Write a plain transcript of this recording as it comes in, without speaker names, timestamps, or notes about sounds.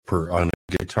on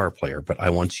a guitar player, but I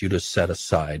want you to set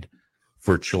aside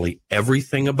virtually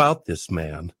everything about this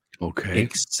man,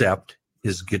 except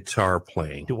his guitar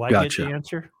playing. Do I get the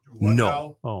answer?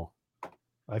 No. Oh,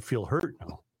 I feel hurt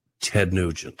now. Ted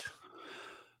Nugent.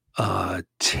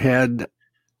 Ted,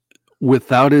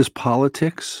 without his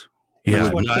politics. Yeah,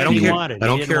 That's what I don't care. wanted. I He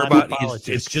don't didn't care want about. the politics.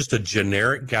 It's just a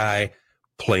generic guy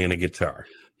playing a guitar.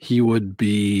 He would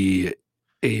be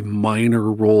a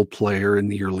minor role player in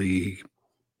the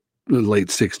late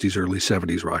 60s, early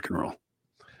 70s rock and roll.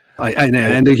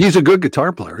 And he's a good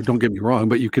guitar player. Don't get me wrong,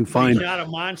 but you can find. He's not a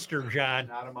monster, John.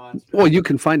 Not a monster. Well, you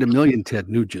can find a million Ted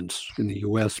Nugents in the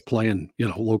U.S. playing,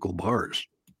 local bars.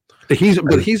 He's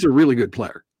a really good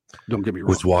player. Don't get me wrong.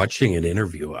 Was watching an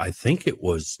interview. I think it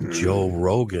was Joe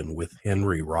Rogan with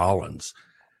Henry Rollins,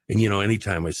 and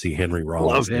anytime I see Henry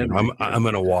Rollins, I'm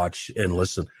going to watch and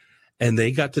listen. And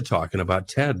they got to talking about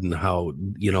Ted and how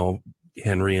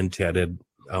Henry and Ted had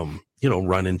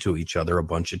run into each other a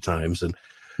bunch of times. And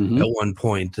at one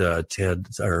point,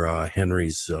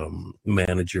 Henry's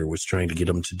manager was trying to get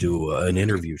him to do an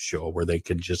interview show where they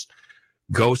could just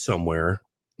go somewhere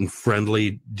and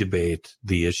friendly debate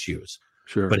the issues.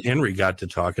 Sure. But Henry got to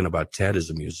talking about Ted as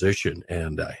a musician,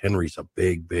 and Henry's a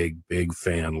big, big, big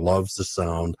fan, loves the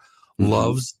sound,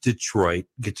 loves Detroit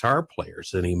guitar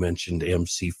players. And he mentioned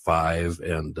MC5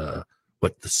 and the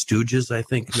Stooges, I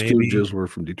think maybe. Stooges were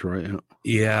from Detroit, yeah.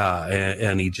 Yeah,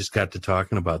 and he just got to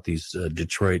talking about these the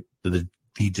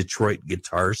Detroit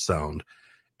guitar sound.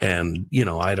 And,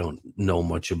 I don't know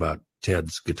much about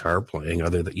Ted's guitar playing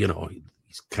other than,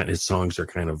 his songs are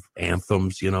kind of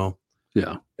anthems, Yeah.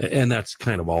 And that's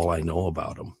kind of all I know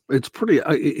about him. It's pretty,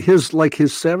 his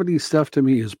 70s stuff to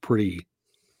me is pretty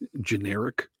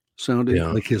generic sounding,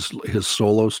 like his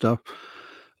solo stuff.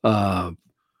 To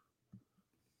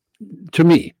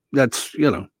me, that's,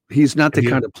 he's not the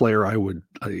kind of player I would,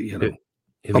 have you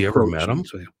ever met him?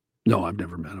 No, I've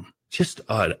never met him. Just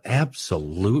an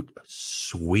absolute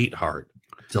sweetheart,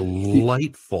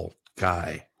 delightful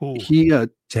guy.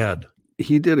 Ted.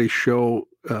 He did a show,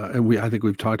 and I think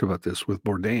we've talked about this with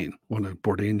Bourdain, one of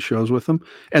Bourdain's shows with him,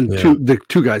 and the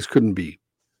two guys couldn't be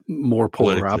more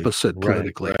polar opposite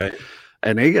politically, right.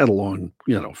 And they got along,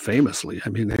 famously. I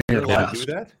mean, they had a blast.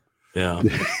 Do that? Yeah.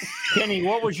 Kenny,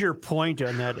 what was your point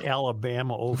on that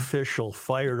Alabama official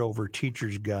fired over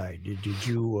teacher's guide? Did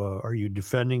you are you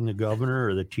defending the governor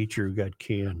or the teacher who got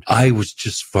canned? I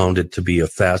just found it to be a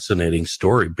fascinating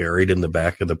story buried in the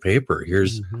back of the paper.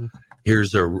 Here's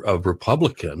a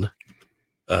Republican,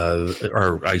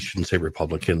 or I shouldn't say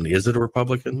Republican. Is it a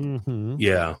Republican? Mm-hmm.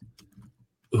 Yeah.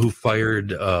 Who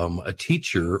fired a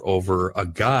teacher over a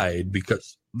guide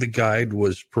because the guide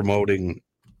was promoting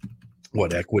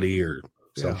equity or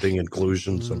something,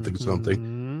 inclusion, something.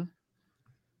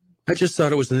 I just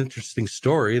thought it was an interesting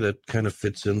story that kind of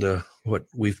fits into what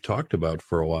we've talked about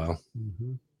for a while.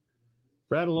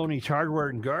 Bradaloni's Hardware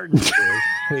and Garden Store.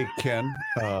 Hey Ken,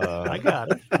 I got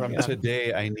it.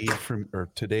 Today I need from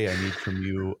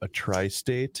you a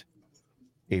Tri-State,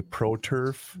 a Pro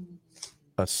Turf,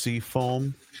 a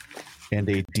Seafoam, and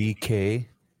a DK.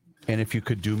 And if you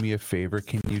could do me a favor,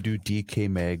 can you do DK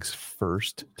Mags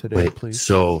first today, please?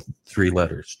 So 3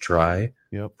 letters: Tri,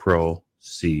 Pro,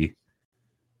 C,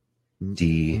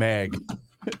 D, Mag,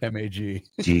 MAG,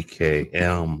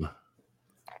 DKM.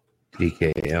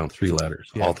 DKM, 3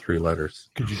 letters, all 3 letters.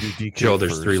 Could you do DK? Joe,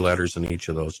 there's 3 letters in each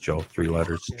of those, Joe. 3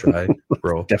 letters. Tri,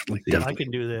 Pro. Definitely. I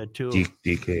can do that too.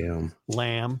 DKM.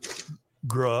 Lamb,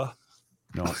 Gruh.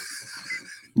 No.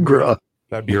 Gruh.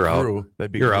 That'd be You're Gru. out.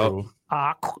 That'd be You're Gru.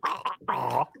 out.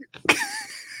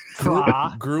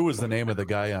 Gru is the name of the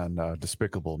guy on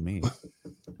Despicable Me.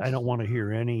 I don't want to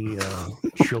hear any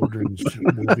children's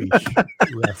movies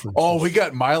references. Oh, we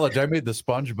got mileage. I made the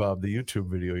SpongeBob, the YouTube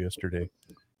video yesterday.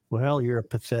 Well, you're a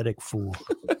pathetic fool.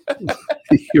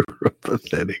 You're a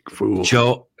pathetic fool.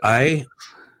 Joe, I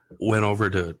went over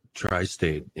to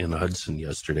Tri-State in Hudson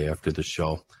yesterday after the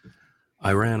show.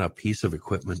 I ran a piece of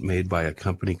equipment made by a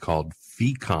company called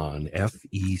Fecon,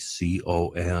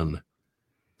 Fecon.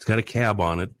 It's got a cab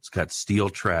on it. It's got steel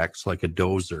tracks like a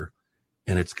dozer,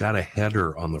 and it's got a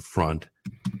header on the front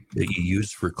that you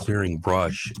use for clearing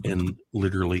brush, and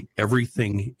literally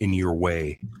everything in your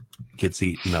way gets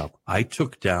eaten up. I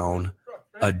took down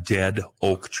a dead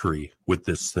oak tree with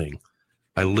this thing.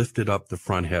 I lifted up the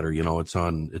front header, it's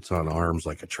on arms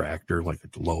like a tractor, like a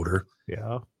loader.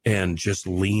 Yeah. And just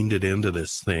leaned it into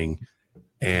this thing,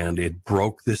 and it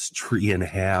broke this tree in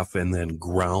half and then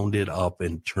ground it up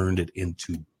and turned it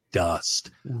into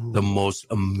dust. Ooh. The most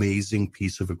amazing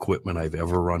piece of equipment I've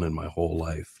ever run in my whole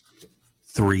life.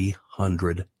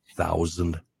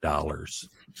 $300,000.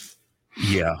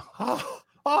 Yeah.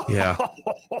 Yeah.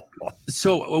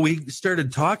 So we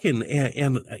started talking,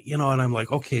 and and I'm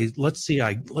like, okay, let's say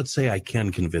I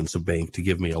can convince a bank to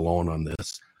give me a loan on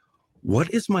this.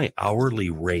 What is my hourly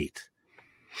rate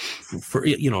for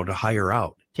to hire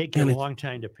out? Take you a long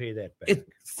time to pay that back.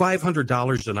 It's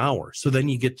 $500 an hour. So then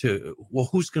you get to, well,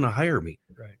 who's going to hire me?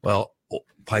 Right. Well,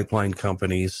 pipeline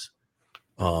companies,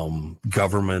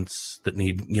 governments that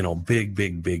need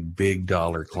big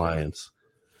dollar clients.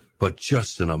 But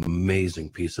just an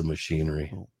amazing piece of machinery.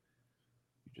 You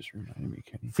just reminded me,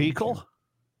 Kenny. Fecal?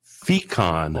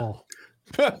 Fecon. Oh.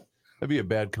 That'd be a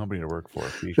bad company to work for.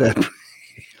 Fecal.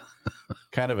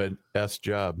 Kind of an S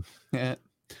job.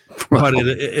 But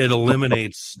it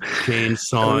eliminates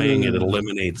chainsawing. It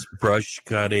eliminates brush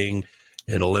cutting.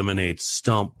 It eliminates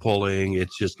stump pulling. It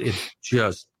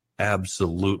just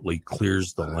absolutely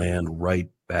clears the land right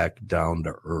back down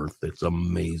to earth. It's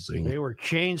amazing. They were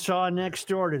chainsaw next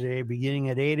door today, beginning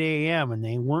at 8 a.m., and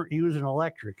they weren't using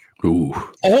electric. Ooh.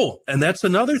 Oh, and that's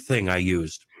another thing I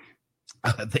used.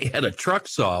 They had a truck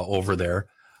saw over there,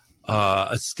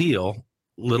 a steel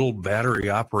little battery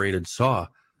operated saw.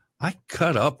 I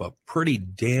cut up a pretty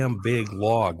damn big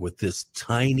log with this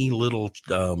tiny little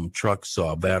truck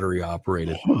saw, battery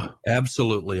operated.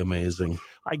 Absolutely amazing.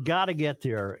 I got to get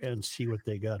there and see what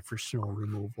they got for snow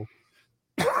removal.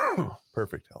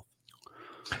 Perfect health.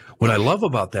 What I love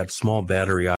about that small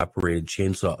battery operated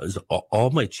chainsaw is all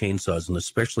my chainsaws, and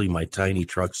especially my tiny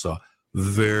truck saw,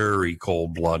 very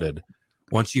cold blooded.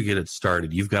 Once you get it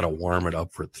started, you've got to warm it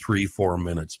up for 3-4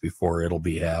 minutes before it'll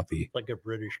be happy. Like a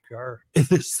British car.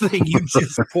 This thing, you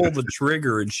just pull the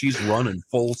trigger and she's running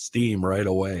full steam right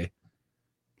away.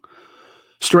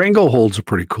 Stranglehold's a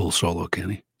pretty cool solo,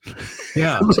 Kenny.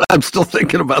 Yeah. I'm still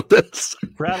thinking about this.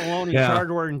 Fratelloni's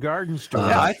Hardware and Garden Store.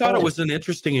 I thought it was an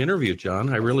interesting interview,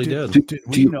 John. I really did. Did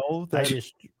we know that?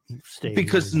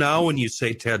 Because now when you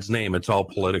say Ted's name, it's all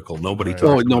political. Nobody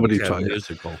talks nobody about talks. Ted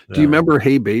musical. Do you remember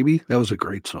Hey Baby? That was a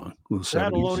great song.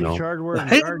 Fratelloni's Hardware and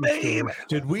Hey Garden Baby. Store.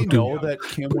 Did we know that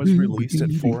Kim was released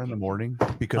at 4 a.m?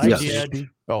 Because I did.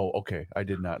 Oh, okay. I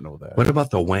did not know that. What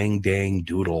about the Wang Dang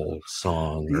Doodle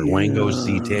song or Wango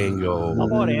Si Tango? How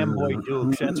about Amboy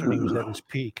Dukes? That's when he was at his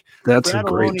peak. That's a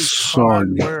great Fratelloni's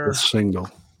song. Hardware. The single,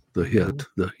 the hit,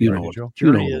 Journey to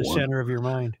Journey to the the one. center of your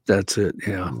mind. That's it.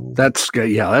 Yeah, that's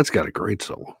got a great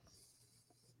solo.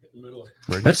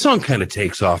 That song kind of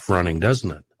takes off running,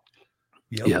 doesn't it?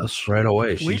 Yep. Yes. Right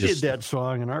away. We did that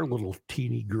song in our little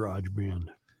teeny garage band.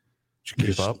 Did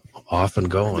you keep up? Off and The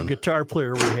going. guitar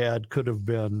player we had could have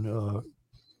been,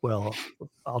 well,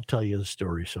 I'll tell you the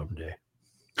story someday.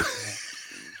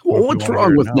 Well, what's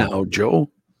wrong with now,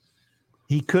 Joe?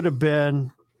 He could have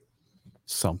been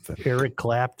Something. Eric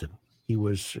Clapton. He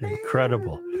was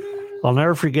incredible. I'll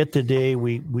never forget the day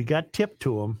we got tipped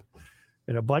to him,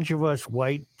 and a bunch of us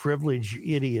white privileged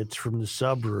idiots from the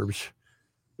suburbs,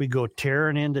 we go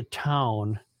tearing into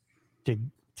town to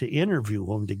interview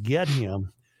him, to get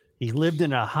him. He lived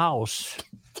in a house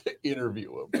To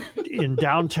interview him. in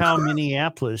downtown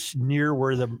Minneapolis near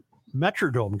where the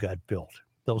Metrodome got built.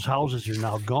 Those houses are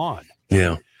now gone.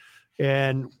 Yeah.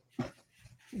 And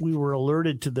we were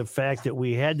alerted to the fact that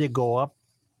we had to go up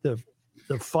the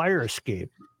fire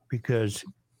escape because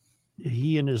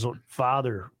he and his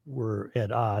father were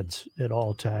at odds at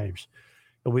all times.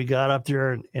 And we got up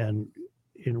there and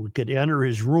we could enter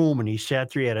his room, and he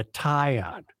sat there. He had a tie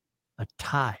on, a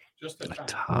tie. Just a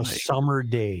tie. On a summer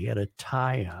day, he had a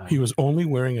tie on. He was only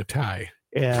wearing a tie.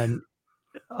 And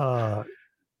I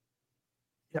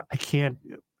can't.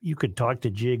 You could talk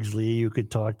to Jigs Lee. You could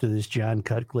talk to this John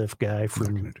Cutcliffe guy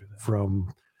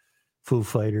from Foo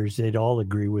Fighters. They'd all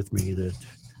agree with me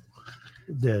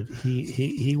that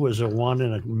he was a 1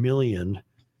 in a million,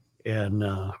 and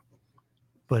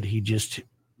but he just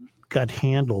got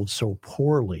handled so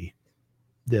poorly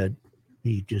that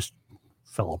he just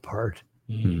fell apart.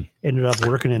 Mm-hmm. Ended up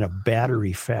working in a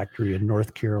battery factory in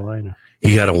North Carolina.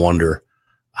 You got to wonder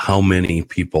how many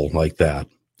people like that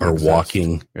are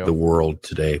walking the world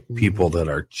today. People that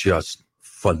are just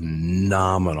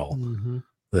phenomenal,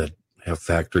 that have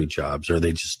factory jobs, or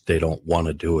they don't want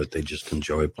to do it. They just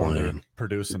enjoy playing.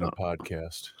 Producing a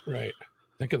podcast. Right.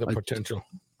 Think of the potential.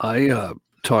 I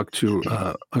talked to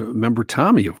remember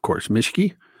Tommy, of course,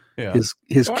 Mishke. Yeah.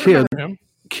 His Oh, I kid, remember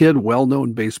him.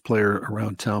 well-known bass player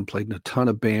around town, played in a ton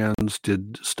of bands,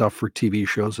 did stuff for TV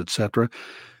shows, etc.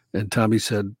 And Tommy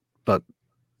said, about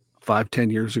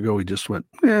 5-10 years ago, he just went,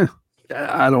 I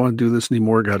don't want to do this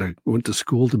anymore. Went to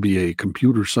school to be a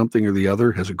computer something or the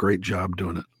other. Has a great job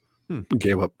doing it.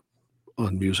 Gave up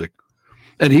on music.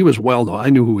 And he was well known. I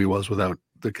knew who he was without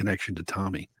the connection to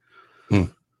Tommy.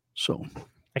 So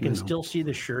I can You know. still see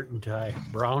the shirt and tie,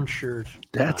 brown shirt.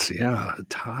 That's a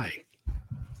tie.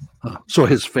 Huh. So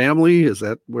his family, is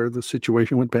that where the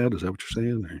situation went bad? Is that what you're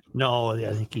saying? Or? No,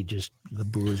 I think the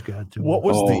booze got to him. What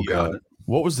was got it.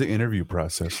 what was the interview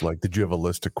process like? Did you have a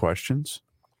list of questions?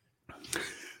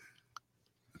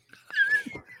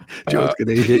 Joe's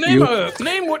gonna hit you.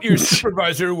 Name what your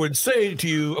supervisor would say to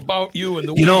you about you and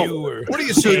the way you were. What do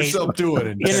you see yourself doing?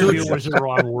 Interview was the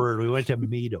wrong word. We went to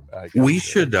meet him. We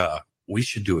should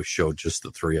do a show, just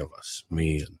the three of us,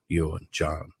 me and you and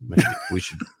John. Maybe we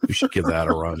should give that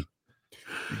a run.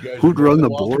 Who'd run the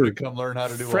Welcome board? to come learn how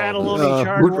to do all Fratelloni's who'd run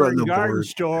Hardware the and Garden board?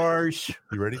 Stores. this.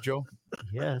 You ready, Joe?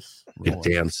 Yes. Get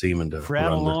Dan Seaman to run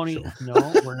Fratelloni. the show.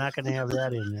 No, we're not going to have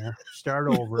that in there. Start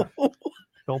over.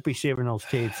 Don't be saving those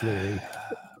tapes, Larry.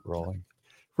 Rolling.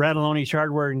 Fratelloni's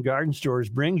Hardware and Garden Stores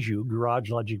brings you Garage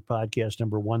Logic Podcast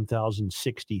number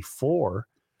 1064,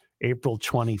 April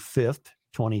 25th,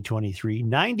 2023.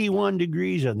 91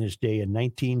 degrees on this day in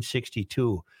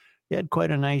 1962. They had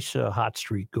quite a nice hot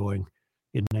streak going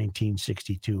in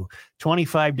 1962.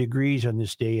 25 degrees on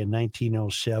this day in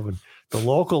 1907. The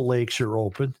local lakes are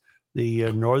open.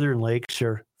 The northern lakes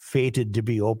are fated to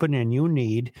be open, and you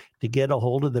need to get a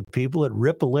hold of the people at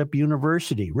Ripple Lip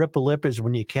University. Ripple Lip is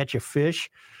when you catch a fish.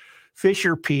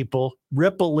 Fisher people,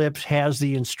 Ripple Lips has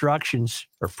the instructions,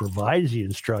 or provides the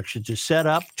instructions, to set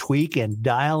up, tweak, and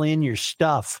dial in your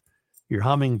stuff, your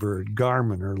Humminbird,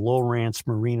 Garmin, or Lowrance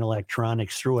Marine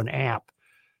Electronics through an app.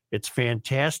 It's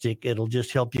fantastic. It'll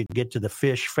just help you get to the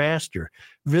fish faster.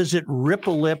 Visit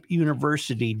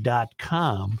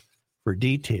ripplelipuniversity.com for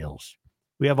details.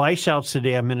 We have ice outs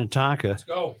today on Minnetonka. Let's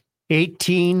go.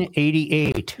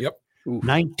 1888, Yep.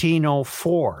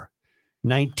 1904,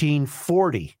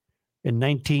 1940, and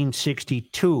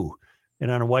 1962.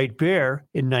 And on a White Bear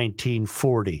in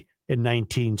 1940, and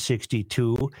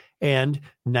 1962, and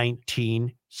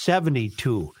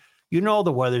 1972. You know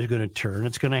the weather's going to turn.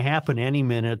 It's going to happen any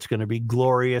minute. It's going to be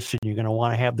glorious, and you're going to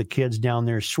want to have the kids down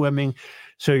there swimming.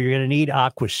 So you're going to need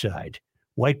Aquaside,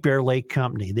 White Bear Lake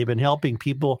Company. They've been helping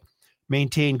people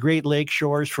maintain great lake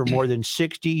shores for more than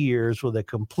 60 years with a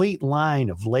complete line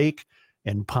of lake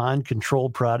and pond control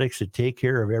products that take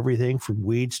care of everything from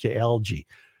weeds to algae.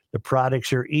 The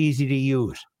products are easy to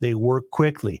use. They work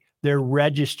quickly. They're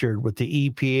registered with the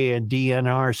EPA and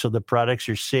DNR, so the products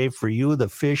are safe for you, the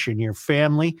fish, and your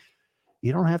family.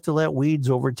 You don't have to let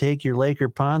weeds overtake your lake or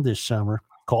pond this summer.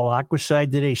 Call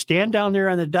Aquaside today. Stand down there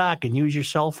on the dock and use your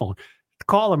cell phone.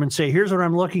 Call them and say, here's what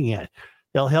I'm looking at.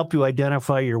 They'll help you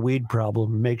identify your weed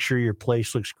problem and make sure your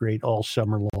place looks great all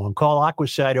summer long. Call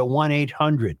Aquaside at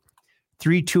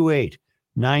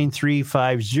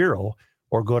 1-800-328-9350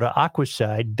 or go to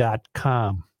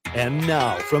aquaside.com. And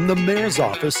now, from the mayor's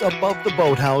office above the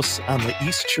boathouse on the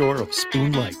east shore of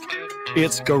Spoon Lake,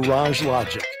 it's Garage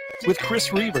Logic with Chris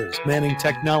Reavers manning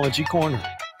Technology Corner,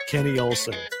 Kenny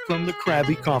Olson from the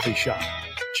Krabby Coffee Shop,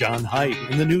 John Haidt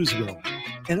in the newsroom,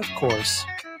 and of course,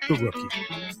 the Rookie.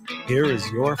 Here is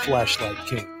your flashlight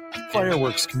king,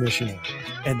 fireworks commissioner,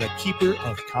 and the keeper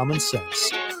of common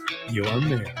sense, your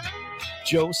mayor,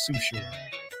 Joe Souchere.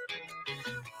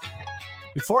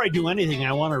 Before I do anything,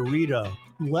 I want to read a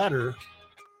letter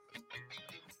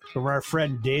from our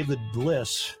friend David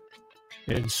Bliss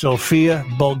in Sofia,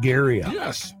 Bulgaria,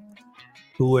 Yes.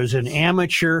 who is an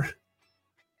amateur,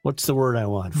 what's the word I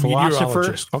want? Philosopher.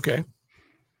 Meteorologist. Okay.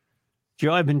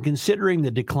 Joe, I've been considering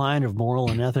the decline of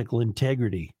moral and ethical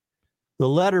integrity. The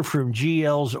letter from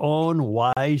GL's own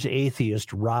wise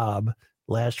atheist, Rob,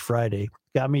 last Friday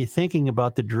got me thinking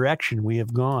about the direction we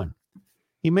have gone.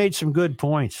 He made some good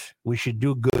points. We should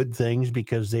do good things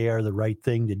because they are the right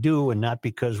thing to do and not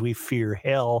because we fear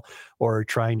hell or are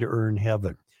trying to earn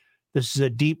heaven. This is a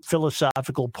deep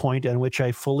philosophical point on which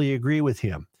I fully agree with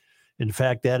him. In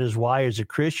fact, that is why, as a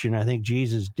Christian, I think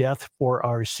Jesus' death for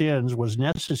our sins was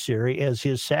necessary, as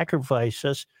his sacrifice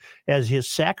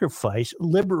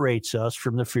liberates us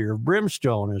from the fear of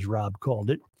brimstone, as Rob called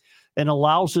it, and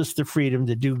allows us the freedom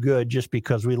to do good just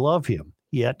because we love him.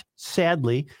 Yet,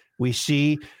 sadly, we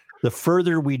see the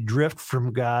further we drift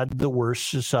from God, the worse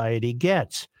society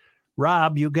gets.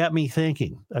 Rob, you got me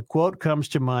thinking. A quote comes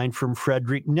to mind from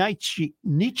Friedrich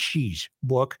Nietzsche's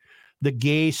book, The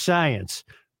Gay Science.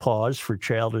 Pause for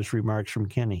childish remarks from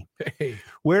Kenny. Hey.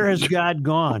 Where has God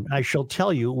gone? I shall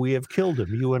tell you, we have killed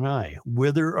him, you and I.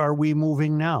 Whither are we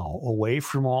moving now? Away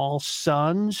from all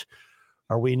suns?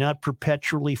 Are we not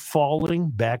perpetually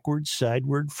falling backwards,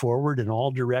 sideward, forward, in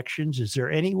all directions? Is there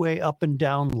any way up and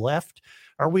down left?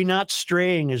 Are we not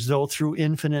straying as though through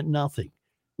infinite nothing?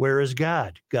 Where is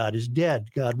God? God is dead.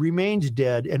 God remains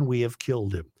dead, and we have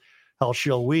killed him. How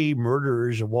shall we,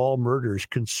 murderers of all murders,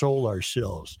 console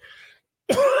ourselves?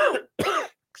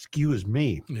 Excuse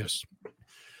me. Yes.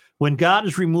 When God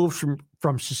is removed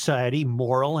from society,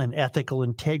 moral and ethical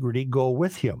integrity go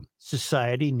with him.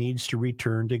 Society needs to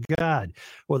return to God.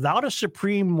 Without a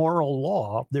supreme moral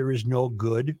law, there is no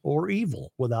good or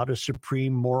evil. Without a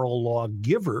supreme moral law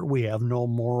giver, we have no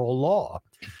moral law.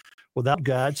 Without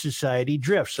God, society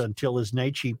drifts until, as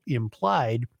Nietzsche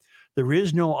implied, there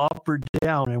is no up or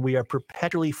down, and we are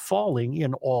perpetually falling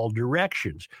in all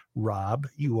directions. Rob,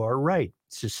 you are right.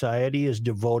 Society is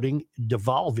devolving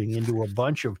into a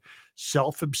bunch of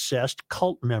self-obsessed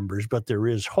cult members, but there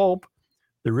is hope.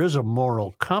 There is a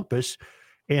moral compass,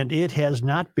 and it has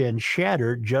not been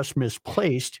shattered, just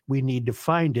misplaced. We need to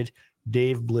find it.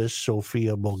 Dave Bliss,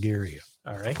 Sofia, Bulgaria.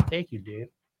 All right. Thank you, Dave.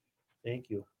 Thank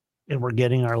you. And we're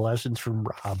getting our lessons from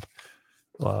Rob,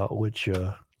 which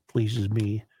pleases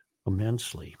me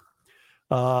immensely.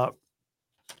 I've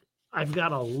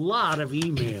got a lot of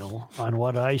email on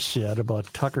what I said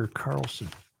about Tucker Carlson.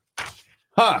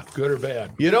 Huh, good or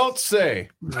bad? You don't say.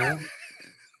 No.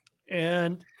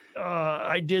 And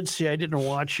I did say I didn't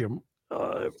watch him.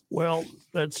 Well,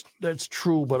 that's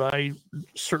true, but I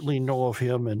certainly know of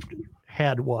him and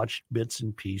had watched bits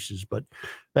and pieces, but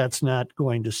that's not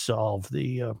going to solve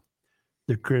the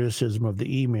criticism of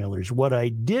the emailers. What I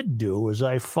did do is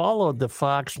I followed the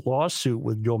Fox lawsuit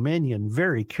with Dominion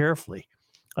very carefully.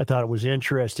 I thought it was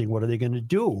interesting. What are they going to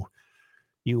do?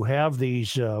 You have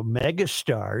these mega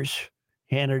stars,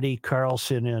 Hannity,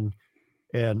 Carlson,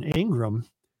 and Ingram,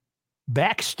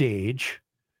 backstage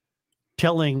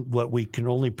telling what we can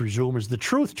only presume is the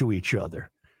truth to each other.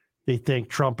 They think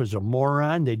Trump is a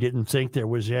moron. They didn't think there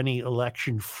was any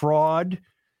election fraud.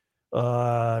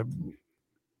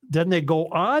 Then they go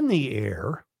on the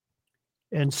air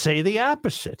and say the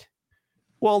opposite.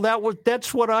 Well,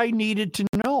 that's what I needed to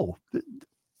know.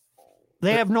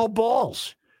 They have no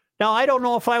balls. Now, I don't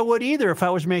know if I would either if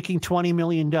I was making $20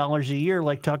 million a year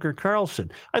like Tucker Carlson.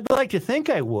 I'd like to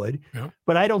think I would,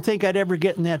 but I don't think I'd ever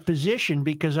get in that position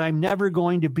because I'm never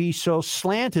going to be so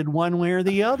slanted one way or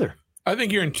the other. I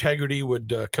think your integrity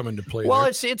would come into play. Well,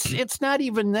 there. it's not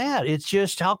even that. It's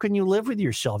just how can you live with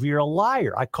yourself? You're a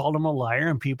liar. I called him a liar,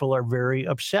 and people are very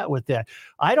upset with that.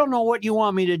 I don't know what you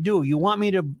want me to do. You want me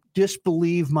to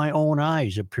disbelieve my own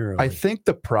eyes, apparently. I think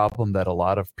the problem that a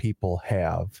lot of people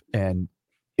have, and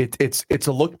it's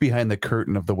a look behind the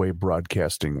curtain of the way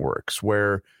broadcasting works,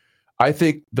 where I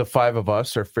think the five of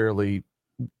us are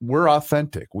we're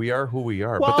authentic. We are who we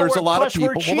are. Well, but there's a lot of people.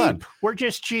 We're cheap. Hold on. We're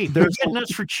just cheap. They're getting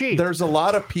us for cheap. There's a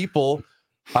lot of people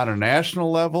on a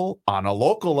national level, on a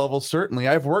local level, certainly.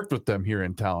 I've worked with them here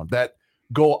in town that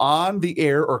go on the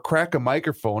air or crack a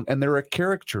microphone and they're a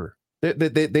caricature.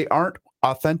 They aren't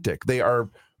authentic. They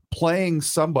are playing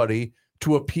somebody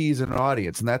to appease an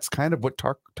audience. And that's kind of what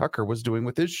Tucker was doing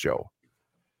with his show.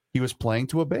 He was playing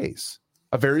to a base,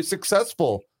 a very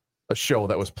successful show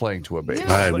that was playing to a base.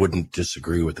 Yeah, I wouldn't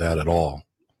disagree with that at all.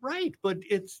 Right, but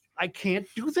I can't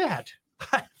do that.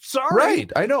 Sorry. Right,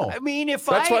 I know. I mean, that's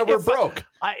why we're broke.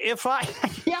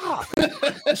 Yeah.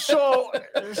 So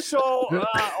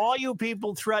all you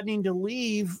people threatening to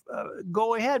leave,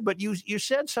 go ahead. But you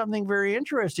said something very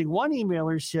interesting. One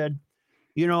emailer said,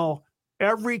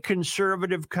 every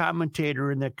conservative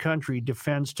commentator in the country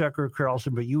defends Tucker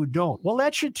Carlson, but you don't. Well,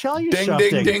 that should tell you something.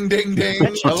 Ding, ding, ding, ding.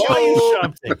 That should tell you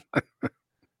something.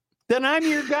 Then I'm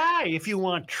your guy if you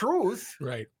want truth.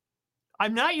 Right.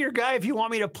 I'm not your guy if you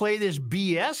want me to play this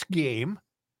BS game.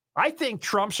 I think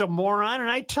Trump's a moron, and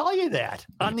I tell you that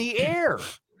on the air.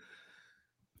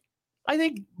 I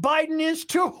think Biden is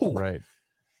too. Right.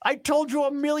 I told you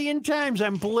a million times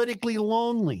I'm politically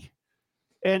lonely.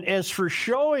 And as for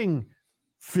showing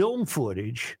film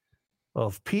footage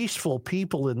of peaceful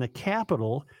people in the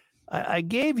Capitol, I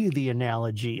gave you the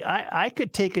analogy. I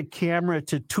could take a camera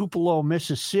to Tupelo,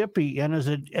 Mississippi, and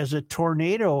as a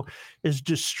tornado is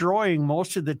destroying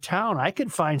most of the town, I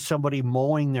could find somebody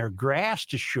mowing their grass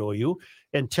to show you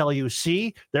and tell you,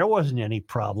 see, there wasn't any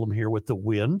problem here with the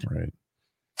wind. Right.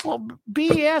 Well,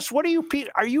 BS, what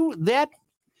are you that?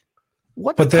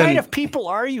 What kind of people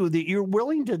are you that you're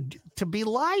willing to be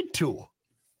lied to?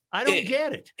 I don't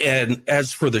get it. And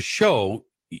as for the show,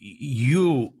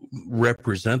 you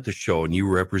represent the show and you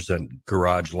represent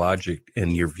Garage Logic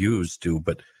and your views too,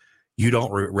 but you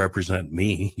don't represent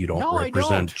me. You don't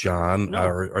represent John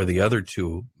or the other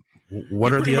two.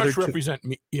 What are the other two? Represent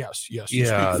me. Yes.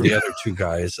 Yeah, the other two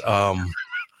guys.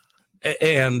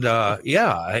 And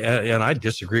I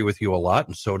disagree with you a lot,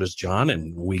 and so does John,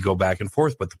 and we go back and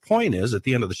forth. But the point is, at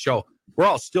the end of the show, we're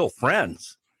all still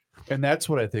friends. And that's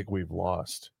what I think we've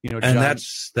lost. You know, And John,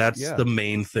 that's yeah. the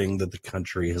main thing that the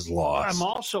country has lost. I'm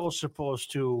also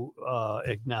supposed to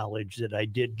acknowledge that I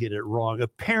did get it wrong.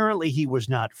 Apparently, he was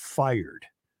not fired.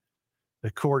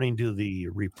 According to the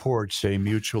reports, they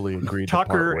mutually agreed.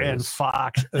 Tucker to part and ways.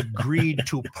 Fox agreed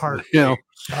to part You know,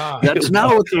 ways. that's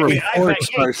not what the I mean, reports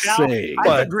hey, are Cal, saying. I've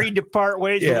But- agreed to part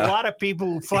ways with Yeah. a lot of people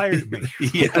who fired me.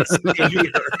 Yes, same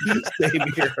here.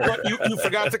 Same here. But you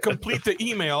forgot to complete the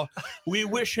email. We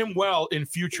wish him well in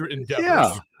future endeavors.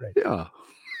 Yeah. Yeah.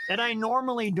 And I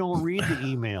normally don't read the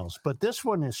emails, but this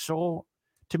one is so,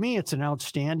 to me, it's an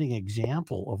outstanding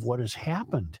example of what has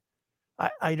happened.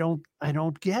 I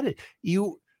don't get it.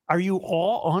 Are you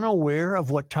all unaware of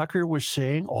what Tucker was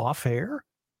saying off air?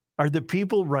 Are the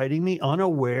people writing me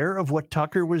unaware of what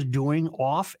Tucker was doing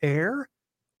off air?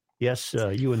 Yes,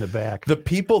 you in the back. The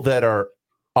people that are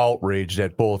outraged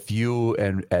at both you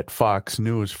and at Fox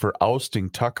News for ousting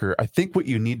Tucker, I think what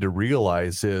you need to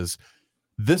realize is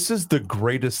this is the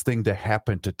greatest thing to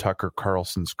happen to Tucker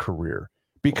Carlson's career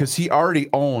because he already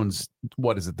owns,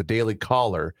 the Daily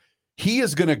Caller. He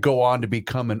is going to go on to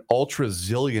become an ultra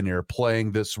zillionaire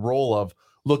playing this role of,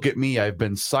 look at me, I've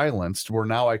been silenced, where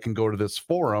now I can go to this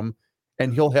forum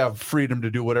and he'll have freedom to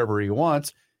do whatever he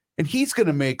wants. And he's going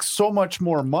to make so much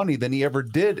more money than he ever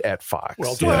did at Fox.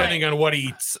 Well, depending on what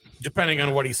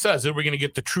he says, are we going to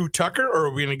get the true Tucker or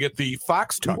are we going to get the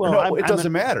Fox Tucker? Well, no, it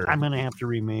doesn't matter. I'm going to have to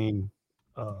remain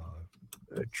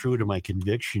true to my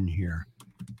conviction here.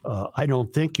 I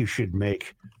don't think you should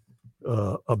make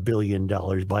 $1 billion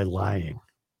by lying.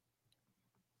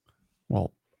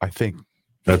 Well, I think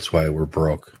That's why we're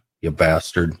broke, you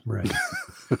bastard. Right.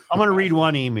 I'm going to read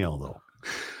one email, though.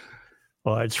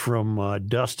 It's from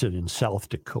Dustin in South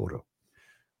Dakota.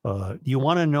 You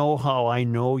want to know how I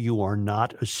know you are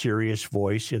not a serious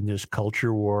voice in this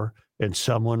culture war and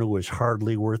someone who is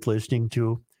hardly worth listening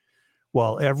to?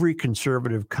 While every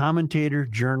conservative commentator,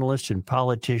 journalist, and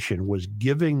politician was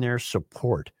giving their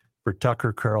support for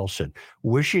Tucker Carlson,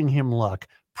 wishing him luck,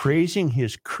 praising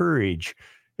his courage,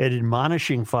 and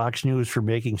admonishing Fox News for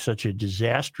making such a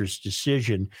disastrous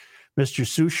decision, Mr.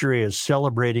 Souchere is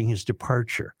celebrating his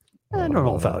departure. I don't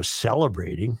know if I was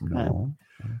celebrating. no.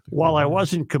 While I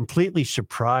wasn't completely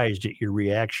surprised at your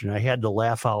reaction, I had to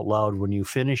laugh out loud when you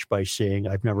finished by saying,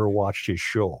 I've never watched his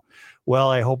show.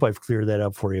 Well, I hope I've cleared that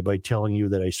up for you by telling you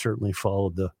that I certainly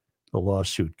followed the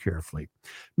lawsuit carefully.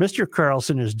 Mr.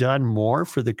 Carlson has done more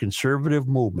for the conservative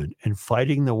movement in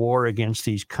fighting the war against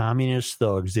these communist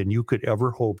thugs than you could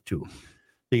ever hope to.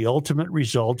 The ultimate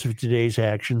result of today's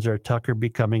actions are Tucker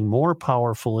becoming more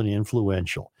powerful and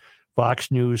influential,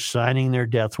 Fox News signing their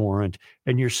death warrant,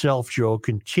 and yourself, Joe,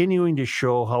 continuing to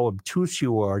show how obtuse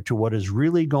you are to what is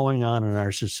really going on in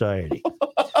our society.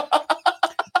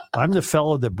 I'm the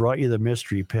fellow that brought you the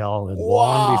mystery, pal, and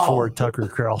long before Tucker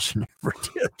Carlson ever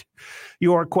did.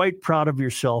 You are quite proud of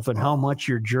yourself and how much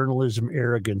your journalism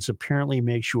arrogance apparently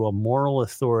makes you a moral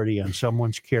authority on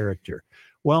someone's character.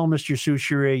 Well, Mr.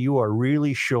 Souchere, you are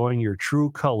really showing your true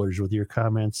colors with your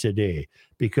comments today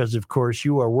because, of course,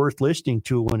 you are worth listening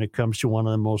to when it comes to one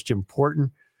of the most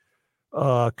important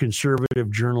conservative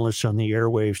journalists on the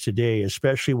airwaves today,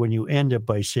 especially when you end up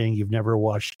by saying you've never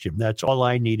watched him. That's all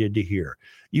I needed to hear.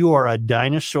 You are a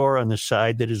dinosaur on the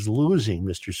side that is losing,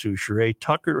 Mr. Souchere.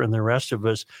 Tucker and the rest of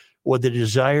us with the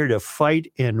desire to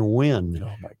fight and win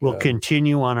will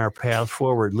continue on our path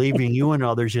forward, leaving you and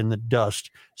others in the dust,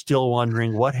 still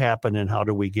wondering what happened and how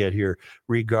do we get here.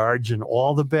 Regards and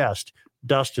all the best,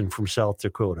 Dustin from South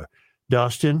Dakota.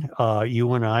 Dustin,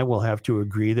 you and I will have to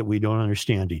agree that we don't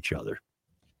understand each other.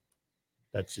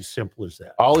 That's as simple as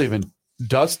that.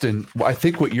 Dustin, I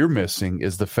think what you're missing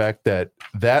is the fact that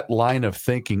that line of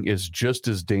thinking is just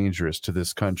as dangerous to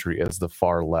this country as the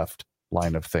far left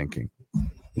line of thinking.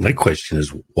 My question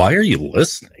is, why are you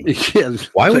listening? Yes,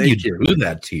 Why would thank you do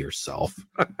that to yourself?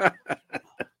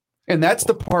 And that's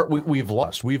the part we've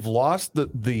lost. We've lost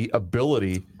the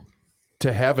ability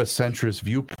to have a centrist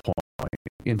viewpoint.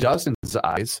 In Dustin's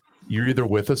eyes, you're either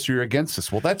with us or you're against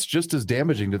us. Well, that's just as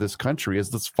damaging to this country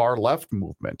as this far left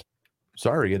movement.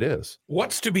 Sorry, it is.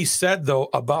 What's to be said, though,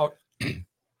 about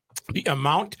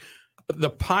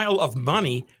the pile of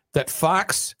money that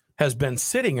Fox has been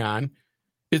sitting on?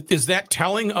 Is that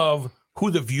telling of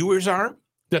who the viewers are,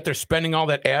 that they're spending all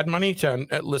that ad money to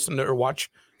listen to or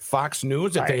watch Fox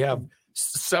News, that they have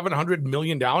 $700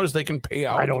 million they can pay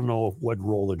out? I don't know what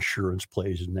role insurance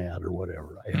plays in that or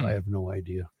whatever. I have no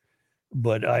idea.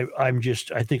 But I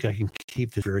think I can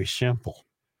keep this very simple.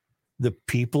 The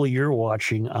people you're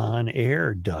watching on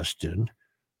air, Dustin,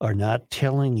 are not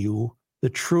telling you the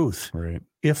truth. Right.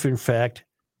 If, in fact,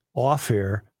 off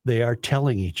air, they are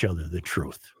telling each other the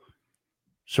truth.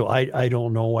 So I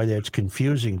don't know why that's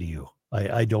confusing to you.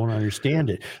 I don't understand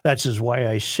it. That's just why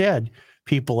I said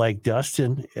people like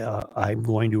Dustin, I'm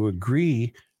going to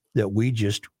agree that we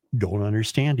just don't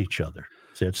understand each other.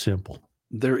 It's that simple.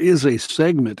 There is a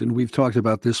segment, and we've talked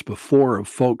about this before, of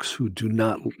folks who do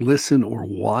not listen or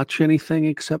watch anything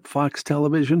except Fox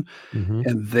Television, Mhm.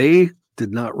 and they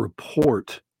did not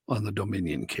report on the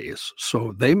Dominion case.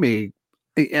 So they may,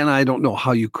 and I don't know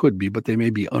how you could be, but they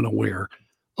may be unaware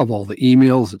of all the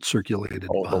emails that circulated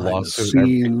Oh, the behind lawsuit the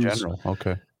in scenes. general.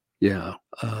 Okay. Yeah.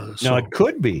 Now So it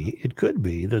could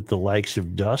be that the likes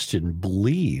of Dustin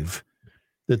believe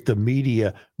that the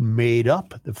media made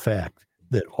up the fact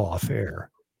that off air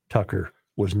Tucker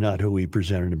was not who he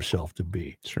presented himself to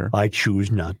be. Sure. I choose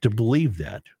not to believe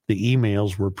that. The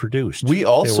emails were produced. We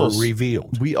also they were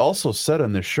revealed. We also said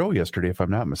on this show yesterday, if I'm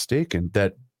not mistaken,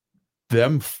 that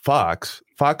Fox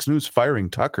News firing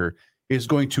Tucker is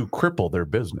going to cripple their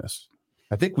business.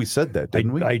 I think we said that,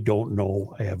 didn't we? I don't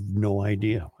know. I have no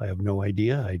idea.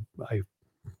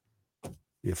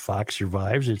 If Fox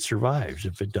survives, it survives.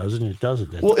 If it doesn't, it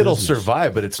doesn't. That's Well, it'll business.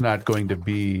 survive, but it's not going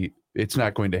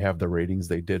to have the ratings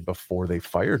they did before they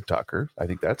fired Tucker. I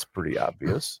think that's pretty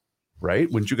obvious, right?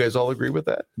 Wouldn't you guys all agree with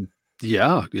that?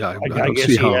 yeah.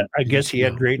 I guess he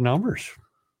had great numbers.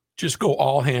 Just go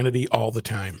all Hannity all the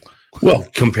time. Well,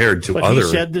 compared to But other, he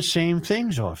said the same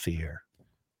things off the air.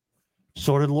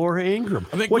 So did Laura Ingraham,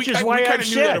 I think which is why we I kind of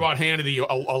knew that said, about Hannity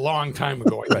a long time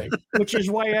ago, I think. which is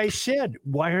why I said,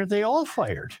 why aren't they all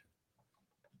fired?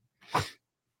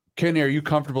 Kenny, are you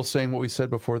comfortable saying what we said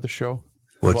before the show?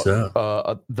 what's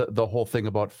About, that? the whole thing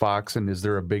about Fox, and is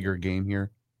there a bigger game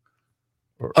here?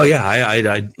 Oh yeah,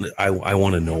 I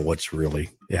want to know what's really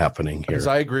happening here, Because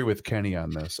I agree with Kenny on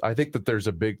this. I think that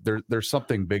there's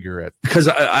something bigger at. because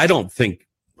I don't think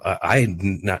I had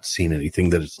not seen anything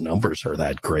that his numbers are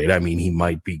that great. I mean, he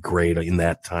might be great in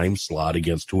that time slot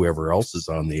against whoever else is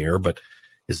on the air, but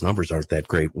his numbers aren't that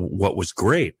great. What was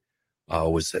great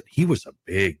was that he was a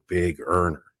big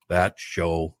earner. That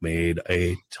show made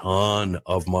a ton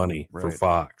of money for Right.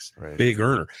 Fox. Right. Big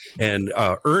earner. And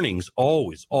earnings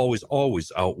always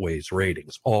outweighs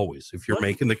ratings. Always. If you're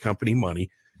making the company money,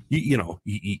 you're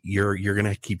going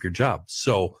to keep your job.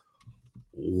 So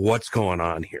what's going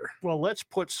on here? Well, let's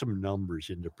put some numbers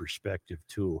into perspective,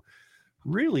 too.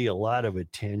 Really, a lot of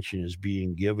attention is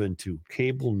being given to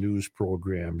cable news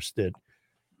programs that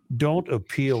don't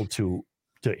appeal to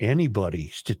anybody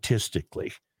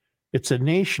statistically. It's a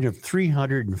nation of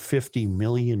 350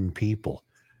 million people.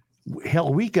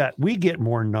 Hell, we get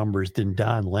more numbers than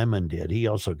Don Lemon did. He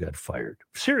also got fired.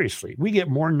 Seriously, we get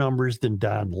more numbers than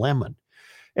Don Lemon.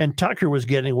 And Tucker was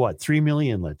getting what, 3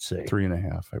 million, let's say. 3.5.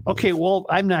 I believe. Okay, well,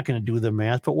 I'm not going to do the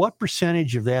math, but what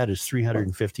percentage of that is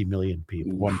 350 million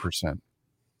people? 1%.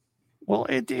 Well,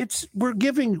 we're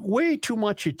giving way too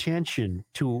much attention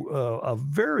to a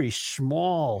very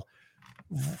small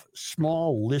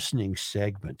listening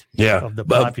segment of the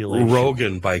population.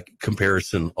 Rogan, by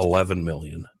comparison, 11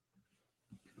 million.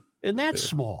 And that's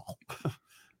small.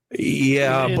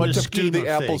 Yeah, In But the to do scheme the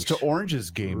of apples to things. oranges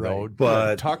game, though, Right.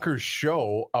 But- Tucker's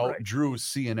show outdrew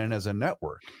CNN as a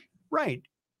network, Right.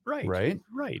 right?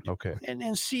 Okay. And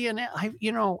CNN,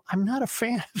 I'm not a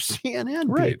fan of CNN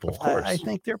Right, people. of course. I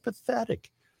think they're pathetic.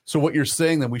 So what you're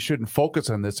saying, then we shouldn't focus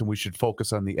on this, and we should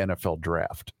focus on the NFL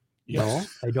draft. No,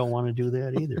 I don't want to do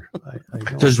that either. I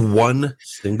don't. Does one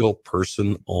single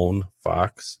person own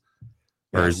Fox?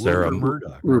 Or is there a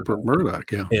Rupert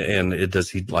Murdoch, yeah. and does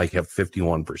he have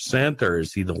 51%, or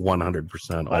is he the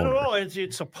 100% owner? I don't know.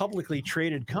 It's a publicly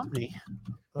traded company.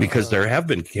 Because there have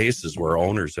been cases where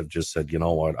owners have just said, you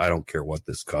know what, I don't care what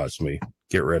this costs me,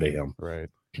 get rid of him. Right.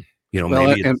 Well,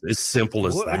 maybe it's as simple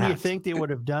as Wouldn't you that. think they would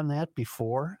have done that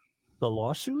before the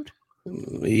lawsuit?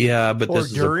 Yeah, but Or this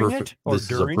is a during perfect. it? Or This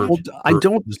is a during perfect.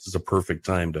 it? This is a perfect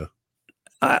time to.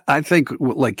 I think,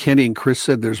 like Kenny and Chris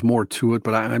said, there's more to it,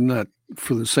 but I'm not,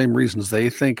 for the same reasons they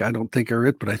think, I don't think are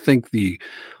it. But I think the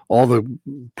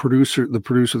producer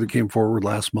that came forward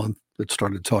last month that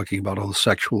started talking about all the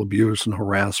sexual abuse and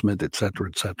harassment, et cetera,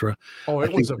 et cetera. Oh, I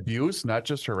it was think- abuse, not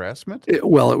just harassment? It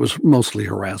was mostly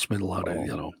harassment, a lot of,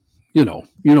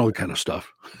 the kind of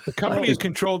stuff. The company is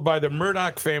controlled by the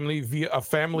Murdoch family via a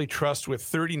family trust with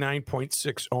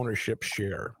 39.6 ownership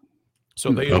share.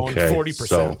 So they own Okay,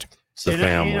 40%. It's the And,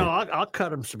 family. I'll cut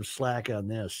them some slack on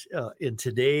this. In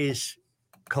today's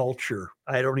culture,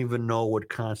 I don't even know what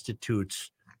constitutes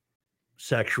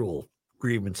sexual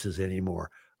grievances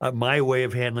anymore. My way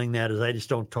of handling that is I just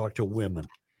don't talk to women.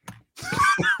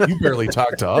 You barely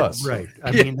talk to us. Right.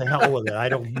 I mean, the hell with it. I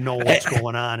don't know what's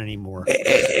going on anymore.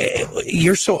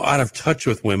 You're so out of touch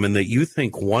with women that you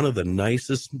think one of the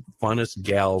nicest, funnest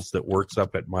gals that works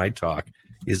up at My Talk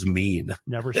is mean.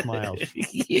 Never smiles.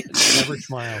 Yeah. Never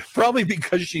smiles. Probably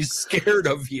because she's scared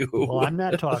of you. Well, I'm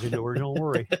not talking to her. Don't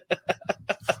worry.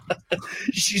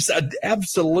 She's an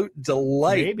absolute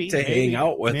delight to hang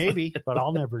out with. Maybe, but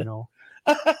I'll never know.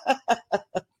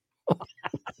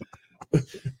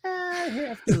 I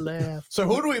have to laugh. So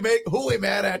who are we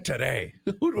mad at today?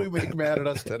 Who do we make mad at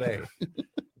us today?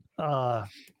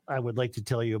 I would like to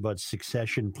tell you about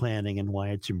succession planning and why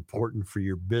it's important for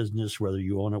your business, whether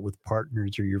you own it with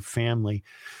partners or your family.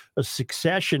 A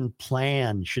succession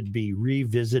plan should be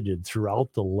revisited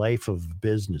throughout the life of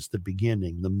business, the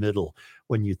beginning, the middle,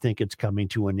 when you think it's coming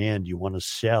to an end, you want to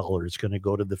sell or it's going to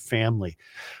go to the family.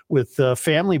 With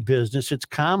family business, it's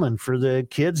common for the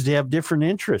kids to have different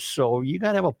interests. So you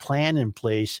got to have a plan in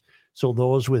place so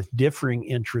those with differing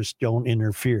interests don't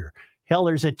interfere. Hell,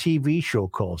 there's a TV show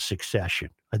called Succession.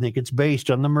 I think it's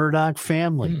based on the Murdoch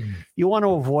family. You want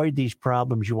to avoid these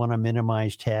problems. You want to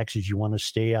minimize taxes. You want to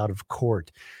stay out of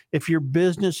court. If your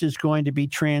business is going to be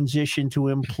transitioned to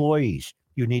employees,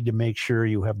 you need to make sure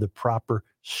you have the proper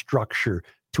structure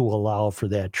to allow for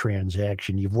that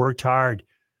transaction. You've worked hard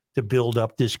to build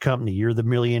up this company. You're the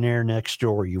millionaire next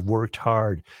door. You've worked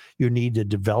hard. You need to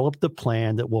develop the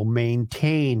plan that will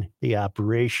maintain the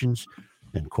operations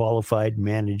and qualified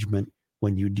management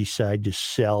when you decide to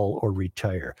sell or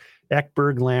retire.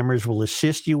 Eckberg Lammers will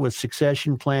assist you with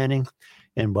succession planning,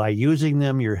 and by using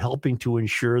them, you're helping to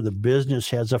ensure the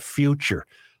business has a future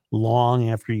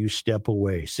long after you step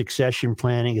away. Succession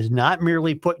planning is not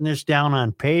merely putting this down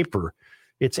on paper,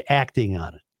 it's acting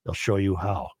on it. They'll show you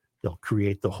how. They'll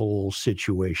create the whole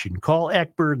situation. Call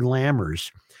Eckberg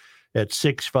Lammers at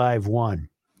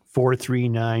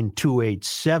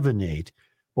 651-439-2878.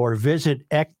 or visit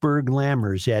Eckberg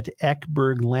Lammers at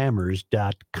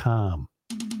eckberglammers.com.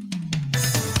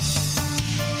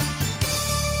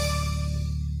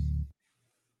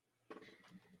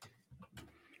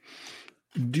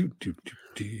 You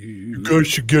guys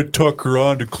should get Tucker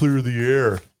on to clear the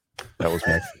air. That was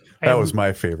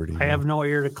my favorite email. I have no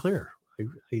air to clear.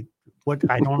 I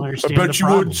don't understand. I bet you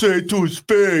wouldn't say it to his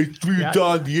face. It's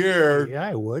on the air. Yeah,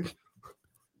 I would.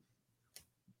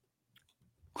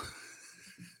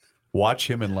 Watch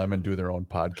him and Lemon do their own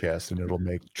podcast, and it'll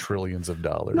make trillions of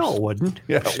dollars. No, it wouldn't.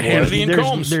 Yeah, Hannity and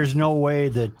Combs. There's no way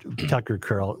that Tucker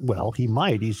Carlson. Well, he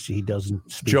might. He doesn't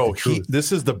speak Joe, the truth.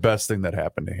 this is the best thing that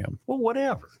happened to him. Well,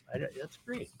 whatever. That's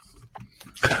great.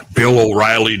 Bill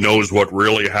O'Reilly knows what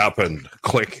really happened.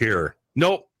 Click here.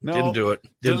 Nope. Didn't do it.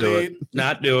 Didn't do it.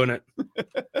 Not doing it.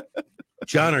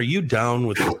 John, are you down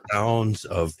with the sounds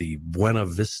of the Buena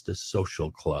Vista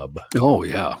Social Club? Oh,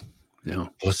 yeah. Yeah.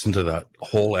 Listened to that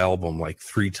whole album like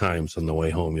 3 times on the way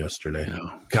home yesterday.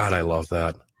 Yeah. God, I love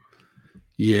that.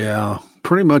 Yeah.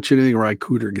 Pretty much anything Ry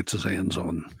Cooter gets his hands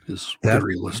on is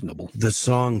very listenable. The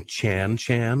song Chan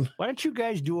Chan. Why don't you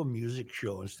guys do a music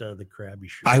show instead of the Krabby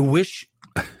Show? I wish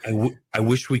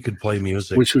we could play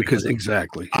music. Wish we could,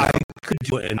 exactly. I could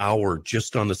do an hour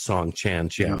just on the song Chan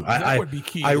Chan. Yeah. That would be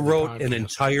key. I to the wrote an podcast.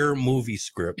 entire movie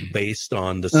script based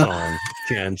on the song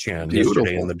Chan Chan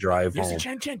yesterday in the drive Yes, home.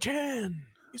 Chan, Chan, Chan.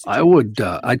 Yes, I Chan. would,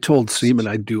 I told Seaman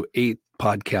I'd do 8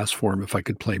 podcasts for him if I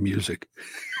could play music.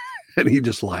 And he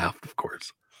just laughed, of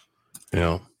course.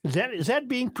 Yeah. Is that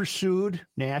being pursued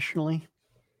nationally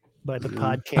by the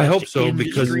podcast? I hope so,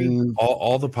 because industry?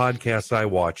 all the podcasts I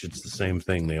watch, it's the same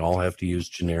thing. They all have to use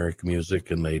generic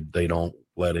music, and they don't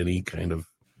let any kind of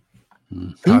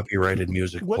copyrighted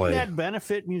music Wouldn't play. that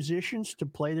benefit musicians to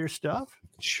play their stuff?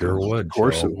 Sure would. Of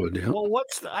course Joe. it would, yeah. Well,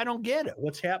 I don't get it.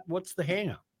 What's the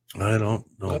hang up? I don't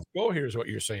know. Let's go. Here's what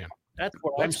you're saying. That's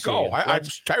what Let's I'm go. saying. I'm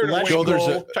tired of let's waiting.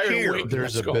 Joe, Tired of waiting.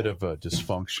 There's Let's a go. bit of a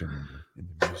dysfunction in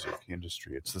the music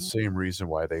industry. It's the same reason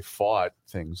why they fought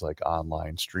things like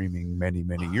online streaming many,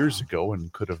 many years ago and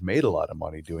could have made a lot of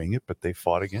money doing it, but they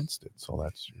fought against it. So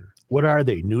that's What are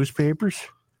they? Newspapers?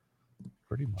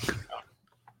 pretty much.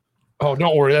 Oh,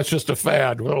 don't worry. That's just a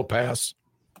fad. It'll pass.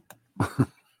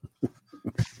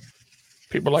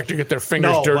 People like to get their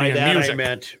fingers No, dirty by in that music. I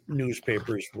meant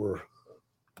newspapers were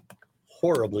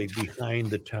horribly behind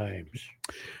the times.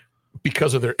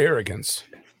 Because of their arrogance.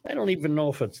 I don't even know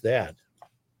if it's that.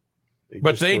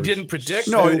 But just they were didn't predict.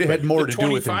 No, it that had more the to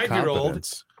do with 25-year-old.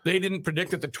 incompetence. They didn't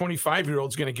predict that the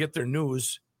 25-year-old is going to get their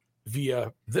news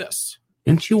via this.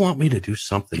 Didn't you want me to do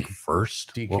something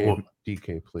first?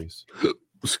 DK, please.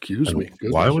 Excuse me.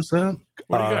 Why was that?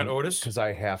 What do you got, Otis? Because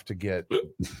I have to get,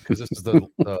 because this is the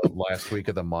last week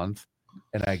of the month.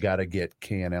 and I got to get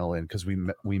KNL in because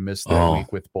we missed that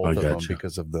week with both of them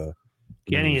because of the.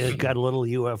 Kenny has got a little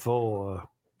UFO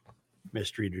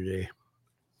mystery today.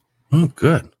 Oh,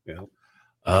 good. Yeah.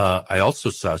 I also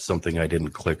saw something I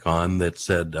didn't click on that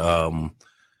said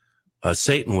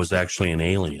Satan was actually an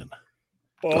alien.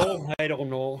 Oh, I don't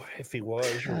know if he was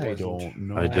or I wasn't. don't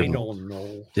know. I didn't. don't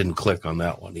know. Didn't click on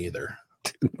that one either.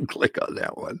 Didn't click on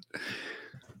that one.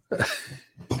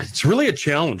 It's really a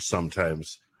challenge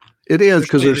sometimes. It is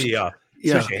because there's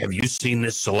especially, have you seen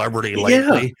this celebrity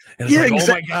lately? And it's like,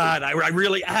 oh my God, I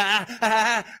really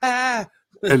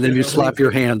And then you slap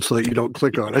your hand so that you don't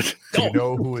click on it. Do you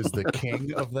know who is the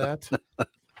king of that?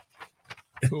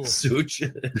 Such.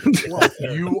 Well,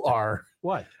 you are.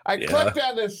 What? I clicked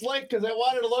on this link because I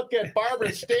wanted to look at Barbara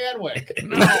Stanwyck.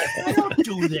 No, I don't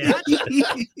do that.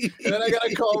 And then I got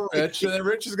to call Rich, and then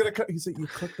Rich is going to. He said, "You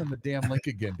clicked on the damn link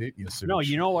again, didn't you, sir?" No,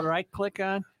 you know what I click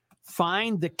on?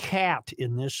 Find the cat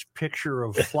in this picture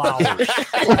of flowers.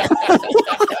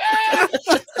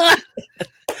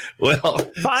 Well,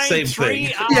 Find same 3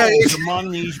 thing. owls among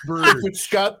these birds. It's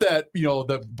got that,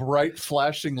 the bright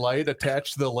flashing light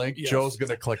attached to the link. Yes. Joe's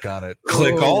going to click on it.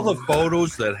 Click all the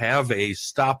photos that have a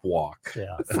stopwalk.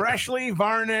 Yeah. Freshly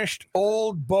varnished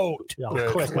old boat. Yeah, Yeah.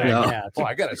 click on Yeah. that. Oh,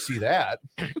 I got to see that.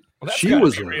 Well, that's She gotta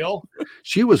was be a- real.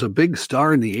 She was a big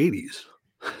star in the 80s.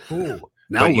 Ooh,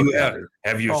 Now But you look at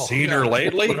have you Oh, seen her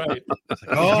lately? right.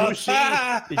 Oh, Did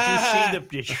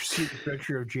you see the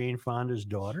picture of Jane Fonda's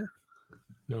daughter?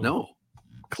 No.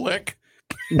 Click.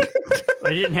 I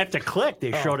didn't have to click.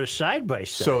 They showed us side by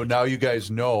side. So now you guys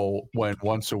know when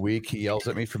once a week he yells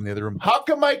at me from the other room, "How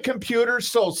come my computer's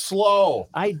so slow?"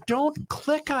 I don't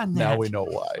click on that. Now we know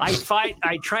why.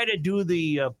 I try to do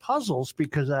the puzzles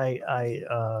because I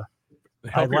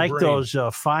Help your like brain. those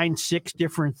find 6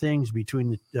 different things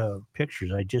between the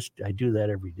pictures. I do that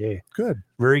every day. Good.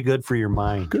 Very good for your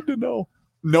mind. Good to know.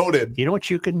 Noted. You know what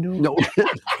you can do? Noted.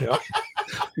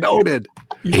 Noted.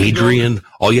 Adrian,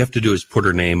 all you have to do is put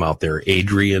her name out there,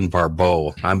 Adrian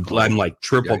Barbeau. I'm like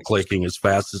triple Yikes. clicking as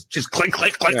fast as just click.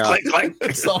 Yeah.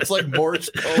 It sounds like Morse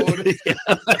code.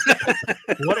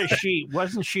 What is she?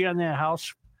 Wasn't she on that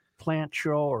house plant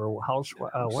show or house?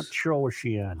 What show was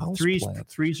she on? House Three's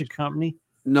Plant. a company.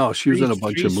 No, she was in a Three's-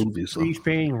 bunch of Three's- movies. Though. Three's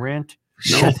paying rent.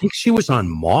 I think she was on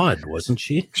Maude, wasn't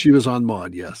she? She was on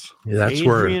Maude, yes. Yeah, that's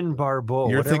where. Adrian Barbeau.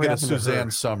 You're Whatever thinking of happened to her? Suzanne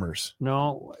Summers.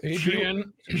 No,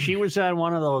 Adrian, She was on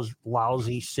one of those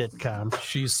lousy sitcoms.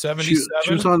 she's She 77.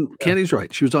 was on, Kenny's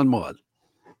right. She was on Maude,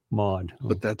 Maud.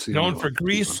 but that's the known only for one.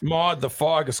 Grease, Maud, The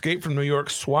Fog, Escape from New York,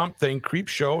 Swamp Thing, Creep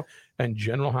Show, and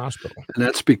General Hospital. And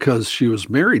that's because she was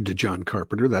married to John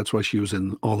Carpenter. That's why she was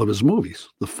in all of his movies,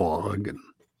 The Fog and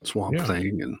Swamp Yeah.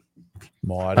 Thing. And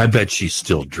Maud. I bet she's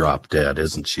still drop dead,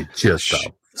 isn't she? Just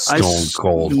a I stone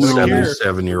cold no.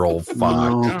 77-year-old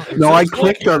fox. no, I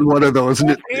clicked on one of those,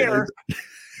 and Here.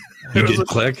 You did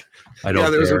click? I don't yeah,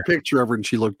 there's care. a picture of her, and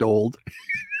she looked old.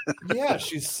 Yeah,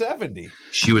 she's 70.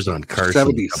 She was on Carson a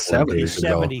couple of 77. days ago.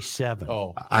 77.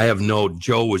 Oh, I have no.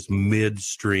 Joe was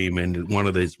midstream in one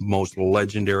of his most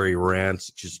legendary rants,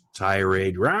 just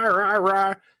tirade, rah rah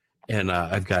rah, and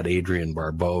I've got Adrian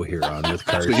Barbeau here on with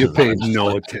So Carson. you paid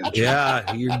no attention.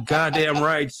 Yeah, you're goddamn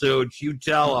right, Such. You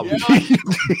tell him,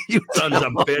 you sons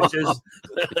of bitches.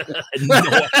 I had no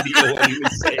idea what he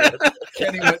was saying.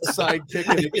 Kenny went sidekick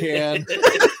in the can.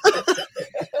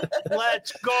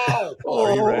 Let's go. Oh,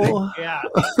 are you ready?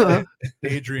 Yeah.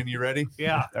 Adrian, you ready?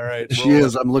 Yeah. All right. She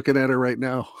is. I'm looking at her right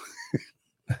now.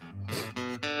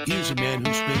 Here's a man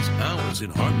who spends hours in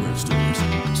hardware stores,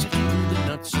 sifting through the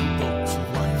nuts and bolts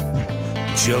of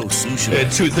life. Joe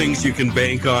Susha. Two things you can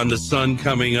bank on: the sun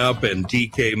coming up and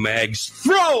DK Mags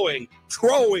throwing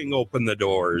open the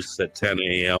doors at 10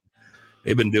 a.m.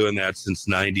 They've been doing that since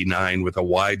 '99 with a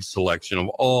wide selection of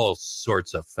all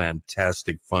sorts of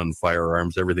fantastic, fun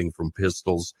firearms, everything from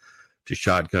pistols to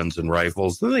shotguns and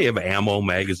rifles. Then they have ammo,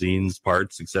 magazines,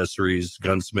 parts, accessories,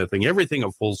 gunsmithing, everything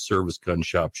a full-service gun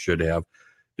shop should have.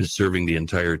 Been serving the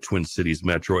entire Twin Cities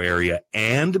metro area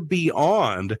and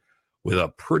beyond with a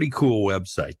pretty cool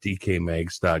website,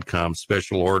 dkmags.com.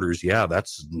 Special orders, yeah,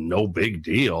 that's no big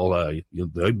deal.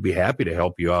 They'd be happy to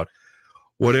help you out.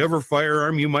 Whatever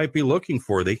firearm you might be looking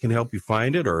for, they can help you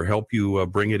find it or help you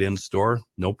bring it in store.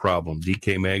 No problem.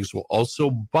 DK Mags will also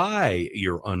buy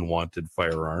your unwanted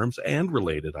firearms and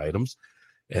related items.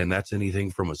 And that's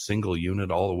anything from a single unit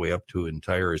all the way up to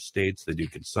entire estates. They do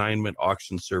consignment,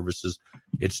 auction services.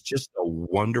 It's just a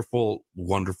wonderful,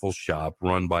 wonderful shop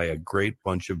run by a great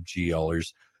bunch of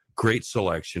GLers. Great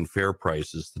selection, fair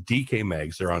prices. The DK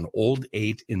Mags are on Old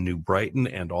 8 in New Brighton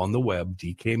and on the web,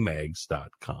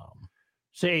 dkmags.com.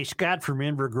 Say, Scott from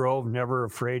Invergrove, never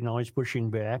afraid and always pushing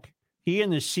back. He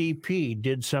and the CP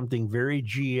did something very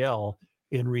GL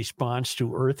in response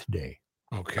to Earth Day.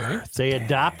 Okay. They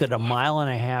adopted a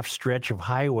 1.5-mile stretch of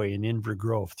highway in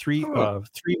Invergrove, 3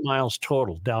 miles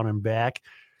total down and back.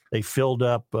 They filled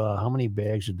up, how many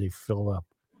bags did they fill up?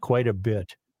 Quite a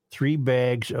bit. 3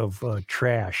 bags of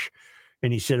trash.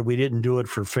 And he said, we didn't do it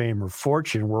for fame or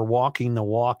fortune. We're walking the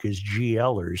walk as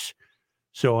GLers.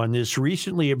 So on this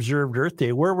recently observed Earth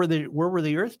Day, where were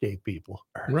the Earth Day people?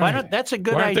 Right. That's a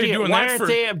good Why aren't they idea. doing Why that aren't for-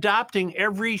 they adopting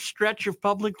every stretch of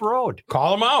public road?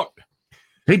 Call them out.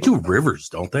 They do rivers,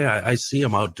 don't they? I see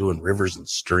them out doing rivers and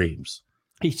streams.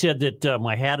 He said that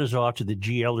my hat is off to the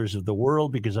GLers of the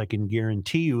world because I can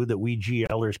guarantee you that we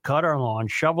GLers cut our lawn,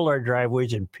 shovel our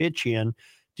driveways, and pitch in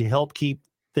to help keep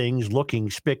things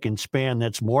looking spick and span.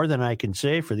 That's more than I can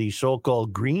say for these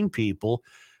so-called green people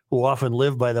who often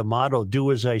live by the motto,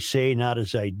 do as I say, not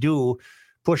as I do,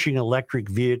 pushing electric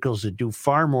vehicles that do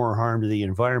far more harm to the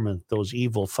environment, those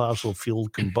evil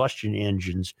fossil-fueled combustion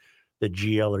engines that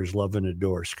GLers love and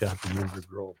adore. Scott from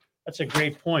Invergrove. That's a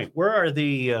great point. Where are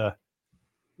the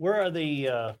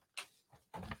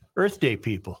Earth Day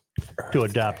people to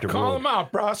adopt a Call road? them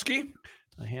out, Broski.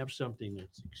 I have something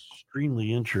that's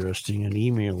extremely interesting. An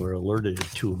emailer alerted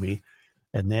it to me,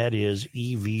 and that is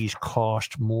EVs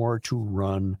cost more to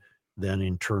run than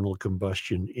internal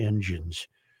combustion engines.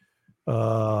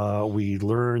 We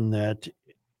learned that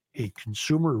a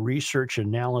consumer research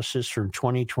analysis from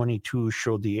 2022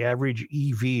 showed the average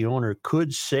EV owner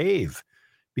could save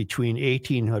between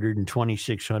 $1,800 and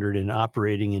 $2,600 in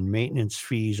operating and maintenance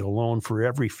fees alone for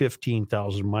every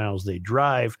 15,000 miles they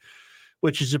drive,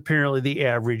 which is apparently the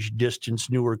average distance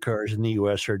newer cars in the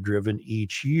U.S. are driven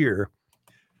each year.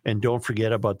 And don't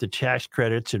forget about the tax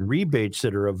credits and rebates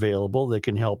that are available that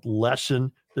can help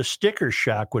lessen the sticker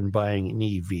shock when buying an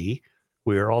EV.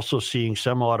 We are also seeing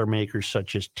some automakers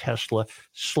such as Tesla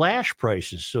slash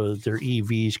prices so that their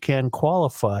EVs can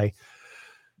qualify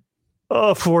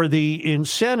for the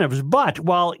incentives. But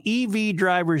while EV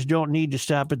drivers don't need to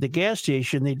stop at the gas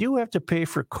station, they do have to pay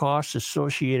for costs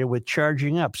associated with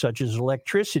charging up, such as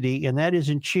electricity, and that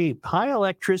isn't cheap. High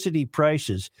electricity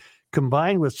prices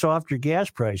combined with softer gas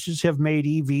prices have made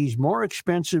EVs more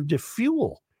expensive to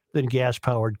fuel than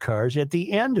gas-powered cars at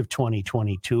the end of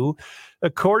 2022,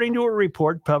 according to a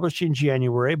report published in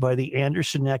January by the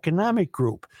Anderson Economic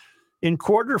Group. In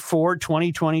quarter 4,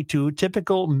 2022,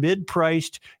 typical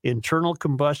mid-priced internal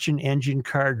combustion engine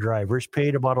car drivers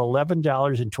paid about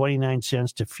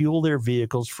 $11.29 to fuel their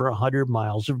vehicles for 100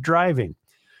 miles of driving.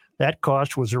 That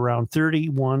cost was around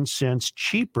 31 cents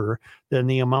cheaper than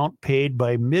the amount paid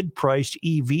by mid-priced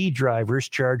EV drivers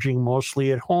charging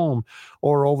mostly at home,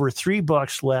 or over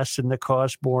 $3 less than the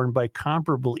cost borne by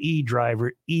comparable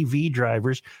EV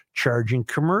drivers charging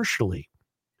commercially.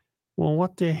 Well,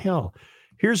 what the hell?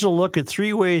 Here's a look at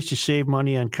 3 ways to save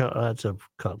money on that's a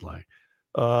cut line.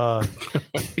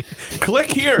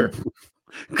 Click here.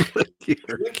 Click here.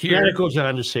 Click Yeah, here. it goes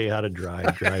on to say how to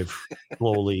drive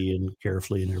slowly and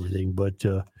carefully and everything. But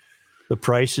the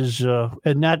prices,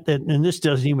 and this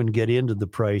doesn't even get into the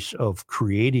price of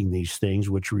creating these things,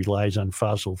 which relies on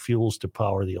fossil fuels to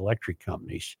power the electric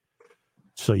companies.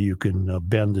 So you can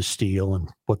bend the steel and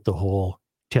put the whole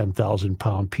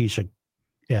 10,000-pound piece of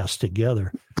ass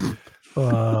together.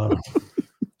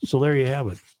 So there you have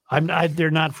it.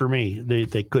 They're not for me.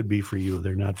 They could be for you.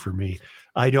 They're not for me.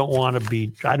 I don't want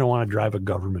to drive a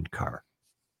government car.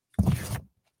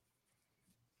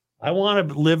 I want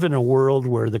to live in a world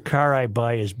where the car I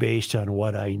buy is based on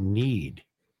what I need,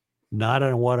 not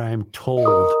on what I'm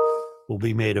told will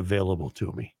be made available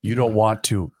to me. You don't want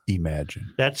to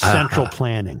imagine. That's central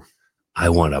planning. I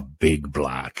want a big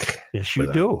block. Yes, you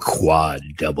with do. a quad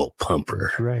double pumper.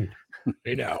 That's right.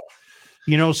 Hey now.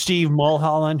 You know Steve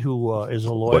Mulholland, who is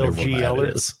a loyal Whatever that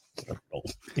GLer, is.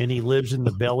 and he lives in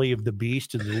the belly of the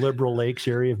beast in the Liberal Lakes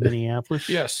area of Minneapolis.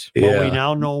 Yes, Well, we Yeah.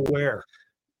 now know where.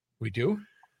 we do.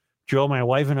 Joe, my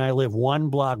wife and I live 1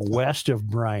 block west of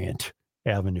Bryant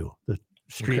Avenue, the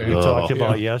street we Okay. talked Oh,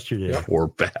 about yeah. yesterday. Yep. Poor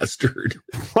bastard.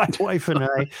 My wife and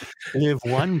I live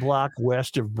 1 block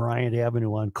west of Bryant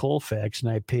Avenue on Colfax,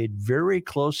 and I paid very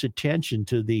close attention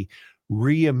to the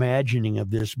reimagining of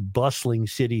this bustling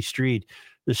city street.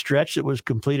 The stretch that was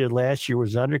completed last year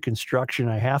was under construction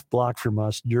a half block from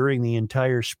us during the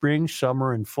entire spring,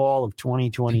 summer, and fall of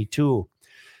 2022.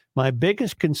 My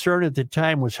biggest concern at the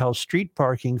time was how street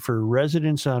parking for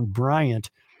residents on Bryant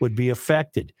would be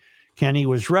affected. Kenny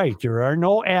was right. There are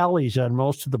no alleys on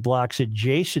most of the blocks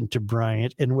adjacent to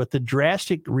Bryant, and with the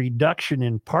drastic reduction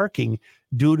in parking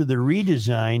due to the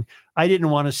redesign, I didn't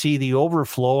want to see the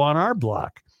overflow on our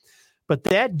block. But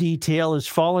that detail has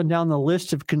fallen down the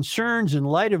list of concerns in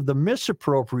light of the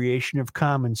misappropriation of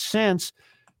common sense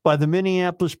by the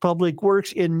Minneapolis Public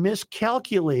Works in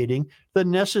miscalculating the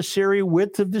necessary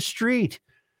width of the street.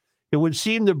 It would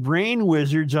seem the brain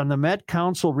wizards on the Met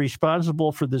Council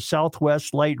responsible for the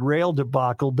Southwest Light Rail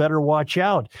debacle better watch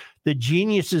out. The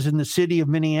geniuses in the city of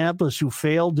Minneapolis who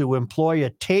failed to employ a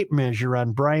tape measure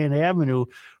on Bryant Avenue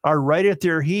are right at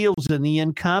their heels in the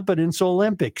incompetence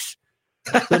Olympics.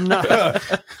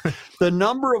 The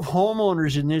number of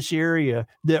homeowners in this area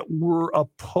that were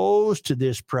opposed to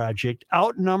this project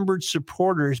outnumbered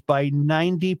supporters by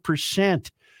 90%.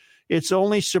 Its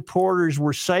only supporters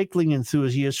were cycling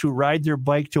enthusiasts who ride their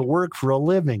bike to work for a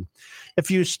living. If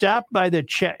you stop by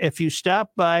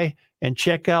and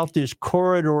check out this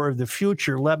corridor of the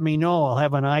future, let me know. I'll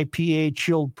have an IPA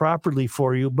chilled properly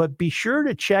for you. But be sure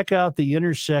to check out the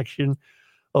intersection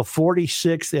of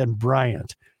 46th and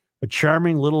Bryant, a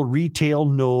charming little retail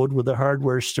node with a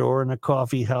hardware store and a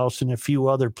coffee house and a few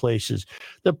other places.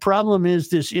 The problem is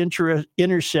this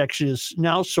intersection is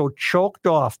now so choked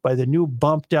off by the new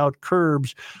bumped out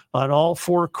curbs on all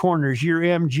four corners. Your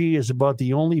MG is about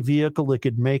the only vehicle that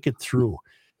could make it through.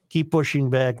 Keep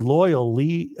pushing back. Loyal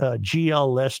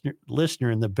GL listener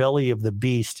in the belly of the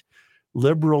beast,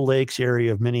 Liberal Lakes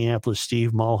area of Minneapolis,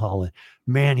 Steve Mulholland.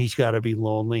 Man, he's got to be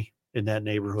lonely in that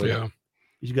neighborhood. Yeah.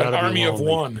 He's got An to be army lonely. of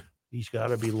one. He's got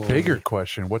to be lonely. Bigger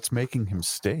question: what's making him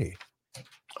stay?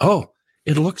 Oh,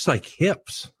 it looks like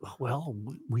hips. Well,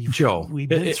 Joe, we've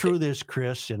been through this,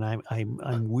 Chris, and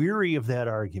I'm weary of that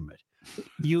argument.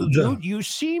 You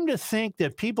seem to think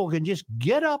that people can just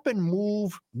get up and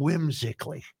move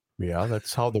whimsically. Yeah,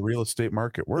 that's how the real estate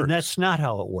market works. And that's not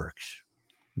how it works.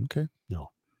 Okay.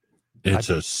 No. It's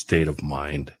a state of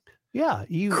mind. Yeah.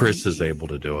 Chris is able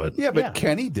to do it. Yeah, but Yeah.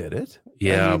 Kenny did it.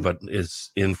 Yeah, I mean- but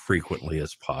as infrequently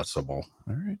as possible.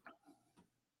 All right.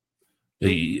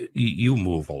 You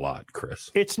move a lot, Chris.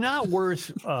 It's not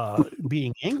worth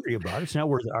being angry about. It's not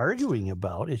worth arguing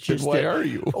about. It's Then just why that, are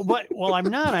you? But I'm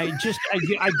not. I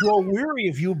grow weary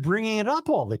of you bringing it up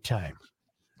all the time.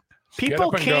 Get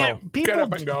up and go. Get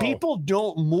up and go. People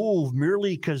don't move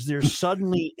merely because they're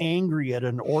suddenly angry at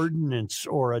an ordinance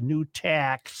or a new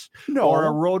tax or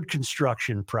a road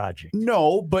construction project.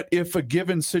 No, but if a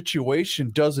given situation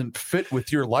doesn't fit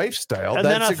with your lifestyle, And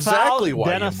that's exactly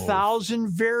why then you a move. thousand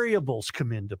variables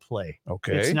come into play.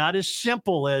 Okay. It's not as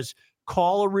simple as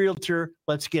call a realtor,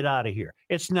 let's get out of here.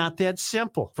 It's not that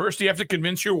simple, First, you have to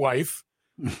convince your wife.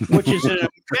 which is an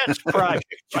immense project.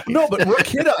 No, but Rook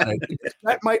hit on it.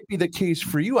 That might be the case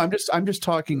for you. I'm just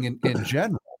talking in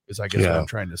general, is I guess what Yeah. I'm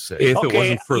trying to say. If Okay, it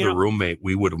wasn't for you the know- roommate,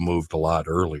 we would have moved a lot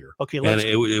earlier. Okay, And let's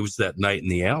it was that night in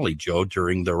the alley, Joe,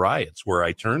 during the riots, where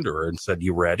I turned to her and said,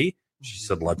 "You ready?" She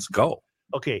said, "Let's go."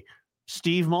 okay.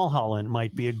 Steve Mulholland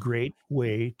might be a great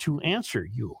way to answer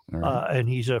you. All right. And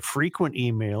he's a frequent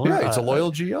emailer. Yeah, it's a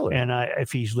loyal GLer. And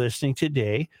if he's listening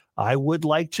today, I would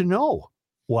like to know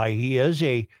why he is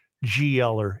a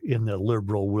GLer in the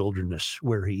liberal wilderness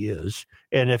where he is,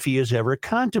 and if he has ever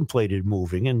contemplated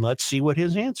moving, and let's see what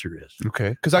his answer is. Okay,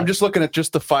 because I'm just looking at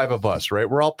just the five of us, right?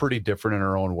 We're all pretty different in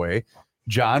our own way.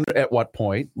 John, at what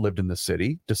point, lived in the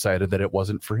city, decided that it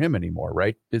wasn't for him anymore,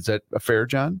 right? Is that a fair,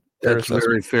 John? Fair That's assessment?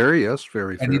 very fair. Yes,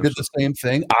 very fair. And he did the same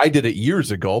thing. I did it years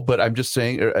ago, but I'm just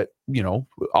saying,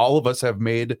 all of us have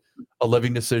made a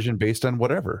living decision based on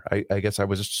whatever. I guess I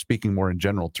was just speaking more in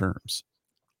general terms.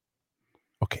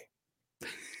 Okay.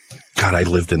 God, I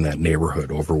lived in that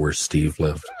neighborhood over where Steve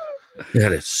lived.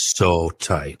 That is so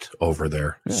tight over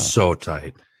there. Yeah. So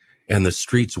tight. And the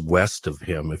streets west of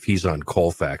him, if he's on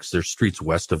Colfax, there's streets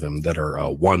west of him that are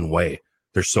one way.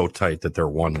 They're so tight that they're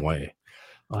one way.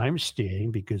 I'm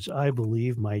staying because I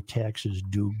believe my taxes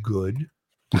do good.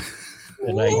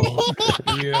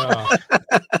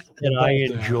 And I Yeah.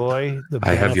 enjoy the benefits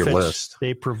I have your list.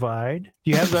 they provide.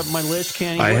 Do you have my list,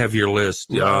 Kenny? I have your list.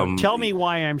 Tell me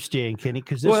why I'm staying, Kenny,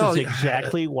 because this well, is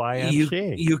exactly why I'm you,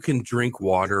 staying. you can drink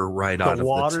water right out The of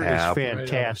water the is tap.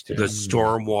 fantastic. The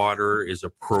storm water is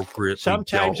appropriately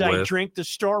Sometimes dealt I with. drink the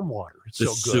storm water. It's The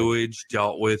so good. sewage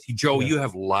dealt with. Joe, Yeah. you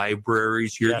have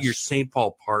libraries. Your Yes. St.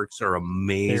 Paul parks are They're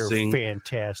amazing.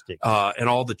 fantastic. And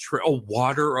all the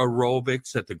water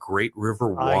aerobics at the Great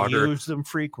River I Water. use them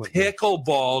frequently.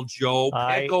 Pickleball, Joe.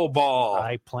 Pickleball.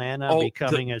 I plan on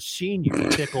becoming a senior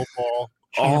pickleball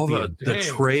all champion. the Dang.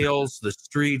 trails, the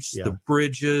streets, Yeah. the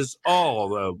bridges,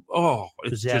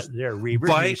 it's Is that just there? Reavers, are you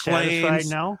bike satisfied lanes,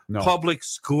 now? No. public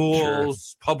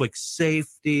schools, public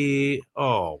safety.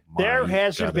 Oh, my There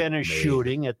hasn't God, been a it's amazing.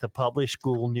 shooting at the public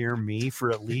school near me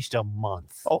for at least a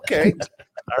month. Okay. All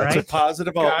That's right. a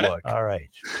positive Got it. outlook. All right.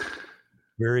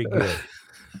 Very good.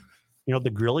 You know, the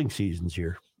grilling season's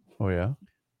here. Oh yeah.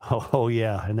 Oh,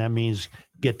 yeah. And that means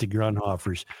get to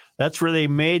Grunhofer's. That's where they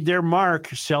made their mark,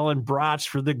 selling brats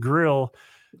for the grill.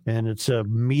 And it's a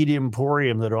meat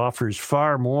emporium that offers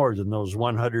far more than those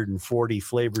 140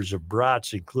 flavors of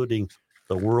brats, including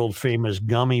the world famous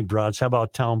gummy brats. How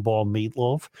about town ball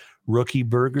meatloaf, rookie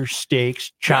burgers,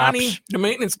 steaks, chops? Johnny, the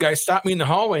maintenance guy, stopped me in the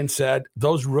hallway and said,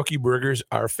 those rookie burgers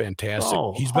are fantastic.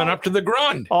 Oh, He's been up to the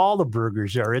Grund. All the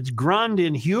burgers are. It's Grund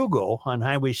in Hugo on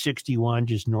Highway 61,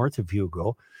 just north of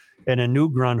Hugo, and a new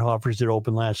Grundhofer's that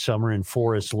opened last summer in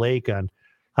Forest Lake on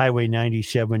Highway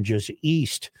 97, just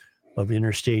east of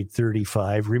Interstate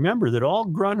 35. Remember that all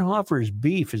Grundhofer's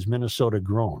beef is Minnesota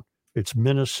grown. It's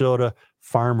Minnesota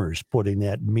farmers putting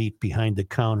that meat behind the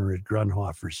counter at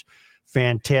Grundhofer's.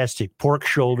 Fantastic pork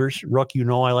shoulders. Ruck, you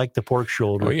know I like the pork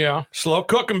shoulder. Oh, yeah. Slow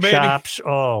cooking, baby. Chops.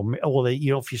 Oh, well,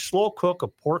 if you slow cook a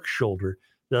pork shoulder,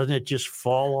 doesn't it just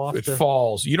fall off? It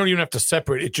falls. You don't even have to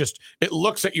separate. It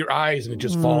looks at your eyes and it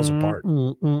just falls apart.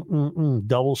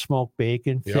 Double smoked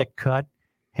bacon, thick cut,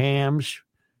 hams,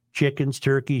 chickens,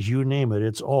 turkeys, you name it.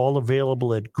 It's all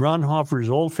available at Grunhofer's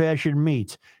Old Fashioned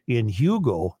Meats in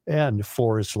Hugo and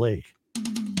Forest Lake.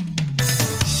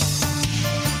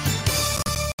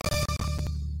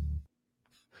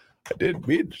 I didn't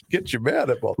mean to get you mad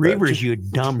about Reavers, that. you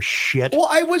dumb shit. Well,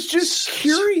 I was just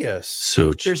curious.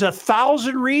 So There's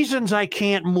 1,000 reasons I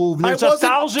can't move. There's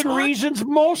 1,000 reasons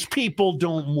most people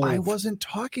don't move. I wasn't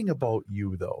talking about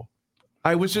you, though.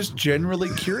 I was just generally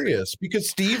curious because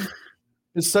Steve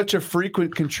is such a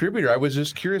frequent contributor. I was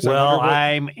just curious. Well,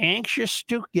 I'm anxious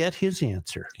to get his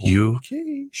answer. you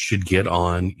should get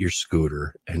on your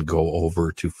scooter and go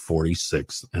over to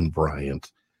 46th and Bryant.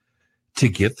 To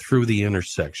get through the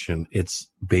intersection, it's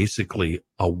basically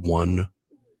a one-lane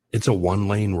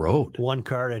road. One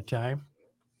car at a time.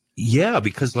 Yeah,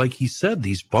 because like he said,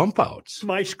 these bump outs.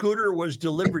 My scooter was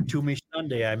delivered to me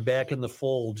Sunday. I'm back in the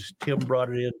fold. Tim brought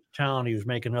it in town. He was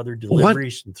making other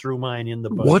deliveries and threw mine in the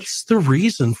bunch. What's the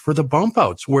reason for the bump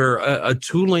outs where a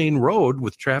two-lane road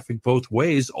with traffic both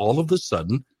ways all of a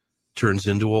sudden turns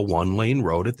into a one-lane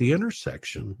road at the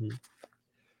intersection? Mm-hmm.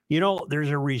 You know, there's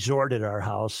a resort at our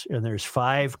house, and there's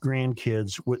 5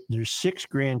 grandkids. There's 6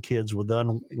 grandkids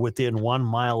within 1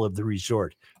 mile of the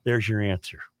resort. There's your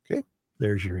answer. Okay.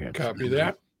 There's your answer. Copy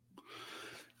that.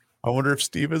 I wonder if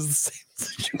Steve is the same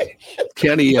situation.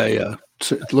 Kenny,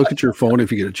 look at your phone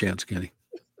if you get a chance, Kenny,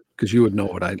 because you would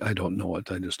know it. I don't know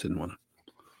it. I just didn't want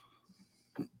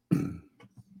to.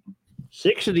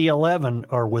 6 of the 11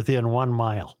 are within 1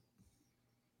 mile.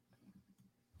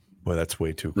 Well, that's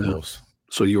way too close. Yeah.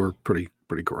 So you were pretty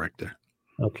correct there.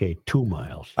 Okay, 2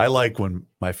 miles. I like when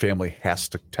my family has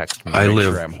to text me. I make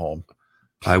live- sure I'm home.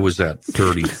 I was at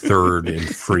 33rd in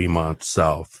Fremont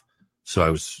South, so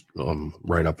I was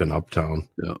right up in Uptown.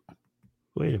 Yeah.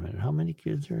 Wait a minute. How many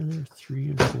kids are there? 3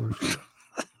 and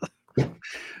 4.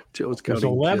 Joe's There's counting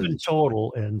 11 kids.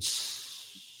 total, and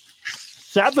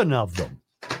 7 of them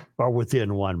are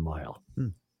within 1 mile.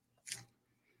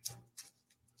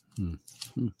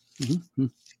 Mm-hmm.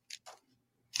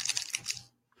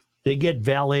 They get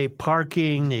valet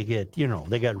parking. They get,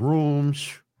 they got rooms.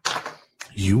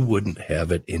 You wouldn't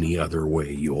have it any other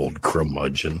way, you old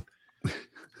curmudgeon.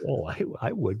 Oh,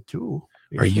 I would too.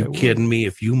 Are Yes, you I would. kidding me?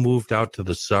 If you moved out to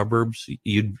the suburbs,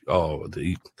 you'd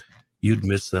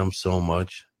miss them so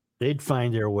much. They'd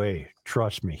find their way.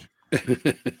 Trust me.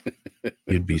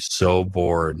 You'd be so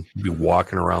bored. You'd be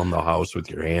walking around the house with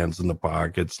your hands in the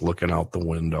pockets, looking out the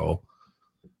window,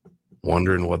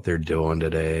 wondering what they're doing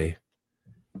today.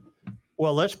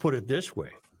 Well, let's put it this way.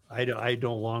 I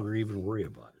no longer even worry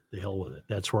about it. The hell with it.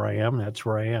 That's where I am. That's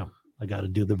where I am. I got to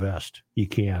do the best you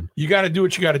can. You got to do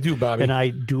what you got to do, Bobby. And I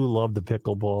do love the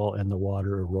pickleball and the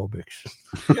water aerobics.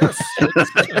 Yes.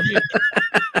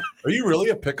 Are you really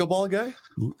a pickleball guy?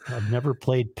 I've never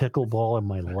played pickleball in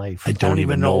my life. I don't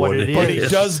even know what it But he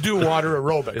is. does do water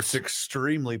aerobics. It's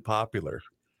extremely popular.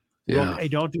 Yeah. Well, I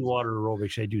don't do water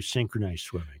aerobics. I do synchronized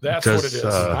swimming. That's Does, what it is.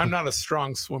 I'm not a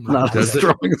strong swimmer. Not a Does it-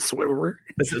 strong swimmer.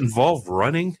 Does it involve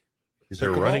running? Is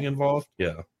there Pickleball? running involved?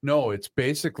 Yeah. No, it's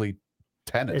basically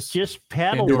tennis. It's just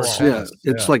paddle Indoor ball. tennis.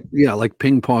 Yeah, it's Yeah. like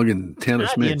ping pong and tennis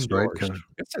Not mixed, right? indoors. Kinda.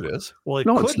 Yes, it is. Well, it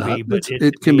No, could it's not. be, but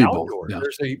It can be both. outdoors. Yeah.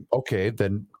 There's okay,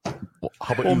 then how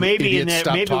about Well, you maybe in idiots that,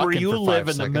 stop maybe where talking you for 5 live in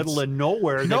the seconds? middle of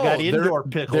nowhere, No, they got there- indoor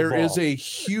pickleball. There is a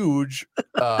huge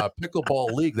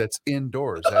pickleball league that's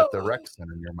indoors at the rec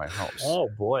center near my house. Oh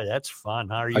boy, that's fun.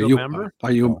 Are you a member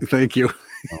Are you? Thank you.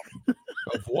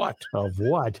 Of what? of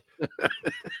what?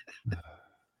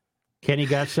 Kenny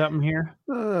got something here.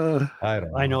 I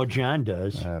don't know. I know John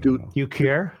does. I don't Dude. know. You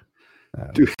care?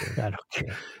 Do, I don't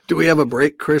care. do we have a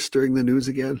break, Chris, during the news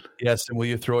again? Yes, and will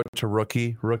you throw it to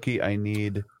Rookie? Rookie, I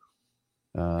need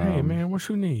Hey, man, what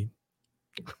you need?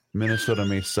 Minnesota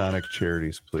Masonic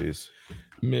Charities, please.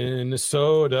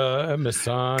 Minnesota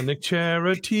Masonic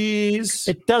Charities.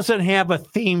 It doesn't have a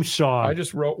theme song. I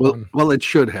just wrote Well, one. well, it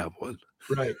should have one.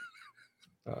 Right.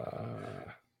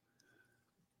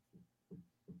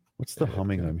 What's the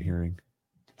humming I'm hearing?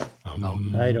 I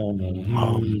don't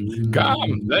know.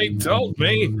 Come, they told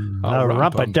me.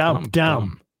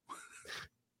 Rumpa-dum-dum.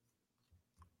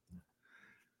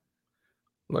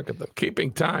 Look at them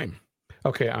keeping time.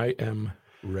 Okay, I am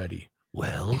ready.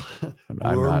 Well,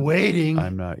 I'm we're not- waiting.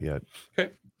 I'm not yet.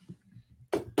 Okay.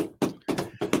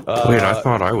 Wait, I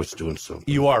thought I was doing something.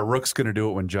 You are. Rook's going to do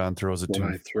it when John throws it to When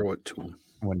I him. throw it to him.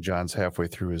 When John's halfway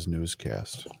through his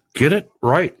newscast. Get it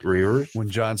right, Reavers. When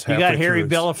John's You halfway got Harry through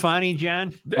his- Belafonte,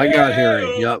 John? I got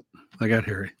Harry. Yep, I got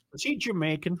Harry. Is he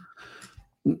Jamaican?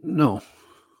 No,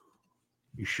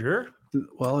 You sure?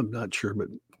 well, I'm not sure, but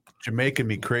Jamaican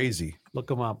me crazy.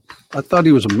 Look him up. I thought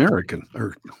he was American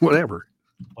or whatever.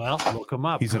 Well, look him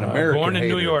up. He's an American. Born in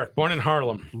New hater. York, born in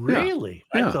Harlem. Really?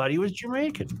 Yeah. I thought he was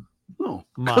Jamaican. No,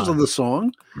 because of the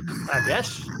song. I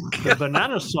guess the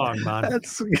banana song, man.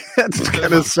 That's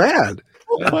kind of sad.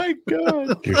 Oh my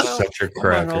God. You're such a I'm an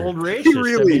cracker. old racist. He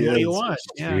really I mean, what do you is. want?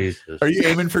 Yeah. Jesus. Are you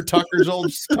aiming for Tucker's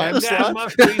old time That slot?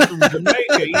 must be from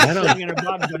Jamaica. He's I don't- singing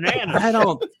about bananas. I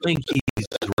don't think he's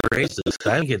racist.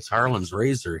 I think it's Harlan's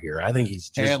razor here. I think he's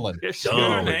just Hanlon. Just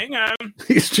dumb. Hang on.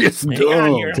 He's just Hang on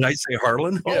dumb. here. Did I say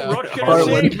Harlan? Oh, Yeah. Rook's gonna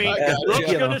Harlan. save me. I got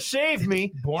Rook's you. gonna save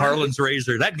me. Born, Harlan's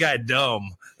razor. That guy dumb.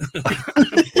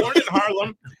 born in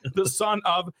Harlem, the son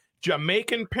of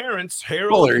Jamaican parents,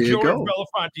 Harold Well, there and you George go.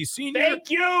 Belafonte Sr., Thank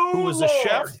you. who was a Lord.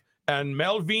 chef, and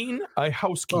Melvine, a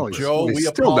housekeeper. Oh, he's- Joe, he's we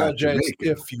still not apologize Jamaican.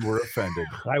 if you were offended.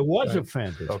 I was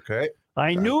offended. Okay.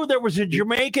 I knew there was a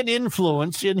Jamaican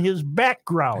influence in his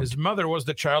background. His mother was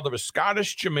the child of a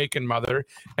Scottish Jamaican mother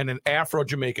and an Afro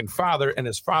Jamaican father, and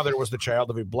his father was the child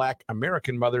of a Black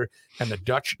American mother and a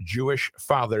Dutch Jewish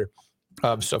father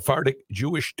of Sephardic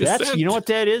Jewish descent. That's you know what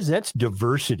that is? That's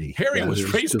diversity. Harry That was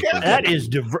is raised different. Catholic. That is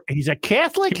he's a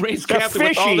Catholic. He raised a Catholic with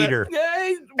fish all that- eater. Yeah,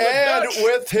 he's And Dutch.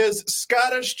 with his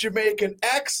Scottish Jamaican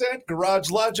accent, Garage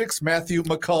Logic's Matthew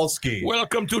Mikulski.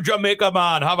 Welcome to Jamaica,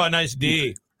 man. Have a nice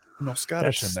day. No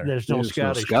Scottish in there. There's no There's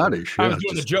Scottish. Scottish. I Yeah, was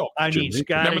doing the just- joke. I need Jamaican.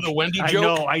 Scottish. Remember the Wendy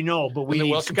joke? I know, but we And the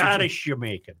need welcome to- Scottish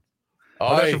Jamaican.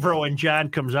 Aye. That's for when John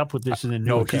comes up with this in the news.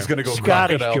 No, he's going to go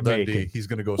Scottish Crocodile Jamaican. Dundee. He's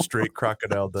going to go straight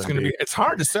Crocodile It's Dundee. gonna be. It's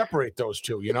hard to separate those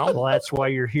two, you know. Well, that's why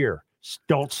you're here.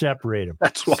 Don't separate them.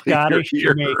 That's why Scottish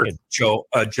you're here. Jamaican. John,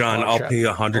 Oh, I'll check. pay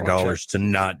 $100 to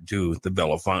not do the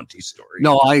Belafonte story.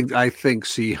 No, I think,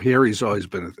 see, Harry's always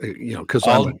been, because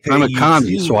I'll I'm pay a you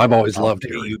commie, two- so I've always I'll loved pay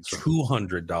Harry. you so-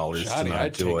 $200 to Johnny, not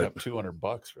I'd do take it. up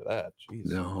 $200 for that. Jeez.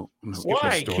 No, no.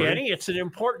 Why, story. Kenny? It's an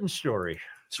important story.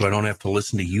 So I don't have to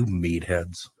listen to you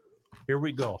meatheads. Here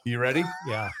we go. You ready?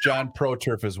 Yeah. John Pro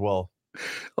Turf as well.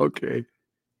 Okay.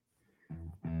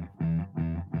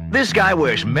 This guy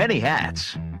wears many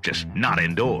hats, just not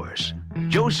indoors.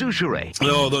 Joe Souchere.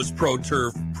 Oh, those Pro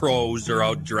Turf pros are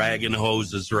out dragging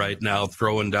hoses right now,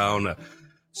 throwing down a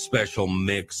special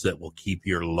mix that will keep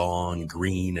your lawn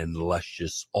green and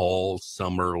luscious all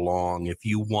summer long. If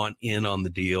you want in on the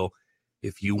deal,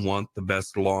 if you want the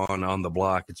best lawn on the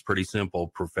block, it's pretty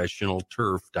simple.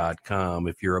 ProfessionalTurf.com.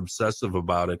 If you're obsessive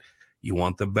about it, you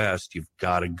want the best, you've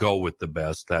got to go with the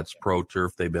best. That's Pro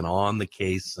Turf. They've been on the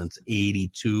case since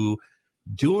 82.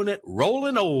 Doing it,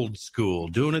 rolling old school,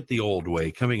 doing it the old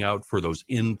way, coming out for those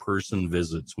in-person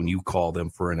visits when you call them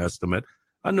for an estimate,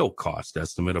 a no-cost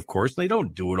estimate, of course. They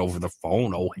don't do it over the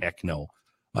phone. Oh, heck no.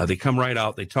 They come right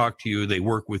out, they talk to you, they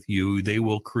work with you, they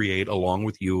will create, along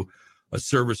with you, a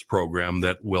service program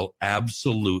that will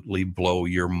absolutely blow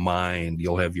your mind.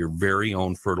 You'll have your very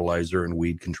own fertilizer and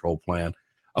weed control plan.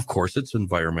 Of course, it's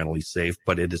environmentally safe,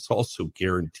 but it is also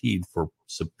guaranteed for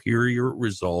superior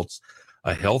results.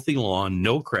 A healthy lawn,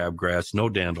 no crabgrass, no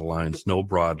dandelions, no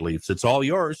broadleafs. It's all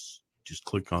yours. Just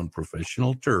click on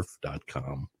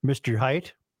ProfessionalTurf.com. Mr.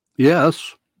 Height,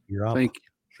 Yes. you're up.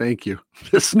 Thank you.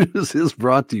 This news is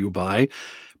brought to you by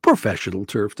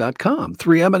ProfessionalTurf.com.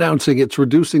 3M announcing it's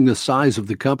reducing the size of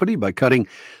the company by cutting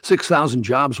 6,000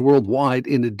 jobs worldwide,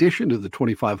 in addition to the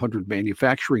 2,500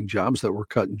 manufacturing jobs that were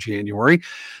cut in January.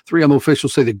 3M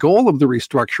officials say the goal of the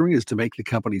restructuring is to make the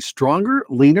company stronger,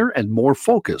 leaner, and more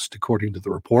focused, according to the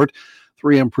report.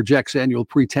 3M projects annual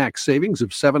pre-tax savings of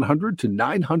 $700 to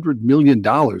 $900 million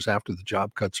after the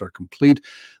job cuts are complete.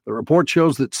 The report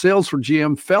shows that sales for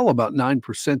GM fell about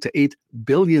 9% to $8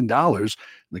 billion.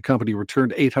 The company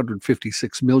returned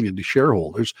 $856 million to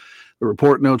shareholders. The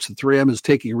report notes that 3M is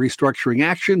taking restructuring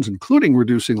actions, including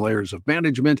reducing layers of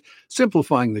management,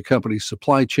 simplifying the company's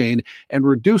supply chain, and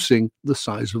reducing the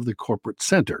size of the corporate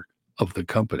center of the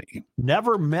company.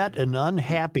 Never met an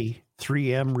unhappy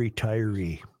 3M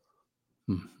retiree.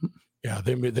 Mm-hmm. Yeah,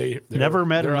 they Never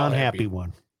met they're an all unhappy happy.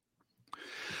 one.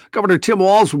 Governor Tim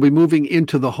Walz will be moving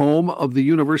into the home of the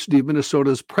University of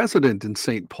Minnesota's president in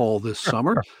St. Paul this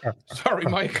summer. Sorry,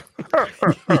 Mike.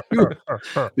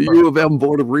 The U of M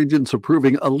Board of Regents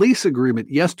approving a lease agreement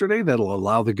yesterday that'll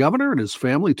allow the governor and his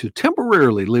family to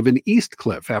temporarily live in East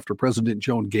Cliff after President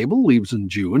Joan Gable leaves in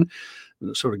June.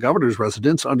 Minnesota governor's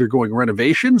residence undergoing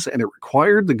renovations, and it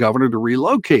required the governor to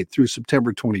relocate through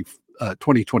September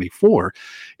 2024.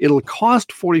 It'll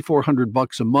cost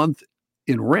 $4,400 a month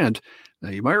in rent. Now,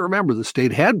 you might remember the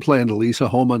state had planned to lease a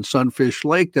home on Sunfish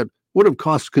Lake that would have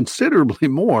cost considerably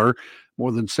more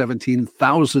than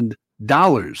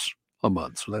 $17,000 a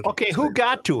month. So Okay, who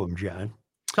got to him, John?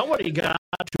 Somebody got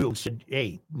to him and said,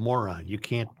 hey, moron, you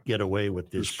can't get away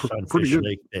with this Sunfish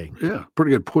Lake thing. Yeah,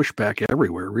 pretty good pushback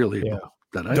everywhere, really. Yeah.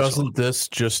 Doesn't this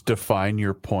just define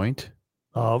your point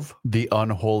of the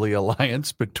unholy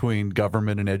alliance between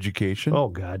government and education? Oh,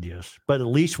 God, yes. But at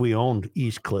least we owned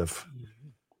East Cliff.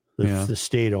 The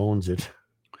state owns it.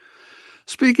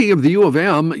 Speaking of the U of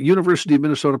M, University of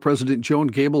Minnesota President Joan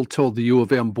Gable told the U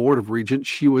of M Board of Regents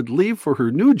she would leave for her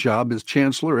new job as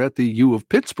chancellor at the U of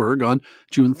Pittsburgh on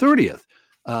June 30th.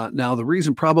 Now, the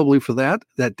reason probably for that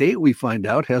date, we find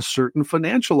out, has certain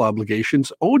financial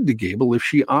obligations owed to Gable if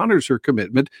she honors her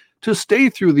commitment to stay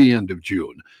through the end of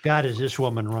June. God, is this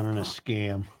woman running a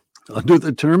scam? Under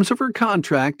the terms of her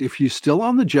contract, if she's still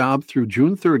on the job through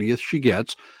June 30th, she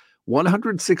gets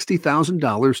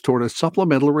 $160,000 toward a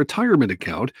supplemental retirement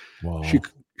account. Wow. She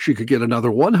could get another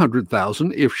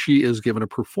 $100,000 if she is given a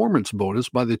performance bonus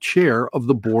by the chair of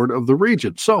the board of the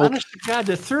region. So, honest to God,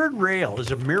 the third rail is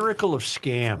a miracle of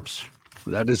scams.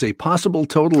 That is a possible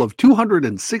total of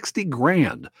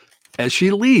 $260,000 as she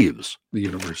leaves the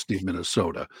University of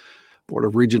Minnesota. Board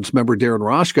of Regents member Darren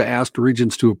Roshka asked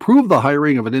Regents to approve the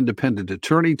hiring of an independent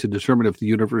attorney to determine if the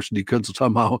university could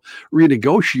somehow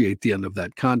renegotiate the end of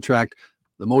that contract.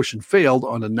 The motion failed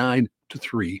on a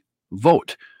 9-3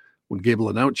 vote. When Gable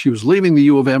announced she was leaving the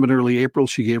U of M in early April,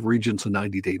 she gave Regents a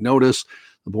 90-day notice.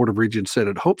 The Board of Regents said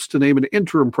it hopes to name an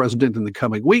interim president in the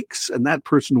coming weeks, and that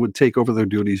person would take over their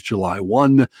duties July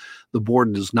 1. The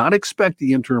board does not expect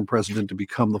the interim president to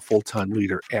become the full-time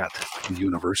leader at the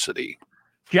university.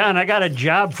 John, I got a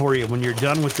job for you when you're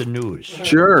done with the news.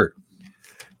 Sure.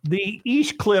 The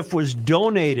East Cliff was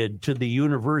donated to the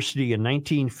university in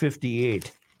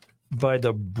 1958 by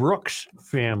the Brooks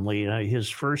family. His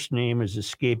first name is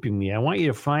escaping me. I want you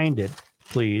to find it,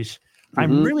 please.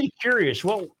 I'm really curious.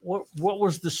 What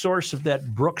was the source of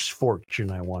that Brooks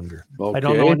fortune, I wonder? Okay. I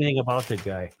don't know anything about the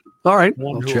guy. All right,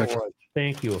 Wonder I'll check. who it was.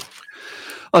 Thank you.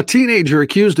 A teenager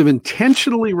accused of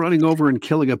intentionally running over and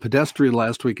killing a pedestrian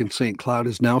last week in St. Cloud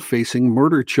is now facing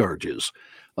murder charges.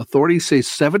 Authorities say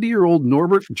 70-year-old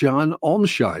Norbert John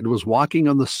Olmscheid was walking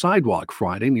on the sidewalk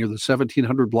Friday near the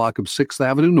 1700 block of 6th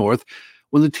Avenue North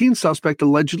when the teen suspect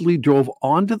allegedly drove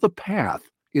onto the path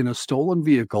in a stolen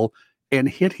vehicle and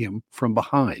hit him from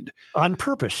behind. On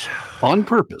purpose. On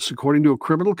purpose. According to a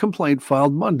criminal complaint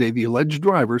filed Monday, the alleged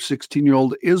driver,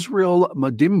 16-year-old Israel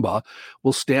Madimba,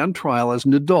 will stand trial as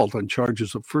an adult on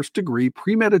charges of first-degree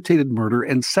premeditated murder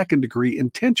and second-degree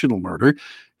intentional murder.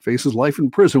 Faces life in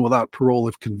prison without parole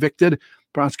if convicted.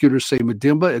 Prosecutors say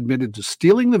Madimba admitted to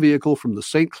stealing the vehicle from the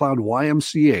St. Cloud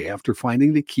YMCA after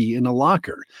finding the key in a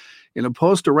locker. In a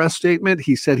post-arrest statement,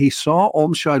 he said he saw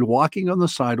Olmscheid walking on the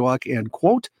sidewalk and,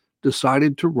 quote,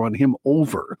 decided to run him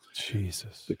over.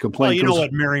 Jesus. The complaint Well, you know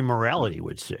what Mary Morality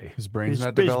would say. His brain's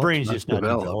not His developed. brain's just not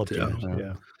developed. Yeah.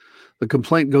 Yeah. The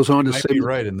complaint goes on to Might say be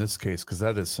right in this case because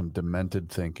that is some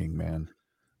demented thinking, man.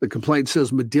 the complaint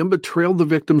says Madimba trailed the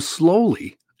victim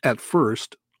slowly at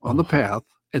first on the path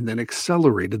and then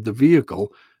accelerated the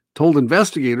vehicle. Told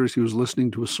investigators he was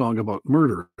listening to a song about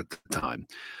murder at the time.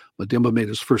 Madimba made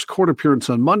his first court appearance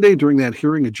on Monday. During that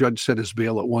hearing, a judge set his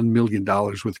bail at $1 million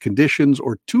with conditions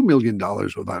or $2 million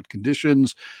without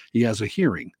conditions. He has a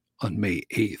hearing on May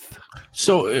 8th.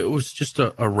 So it was just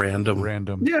a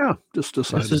random. Yeah, just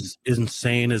decided. This is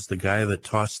insane as the guy that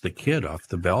tossed the kid off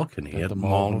the balcony At the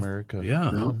Mall of America. Yeah.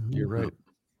 No, you're right.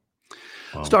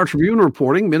 Wow. Star Tribune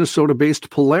reporting Minnesota-based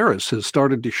Polaris has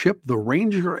started to ship the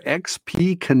Ranger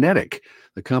XP Kinetic,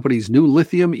 the company's new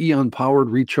lithium-ion-powered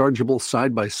rechargeable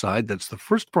side-by-side. That's the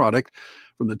first product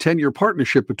from the 10-year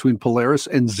partnership between Polaris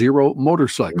and Zero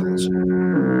Motorcycles.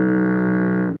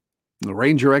 The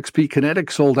Ranger XP Kinetic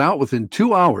sold out within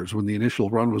 2 hours when the initial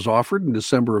run was offered in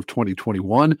December of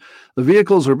 2021. The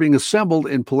vehicles are being assembled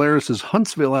in Polaris's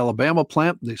Huntsville, Alabama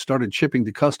plant. They started shipping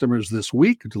to customers this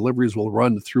week. Deliveries will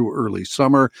run through early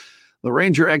summer. The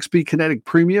Ranger XP Kinetic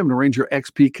Premium and Ranger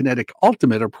XP Kinetic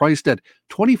Ultimate are priced at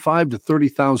 $25,000 to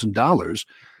 $30,000.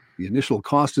 The initial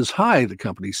cost is high, the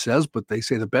company says, but they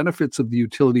say the benefits of the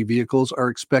utility vehicles are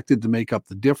expected to make up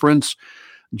the difference.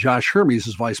 Josh Hermes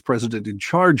is vice president in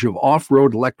charge of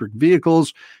off-road electric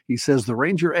vehicles. He says the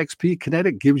Ranger XP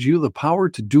Kinetic gives you the power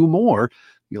to do more.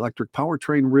 The electric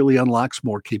powertrain really unlocks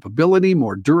more capability,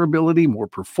 more durability, more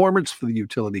performance for the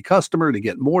utility customer to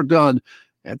get more done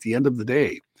at the end of the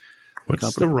day.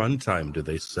 What's the runtime, do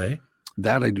they say?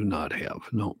 That I do not have,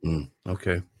 no.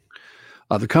 Okay.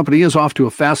 The company is off to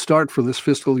a fast start for this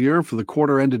fiscal year. For the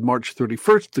quarter ended March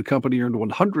 31st, the company earned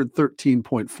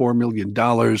 $113.4 million.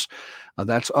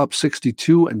 That's up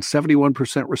 62% and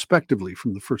 71% respectively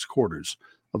from the first quarters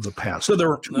of the past. So the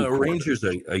Ranger's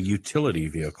a utility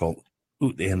vehicle.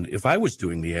 And if I was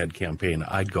doing the ad campaign,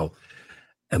 I'd go,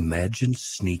 imagine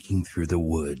sneaking through the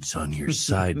woods on your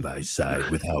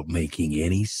side-by-side without making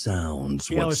any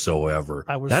sounds whatsoever.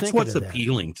 That's what's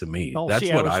appealing to me.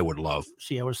 That's what I would love.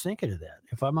 See, I was thinking of that.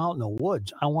 If I'm out in the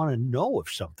woods, I want to know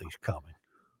if something's coming.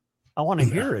 I want to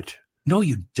hear it. No,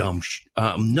 you dumb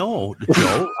no,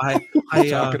 Joe. I'm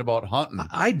talking about hunting.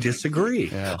 I disagree.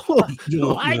 Yeah.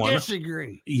 I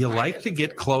disagree. You like to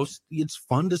get close. It's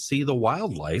fun to see the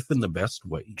wildlife in the best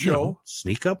way. Joe,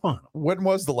 sneak up on them. When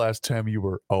was the last time you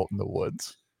were out in the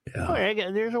woods?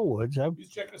 Yeah. There's a woods. He's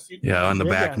checking to see. On the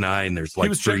back nine, there's like he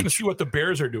was checking to see what the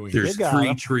bears are doing. There's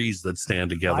 3 trees that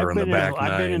stand together on the back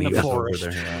nine. I've been in the forest.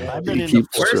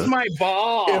 Where's my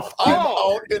ball? If I'm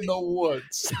out in the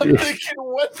woods, I'm thinking,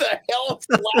 what the hell is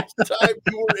the last time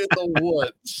you were in the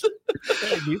woods?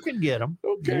 You can get them.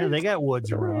 Okay. They got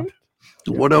woods around.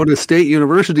 Winona State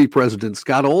University President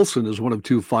Scott Olson is one of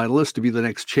 2 finalists to be the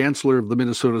next chancellor of the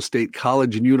Minnesota State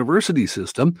College and University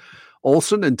System.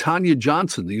 Olson and Tanya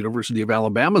Johnson, the University of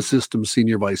Alabama System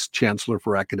Senior Vice Chancellor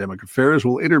for Academic Affairs,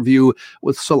 will interview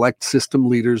with select system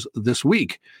leaders this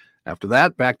week. After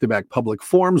that, back-to-back public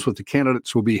forums with the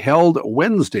candidates will be held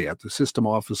Wednesday at the system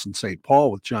office in St.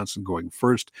 Paul, with Johnson going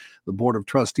first. The Board of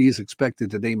Trustees expected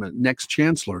to name a next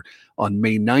chancellor on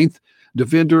May 9th.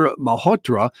 Devinder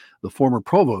Malhotra, the former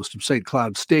provost of St.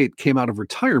 Cloud State, came out of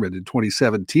retirement in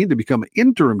 2017 to become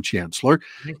interim chancellor.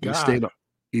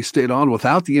 He stayed on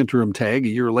without the interim tag a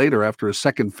year later after a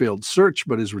second failed search,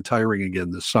 but is retiring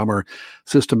again this summer.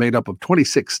 System made up of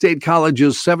 26 state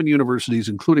colleges, 7 universities,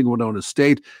 including Winona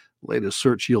State. Latest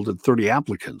search yielded 30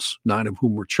 applicants, 9 of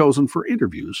whom were chosen for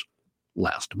interviews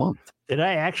last month. Did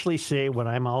I actually say when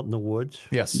I'm out in the woods?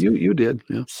 Yes. You did.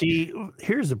 Yeah. See,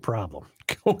 here's the problem.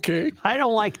 Okay. I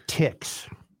don't like ticks.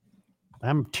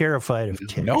 I'm terrified of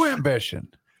ticks. No ambition.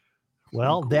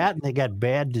 Well, that and they got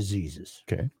bad diseases.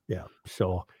 Okay. Yeah.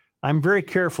 So I'm very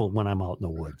careful when I'm out in the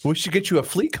woods. We should get you a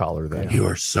flea collar then. You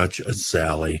are such a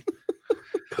Sally.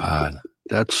 God.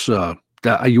 That's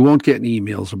you won't get any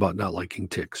emails about not liking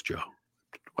ticks, Joe.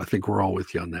 I think we're all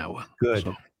with you on that one. Good.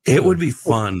 So. It would be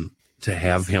fun to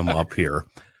have him up here,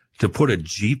 to put a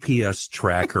GPS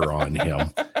tracker on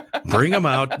him. Bring him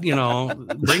out,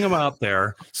 bring him out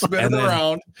there. Spin him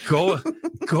around. Go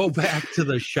back to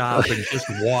the shop and just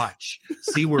watch.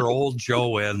 See where old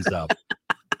Joe ends up.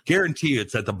 Guarantee you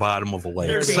it's at the bottom of a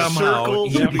lake. Somehow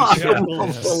he's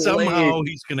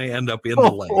going to end up in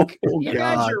the lake. You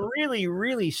guys are really,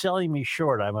 really selling me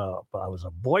short. I was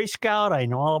a Boy Scout. I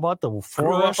know all about the forest.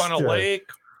 Grew up on a lake.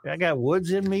 I got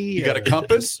woods in me. You got a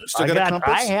compass? Still got a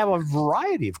compass? I have a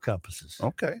variety of compasses.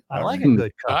 Okay. I like a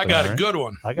good compass. I got a good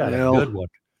one. I got a good one.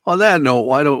 On that note,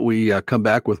 why don't we come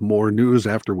back with more news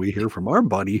after we hear from our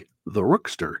buddy, the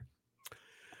Rookster?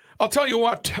 I'll tell you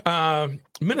what,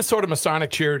 Minnesota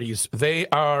Masonic Charities, they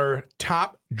are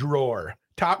top drawer.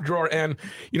 And,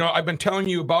 I've been telling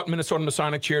you about Minnesota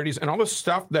Masonic Charities and all the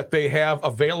stuff that they have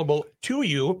available to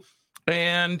you.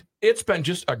 And it's been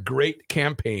just a great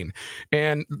campaign.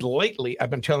 And lately,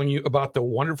 I've been telling you about the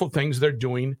wonderful things they're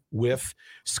doing with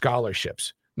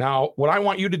scholarships. Now, what I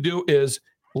want you to do is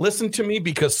listen to me,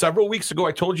 because several weeks ago,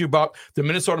 I told you about the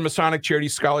Minnesota Masonic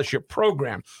Charities Scholarship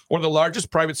Program, one of the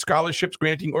largest private scholarships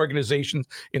granting organizations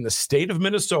in the state of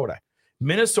Minnesota.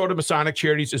 Minnesota Masonic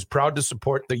Charities is proud to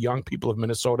support the young people of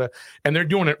Minnesota, and they're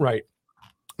doing it right.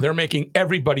 They're making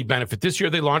everybody benefit. This year,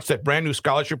 they launched that brand new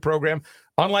scholarship program.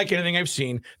 Unlike anything I've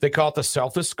seen, they call it the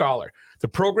Selfless Scholar. The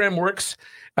program works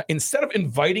Instead of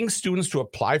inviting students to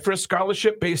apply for a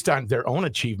scholarship based on their own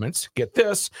achievements, get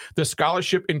this, the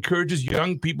scholarship encourages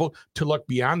young people to look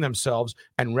beyond themselves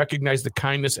and recognize the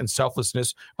kindness and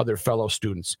selflessness of their fellow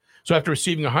students. So after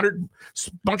receiving 100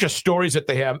 bunch of stories that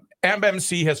they have,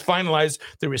 MMC has finalized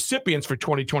the recipients for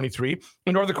 2023.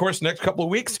 And over the course of the next couple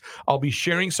of weeks, I'll be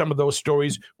sharing some of those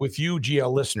stories with you,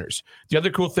 GL listeners. The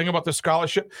other cool thing about the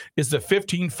scholarship is the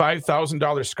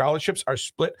 $5,000 scholarships are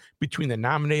split between the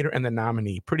nominator and the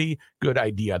nominee. Pretty good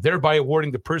idea, thereby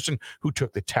awarding the person who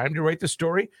took the time to write the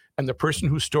story and the person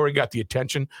whose story got the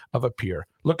attention of a peer.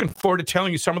 Looking forward to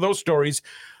telling you some of those stories.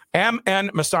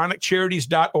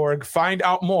 MNMasonicCharities.org. Find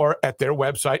out more at their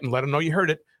website and let them know you heard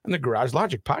it on the Garage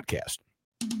Logic podcast.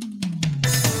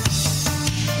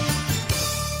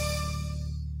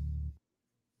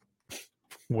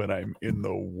 When I'm in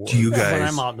the woods. Do you When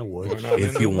guys, I'm out in the woods.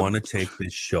 if you want to take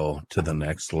this show to the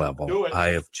next Do level, it. I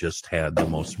have just had the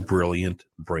most brilliant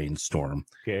brainstorm.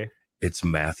 Okay. It's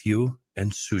Matthew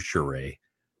and Sushere,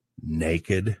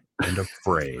 naked and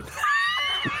afraid.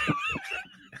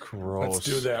 Gross. Let's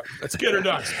do that. Let's get her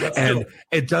done. Let's do And it.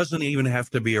 it doesn't even have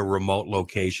to be a remote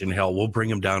location. Hell, we'll bring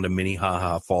them down to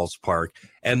Minnehaha Falls Park,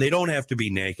 and they don't have to be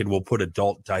naked. We'll put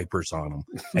adult diapers on them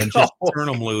and just turn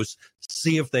them loose.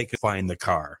 See if they can find the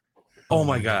car. Oh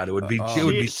my God, it would be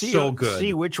so good.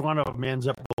 See which one of them ends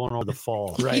up going over the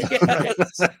falls. Right.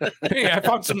 Hey, I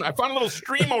found a little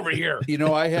stream over here. You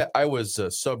know, I was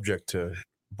subject to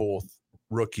both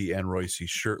Rookie and Royce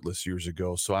shirtless years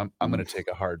ago, so I'm going to take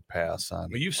a hard pass on.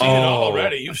 Well, you've seen it all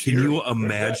already. You've Can seen you it.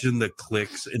 imagine the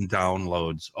clicks and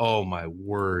downloads? Oh my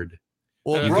word.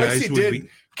 Well, You Royce guys would did be-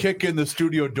 kick in the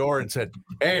studio door and said,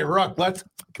 "Hey, Rook, let's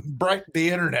break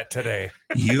the internet today."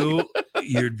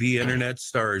 You'd be internet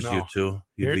stars, No. you two.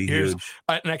 You'd be Here's- huge.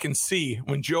 And I can see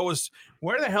when Joe was,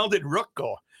 where the hell did Rook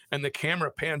go? And the camera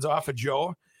pans off of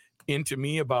Joe into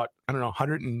me about,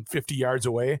 150 yards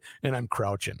away, and I'm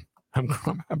crouching. I'm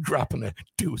dropping a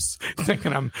deuce,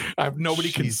 thinking nobody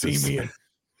can see Jesus. me. And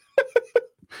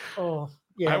Oh,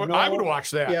 I would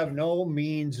watch that. You have no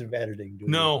means of editing. Do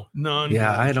you? No, none.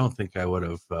 Yeah, I don't think I would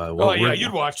have. Oh yeah,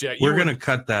 you'd watch that. We're going to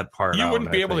cut that part You out.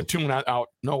 wouldn't be I able think. to tune that out.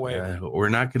 No way. We're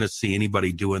not going to see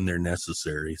anybody doing their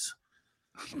necessaries.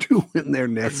 Doing their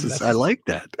necessary. I like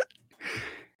that.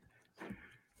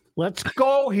 Let's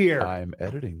go here. I'm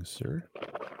editing, sir.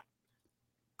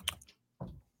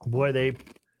 Boy,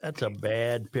 that's a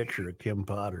bad picture of Kim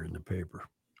Potter in the paper.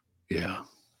 Yeah.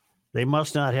 They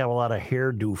must not have a lot of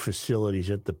hairdo facilities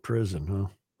at the prison, huh?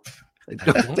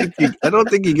 I don't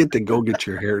think you get to go get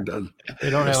your hair done. They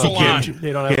don't have Salon.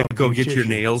 They don't have Can't a go get your beautician.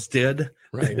 nails did.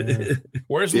 Right.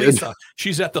 Where's Did. Lisa?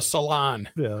 She's at the salon.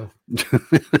 Yeah.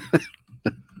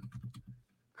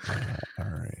 All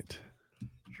right.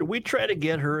 Should we try to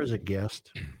get her as a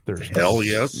guest? There's Hell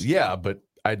yes. Yeah, but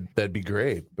that'd be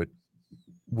great. But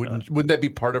wouldn't that be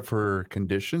part of her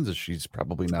conditions? That she's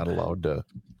probably not allowed to.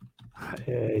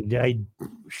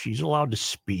 She's allowed to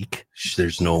speak.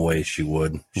 There's no way she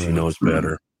would. She Right. knows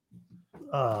better.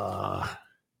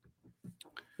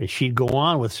 If she'd go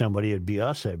on with somebody, it'd be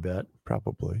us, I bet.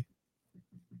 Probably.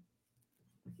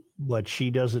 But she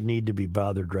doesn't need to be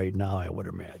bothered right now, I would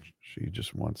imagine. She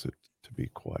just wants it to be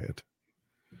quiet.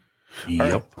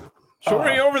 Yep. So where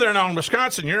are you over there now in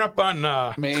Wisconsin? You're up on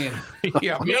Man,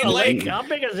 yeah, Main Lake. How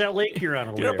big is that lake you're on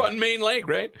over You're up there? on Main Lake,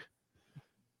 right?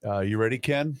 you ready,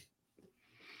 Ken?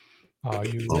 Are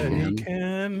you Oh, ready, man.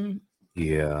 Ken?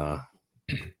 Yeah.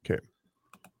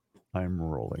 I'm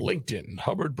rolling. LinkedIn,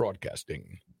 Hubbard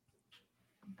Broadcasting.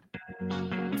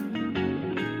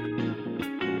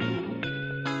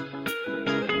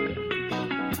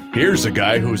 Here's a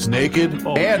guy who's naked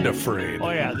Oh. and afraid. Oh,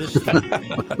 yeah. This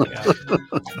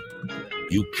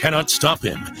You cannot stop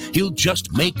him. He'll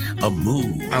just make a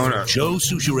move. I wanna- Joe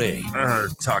Souchere.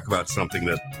 Talk about something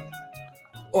that.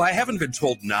 Well, I haven't been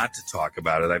told not to talk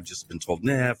about it. I've just been told,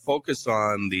 focus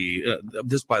on the.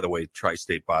 This, by the way,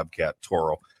 Tri-State Bobcat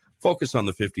Toro. Focus on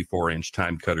the 54-inch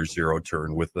time cutter zero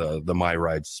turn with the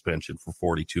MyRide suspension for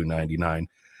 $42.99,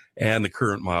 and the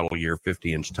current model year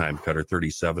 50-inch time cutter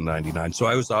 $37.99. So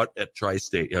I was out at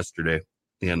Tri-State yesterday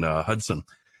in Hudson,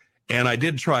 and I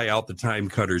did try out the time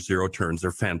cutter zero turns.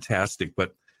 They're fantastic,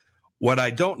 but what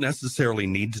I don't necessarily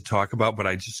need to talk about, but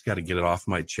I just got to get it off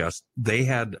my chest. They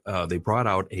brought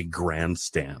out a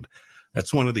grandstand.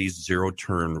 That's one of these zero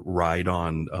turn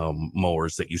ride-on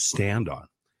mowers that you stand on.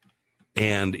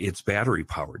 And it's battery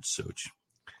powered, Such.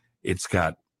 It's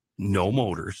got no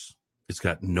motors. It's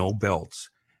got no belts.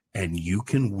 And you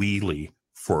can wheelie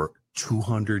for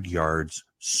 200 yards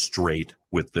straight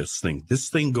with this thing. This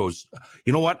thing goes,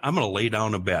 you know what? I'm going to lay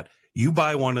down a bet. You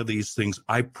buy one of these things,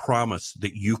 I promise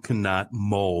that you cannot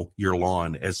mow your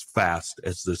lawn as fast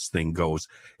as this thing goes.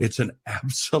 It's an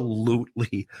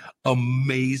absolutely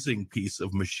amazing piece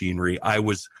of machinery. I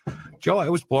was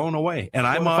blown away. And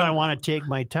What if I want to take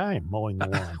my time mowing the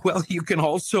lawn? well, you can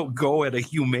also go at a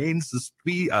humane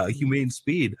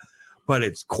speed, but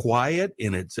it's quiet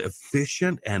and it's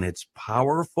efficient and it's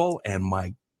powerful. And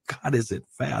my God, is it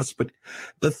fast? But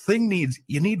the thing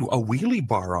you need a wheelie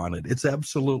bar on it. It's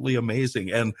absolutely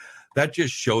amazing. And that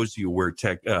just shows you where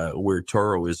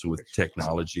Toro is with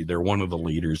technology. They're one of the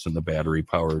leaders in the battery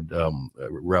powered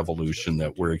revolution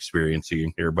that we're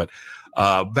experiencing here. But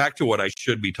back to what I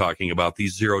should be talking about,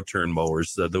 these zero turn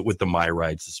mowers with the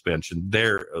MyRide suspension,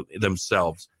 they're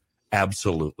themselves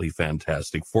absolutely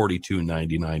fantastic.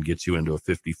 $42.99 gets you into a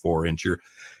 54-incher.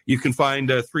 You can find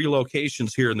 3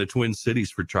 locations here in the Twin Cities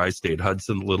for Tri-State: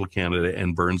 Hudson, Little Canada,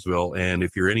 and Burnsville. And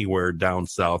if you're anywhere down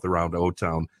south around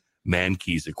O-Town,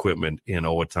 Mankey's Equipment in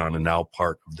Owatonna, and now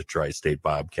part of the Tri-State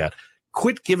Bobcat.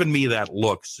 Quit giving me that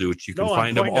look, Such. You can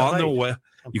find them on the web.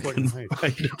 You can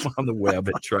find them on the web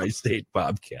at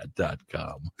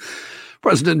tristatebobcat.com.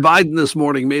 President Biden this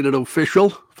morning made it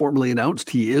official, formally announced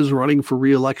he is running for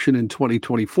re-election in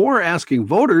 2024, asking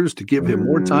voters to give him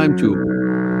more time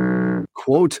to,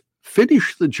 quote,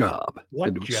 finish the job.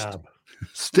 What job?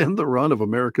 Extend the run of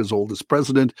America's oldest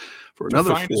president for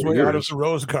another 4 his way years. out of the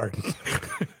Rose Garden.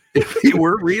 If he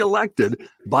were reelected,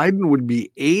 Biden would be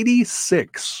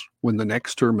 86 when the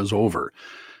next term is over.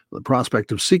 The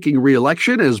prospect of seeking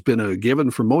re-election has been a given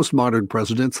for most modern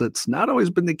presidents. That's not always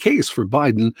been the case for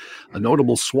Biden. A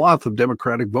notable swath of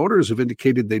Democratic voters have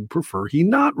indicated they'd prefer he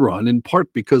not run, in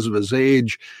part because of his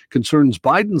age. Concerns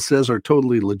Biden says are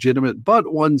totally legitimate,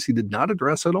 but ones he did not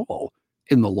address at all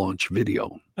in the launch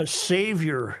video. A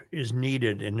savior is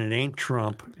needed, and it ain't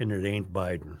Trump, and it ain't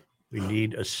Biden. We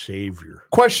need a savior.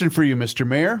 Question for you, Mr.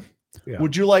 Mayor. Yeah.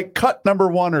 Would you like cut number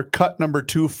 1 or cut number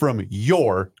 2 from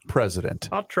your president?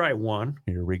 I'll try one.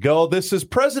 Here we go. This is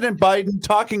President Biden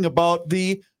talking about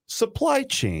the supply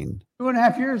chain.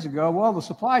 2.5 years ago, well, the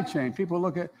supply chain, people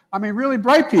look at, really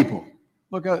bright people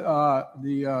look at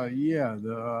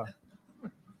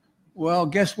well,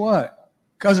 guess what?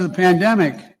 Because of the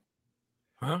pandemic.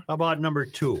 How about number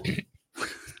 2?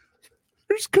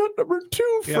 Here's cut number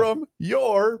 2 from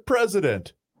your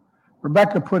president.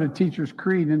 Rebecca put a teacher's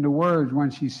creed into words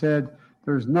when she said,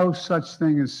 there's no such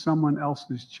thing as someone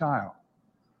else's child.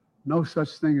 No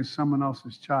such thing as someone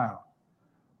else's child.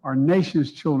 Our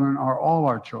nation's children are all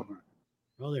our children.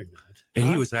 No, they're not. And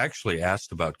he was actually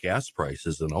asked about gas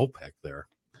prices and OPEC there.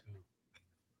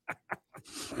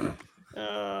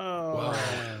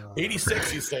 Oh.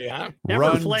 86, you say, huh? Never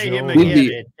Run, play Joe. him again. It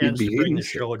He'd tends be to bring the 86.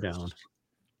 show down.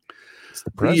 It's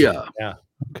the president. Yeah.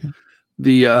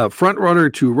 The front runner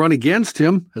to run against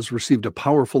him has received a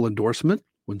powerful endorsement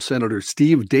when Senator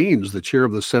Steve Daines, the chair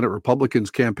of the Senate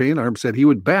Republicans campaign arm, said he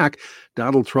would back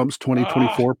Donald Trump's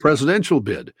 2024 presidential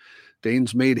bid.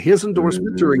 Daines made his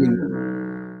endorsement during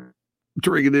an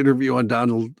interview on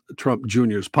Donald Trump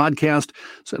Jr.'s podcast.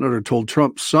 Senator told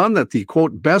Trump's son that the,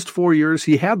 quote, best 4 years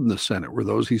he had in the Senate were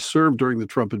those he served during the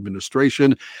Trump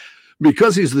administration.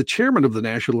 Because he's the chairman of the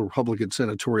National Republican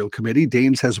Senatorial Committee,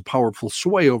 Daines has a powerful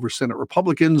sway over Senate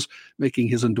Republicans, making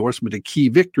his endorsement a key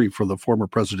victory for the former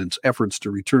president's efforts to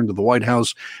return to the White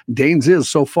House. Daines is,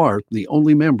 so far, the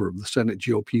only member of the Senate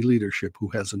GOP leadership who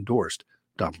has endorsed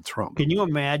Donald Trump. Can you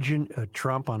imagine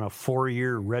Trump on a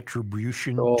 4-year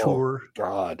retribution tour?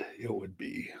 God, it would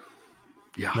be.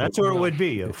 Yeah, That's what it would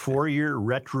be, a 4-year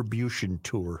retribution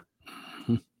tour.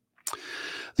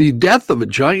 The death of a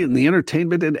giant in the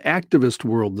entertainment and activist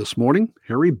world this morning.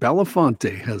 Harry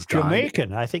Belafonte has died.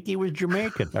 Jamaican. I think he was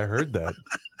Jamaican. I heard that.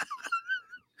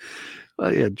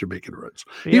 Well, he had Jamaican roots.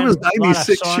 He He had was a lot of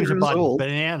 96 songs years about old.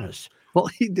 bananas. Well,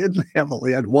 he didn't have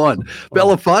only had one.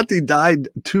 Belafonte died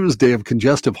Tuesday of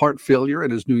congestive heart failure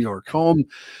at his New York home.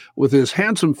 With his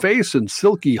handsome face and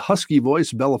silky, husky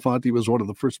voice, Belafonte was one of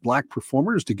the first Black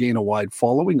performers to gain a wide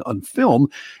following on film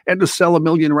and to sell 1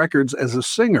 million records as a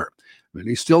singer.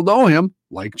 Many still know him,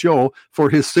 like Joe, for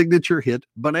his signature hit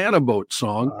Banana Boat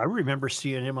song. I remember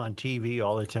seeing him on TV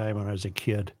all the time when I was a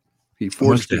kid. He Must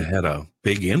forced have had a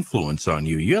big influence on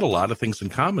you. You had a lot of things in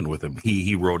common with him.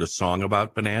 He wrote a song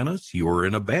about bananas. You were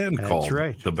in a band That's called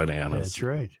right. The Bananas. That's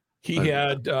right. He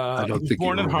had I he don't was think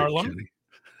born he in wrote it, Harlem, Kenny.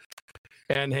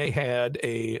 and he had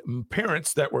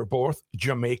parents that were both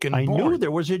Jamaican I born. knew there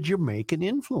was a Jamaican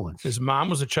influence. His mom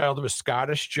was a child of a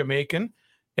Scottish Jamaican,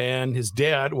 and his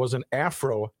dad was an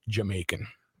Afro Jamaican.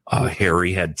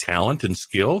 Harry had talent and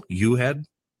skill. You had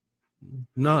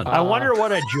none. I wonder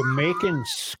what a Jamaican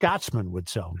Scotsman would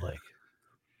sound like.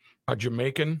 A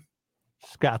Jamaican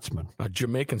Scotsman. A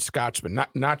Jamaican Scotsman,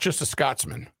 not just a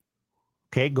Scotsman.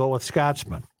 Okay, go with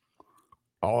Scotsman.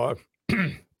 Oh,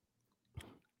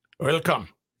 welcome.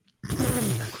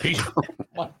 He's, Oh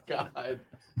my God.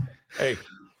 hey,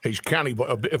 he's canny, but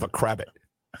a bit of a crabbit.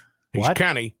 He's What?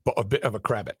 canny, but a bit of a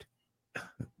crabbit.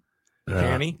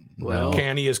 Canny? well,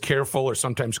 Canny is careful or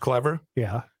sometimes clever,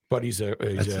 Yeah. but he's a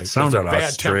it sounded bad-tempered or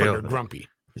Australian. grumpy.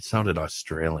 It sounded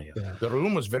Australian. The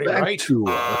room was very Back bright. to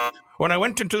When I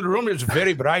went into the room, it was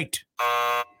very bright.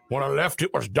 When I left,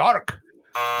 it was dark.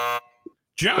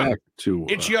 John, back to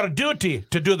it's your duty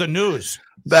to do the news.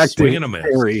 back to Swing and a miss.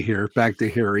 Harry here. Back to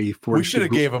Harry. We should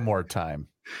have gave him more time.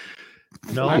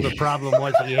 No, the problem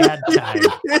was he had time.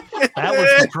 That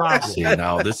was the problem. See,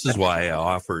 now this is why I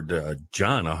offered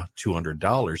John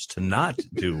 $200 to not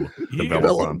do the Yeah.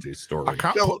 Belafonte story. I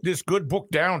can't put this good book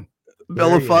down. There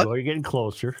you Belafonte. go. You're getting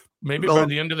closer. Maybe by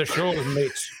the end of the show,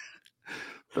 mates.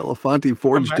 Belafonte Come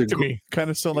forged back a to me. Kind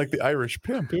of sound like the Irish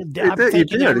pimp. He did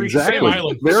exactly. Same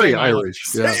island. Very Same island.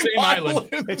 Irish. Yeah. Same island.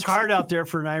 It's hard out there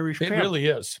for an Irish It pimp. really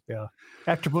is.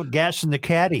 Have to put gas in the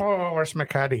caddy. Oh, where's my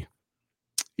caddy?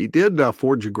 He did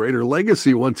forge a greater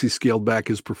legacy once he scaled back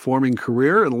his performing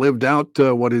career and lived out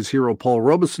what his hero Paul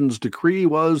Robeson's decree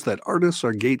was, that artists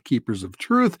are gatekeepers of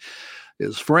truth.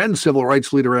 His friend, civil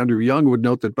rights leader Andrew Young, would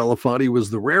note that Belafonte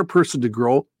was the rare person to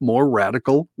grow more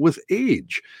radical with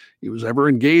age. He was ever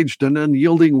engaged and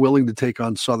unyielding, willing to take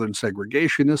on Southern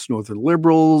segregationists, Northern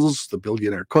liberals, the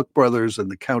billionaire Koch brothers,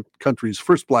 and the country's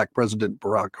first black president,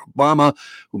 Barack Obama,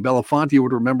 whom Belafonte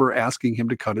would remember asking him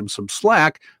to cut him some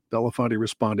slack. Belafonte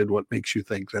responded, "What makes you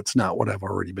think that's not what I've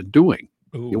already been doing?"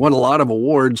 He won a lot of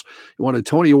awards. He won a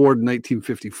Tony Award in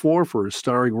 1954 for his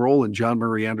starring role in John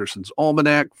Murray Anderson's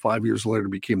Almanac. 5 years later,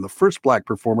 became the first black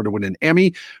performer to win an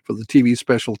Emmy for the TV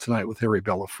special Tonight with Harry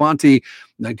Belafonte.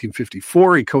 In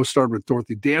 1954, he co-starred with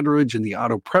Dorothy Dandridge in the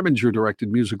Otto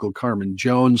Preminger-directed musical Carmen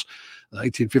Jones. The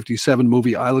 1957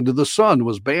 movie Island of the Sun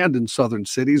was banned in southern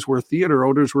cities where theater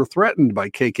owners were threatened by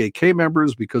KKK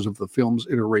members because of the film's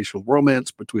interracial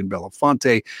romance between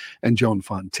Belafonte and Joan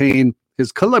Fontaine.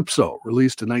 His Calypso,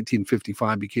 released in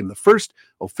 1955, became the first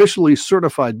officially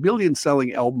certified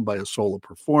million-selling album by a solo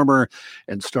performer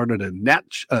and started a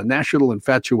national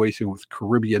infatuation with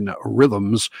Caribbean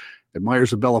rhythms.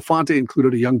 Admirers of Belafonte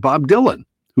included a young Bob Dylan,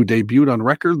 who debuted on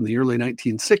record in the early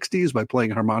 1960s by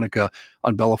playing harmonica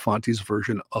on Belafonte's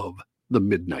version of the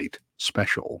Midnight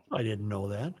Special. I didn't know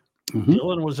that. Mhm.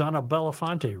 Dylan was on a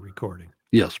Belafonte recording.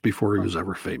 Yes, before he was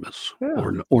ever famous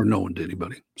or known to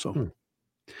anybody. So,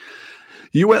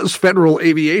 U.S. Federal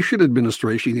Aviation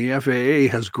Administration, the FAA,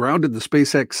 has grounded the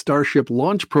SpaceX Starship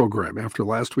launch program after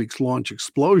last week's launch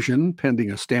explosion,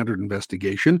 pending a standard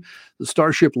investigation. The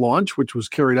Starship launch, which was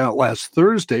carried out last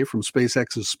Thursday from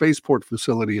SpaceX's spaceport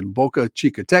facility in Boca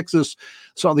Chica, Texas,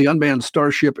 saw the unmanned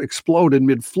Starship explode in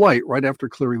mid-flight right after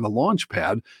clearing the launch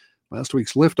pad. Last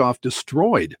week's liftoff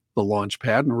destroyed the launch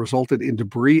pad and resulted in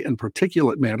debris and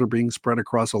particulate matter being spread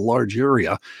across a large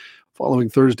area. Following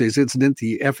Thursday's incident,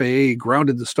 the FAA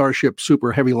grounded the Starship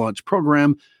Super Heavy Launch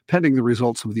program, pending the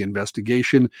results of the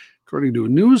investigation. According to a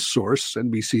news source,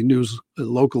 NBC News,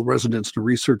 local residents and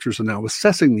researchers are now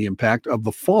assessing the impact of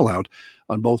the fallout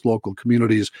on both local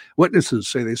communities. Witnesses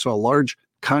say they saw large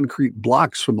concrete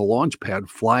blocks from the launch pad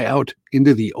fly out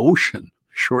into the ocean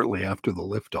shortly after the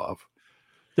liftoff.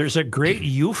 There's a great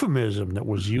euphemism that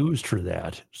was used for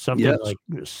that. Something like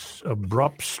this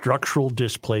abrupt structural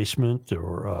displacement,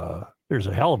 or there's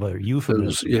a hell of a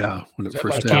euphemism. When it Is that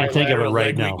first like I can't think of it bilateral right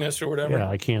leg now. weakness or whatever? Yeah,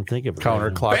 I can't think of it. right now.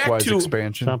 Counterclockwise Back to-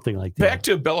 expansion. Something like that. Back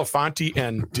to Belafonte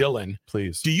and Dylan.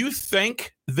 Please. Do you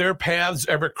think their paths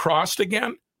ever crossed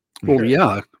again? Well,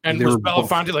 yeah. And they was were both-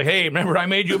 Belafonte like, hey, remember I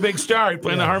made you a big star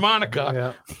playing the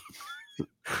harmonica? Yeah.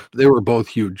 They were both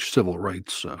huge civil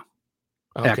rights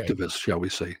Okay. activists, shall we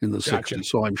say, in the Gotcha. 60s.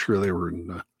 So I'm sure they were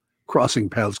in crossing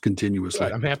paths continuously.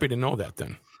 Good. I'm happy to know that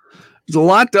then. There's a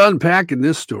lot to unpack in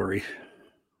this story.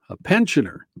 A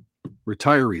pensioner,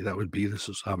 retiree, that would be. This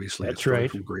is obviously That's a story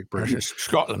right. from Great There's Britain. just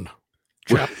Scotland.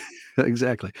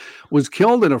 Exactly. Was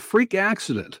killed in a freak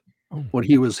accident when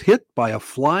he was hit by a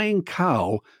flying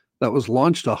cow that was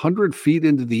launched 100 feet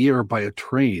into the air by a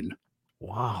train.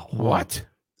 Wow. What?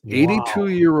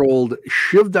 82-year-old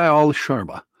Shivdayal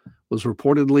Sharma was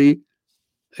reportedly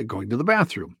going to the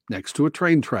bathroom next to a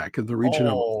train track in the region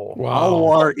of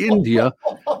Alwar, India,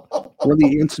 where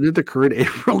the incident occurred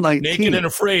April 19th. Naked and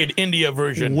Afraid, India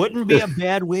version. Wouldn't be a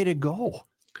bad way to go.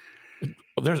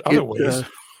 Well, there's other ways.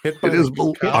 It is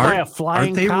Hit by a flying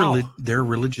Aren't they cow. they're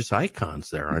religious icons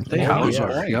there, aren't they? Cows How-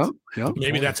 are. Yeah.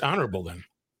 Maybe that's honorable then.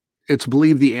 It's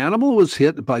believed the animal was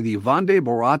hit by the Vande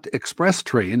Bharat Express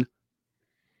train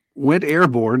went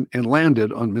airborne and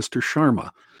landed on Mr.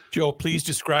 Sharma. Joe, please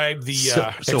describe the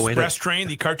So wait express train,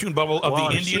 the cartoon bubble of Well,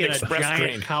 the I'm Indian seeing Express a giant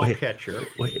train. cow Wait. catcher.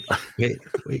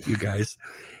 Wait, you guys.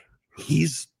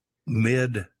 He's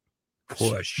mid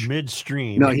push,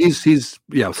 Midstream. No, he's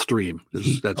stream.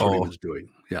 That's what he was doing.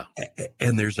 Yeah.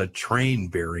 and there's a train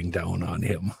bearing down on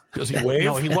him. Does he wave?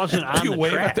 No, he wasn't on Do you the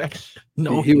wave at that? tracks.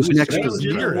 No, he was next He to was the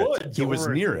in the near it. woods. He was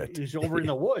near it. He's over in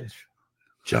the woods.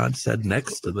 John said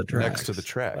next to the tracks. Next to the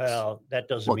tracks. Well, that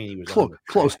doesn't Well, mean he was on the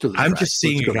close to the I'm tracks. just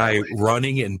seeing Let's a go guy that way.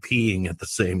 running and peeing at the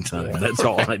same time. That's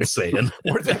all I'm saying.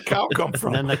 Where'd that cow come And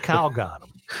from? then the cow got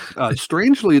him.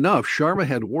 Strangely enough, Sharma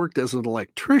had worked as an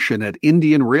electrician at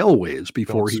Indian Railways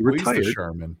before Don't he squeeze the retired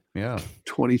Charmin. Yeah.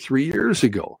 23 years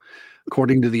ago.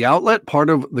 According to the outlet, part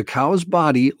of the cow's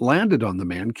body landed on the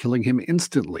man, killing him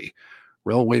instantly.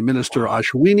 Railway Minister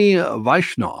Ashwini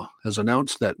Vaishnaw has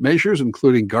announced that measures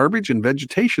including garbage and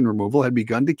vegetation removal had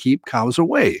begun to keep cows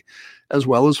away, as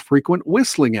well as frequent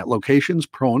whistling at locations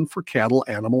prone for cattle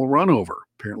animal runover.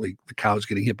 Apparently, the cows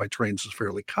getting hit by trains is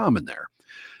fairly common there.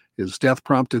 His death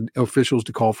prompted officials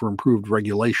to call for improved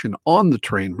regulation on the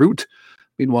train route.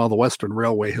 Meanwhile, the Western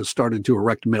Railway has started to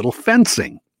erect metal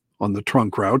fencing on the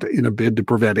trunk route in a bid to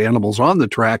prevent animals on the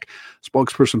track.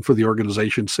 Spokesperson for the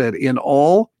organization said in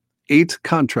all, 8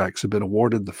 contracts have been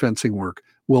awarded. The fencing work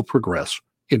will progress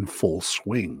in full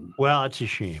swing. Well, it's a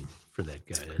shame for that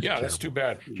guy. That's too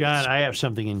bad. John, I have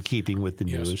something in keeping with the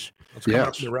Yes. news. Let's come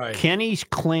up to the right. Kenny's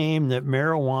claim that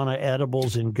marijuana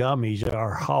edibles and gummies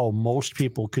are how most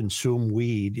people consume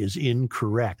weed is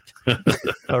incorrect.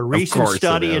 A recent course it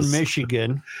study in is.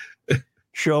 Michigan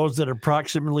shows that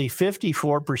approximately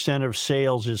 54% of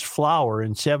sales is flour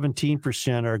and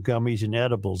 17% are gummies and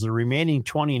edibles. The remaining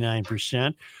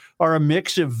 29% are a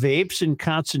mix of vapes and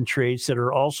concentrates that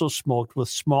are also smoked with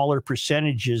smaller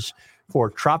percentages for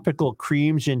tropical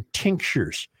creams and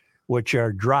tinctures, which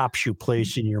are drops you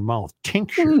place in your mouth.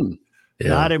 Tincture. Yeah.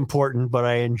 Not important, but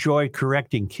I enjoy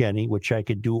correcting Kenny, which I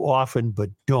could do often, but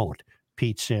don't.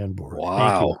 Pete Sandborn.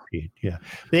 Wow. Thank you, Pete. Yeah.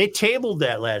 They tabled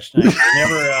that last night.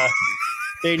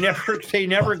 They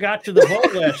never got to the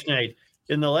vote last night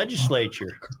in the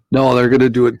legislature. No, they're going to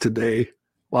do it today.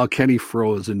 While Kenny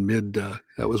froze in mid,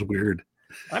 that was weird.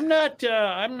 I'm not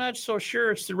so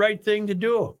sure it's the right thing to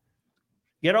do.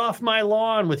 Get off my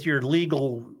lawn with your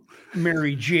legal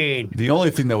Mary Jane. The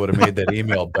only thing that would have made that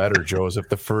email better, Joe, is if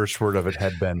the first word of it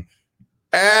had been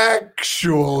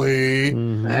actually.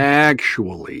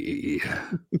 Actually.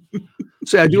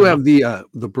 So I do have the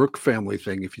Brooke family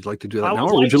thing. If you'd like to do that now,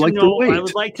 or would you like to wait? I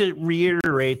would like to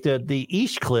reiterate that the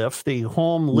East Cliff, the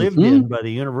home lived in by the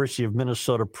University of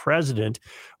Minnesota president,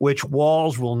 which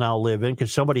Walls will now live in,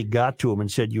 because somebody got to him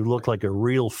and said, "You look like a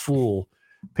real fool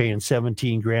paying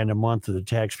 $17,000 a month of the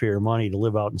taxpayer money to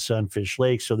live out in Sunfish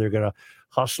Lake." So they're going to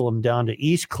hustle him down to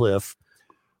East Cliff.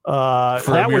 For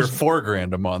a mere was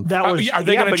 $4,000 a month. that was are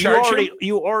they going to charge him?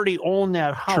 you already own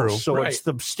that house, True, so right. it's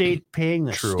the state paying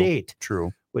the state,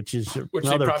 True. which is Which they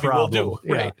another probably will problem.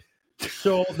 do, right.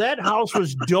 So that house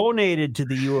was donated to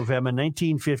the U of M in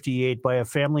 1958 by a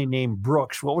family named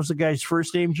Brooks. What was the guy's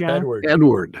first name, John?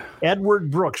 Edward.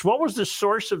 Edward Brooks. What was the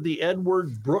source of the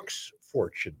Edward Brooks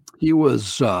fortune? He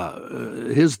was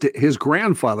his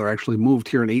grandfather actually moved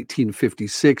here in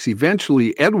 1856.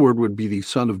 Eventually, Edward would be the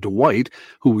son of Dwight,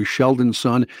 who was Sheldon's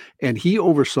son, and he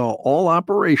oversaw all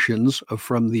operations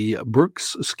from the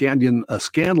Brooks Scanlon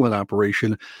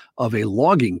operation of a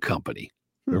logging company.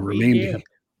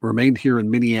 Remained here in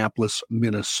Minneapolis,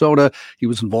 Minnesota. He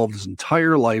was involved his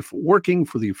entire life working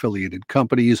for the affiliated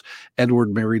companies.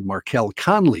 Edward married Markel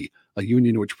Conley, a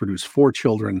union which produced 4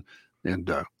 children,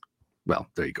 and well,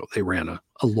 there you go. They ran a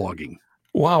logging.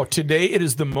 Wow. Today, it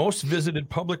is the most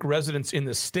visited public residence in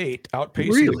the state,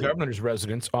 outpacing the governor's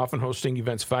residence, often hosting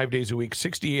events 5 days a week.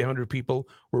 6,800 people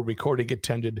were recorded,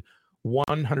 attended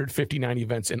 159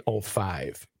 events in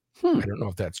 2005. I don't know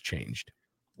if that's changed.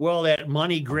 Well, that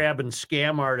money-grabbing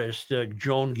scam artist,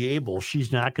 Joan Gable,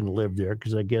 she's not going to live there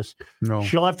because I guess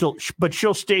she'll have to, but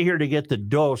she'll stay here to get the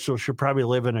dough, so she'll probably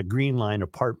live in a Green Line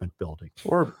apartment building.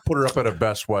 Or put her up at a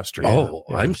Best Western. Oh,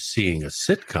 I'm seeing a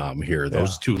sitcom here.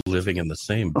 Those two living in the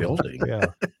same building. Yeah.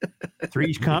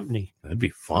 Three's Company. That'd be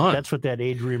fun. That's what that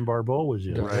Adrienne Barbeau was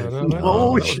in.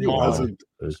 Oh, she wasn't.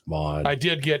 There's Maud. I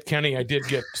did get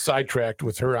sidetracked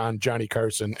with her on Johnny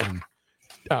Carson and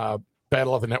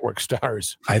Battle of the Network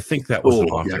Stars. I think that was an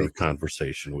off-air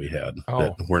conversation we had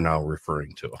that we're now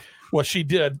referring to. Well, she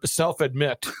did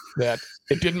self-admit that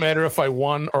it didn't matter if I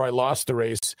won or I lost the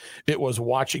race. It was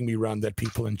watching me run that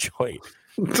people enjoyed.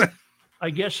 I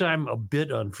guess I'm a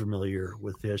bit unfamiliar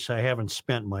with this. I haven't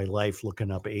spent my life looking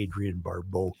up Adrian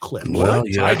Barbeau clips. Well,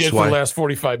 yeah, I that's did for why the last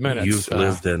 45 minutes. you've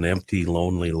lived an empty,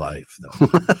 lonely life, though.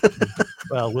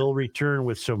 Well, we'll return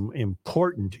with some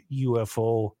important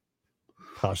UFO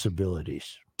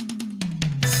possibilities.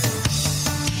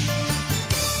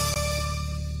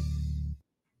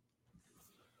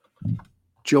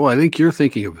 Joe, I think you're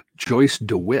thinking of Joyce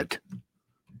DeWitt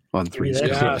on Maybe 3 that's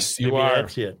Step. Yes, it. you Maybe are.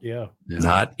 That's it. Yeah.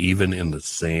 Not even in the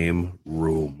same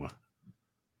room.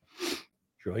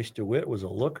 Joyce DeWitt was a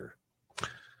looker.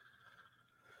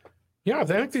 Yeah, I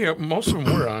think most of them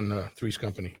were on Three's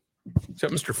Company,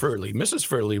 except Mr. Furley. Mrs.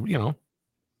 Furley, you know,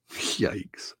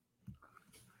 Yikes.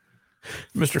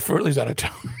 Mr. Furley's out of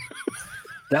town.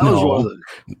 That was one of No,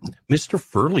 the, Mr.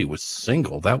 Furley was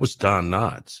single. That was Don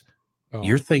Knotts. Oh.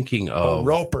 You're thinking of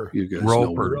Roper. you guys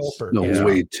Roper. know Yeah.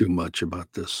 way too much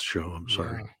about this show. I'm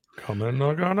sorry. Yeah. Coming,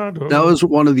 not gonna do. That was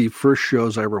one of the first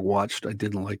shows I ever watched I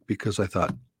didn't like because I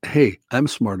thought, hey, I'm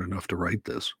smart enough to write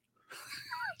this.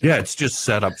 Yeah, it's just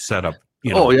set up.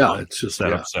 You Oh, know, yeah, punch, it's just- set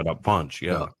yeah. up, punch.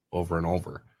 Yeah, Yeah. over and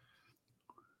over.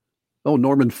 Oh,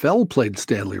 Norman Fell played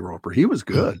Stanley Roper. He was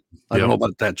good. I don't know Yep.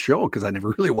 about that show because I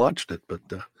never really watched it, but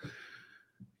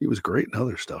he was great in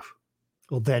other stuff.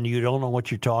 Well, then you don't know what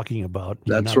you're talking about.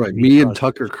 You're That's not to right. be Me and trusted.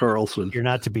 Tucker Carlson. You're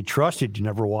not to be trusted. You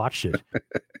never watched it.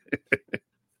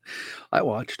 I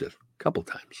watched it a couple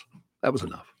times. That was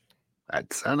enough.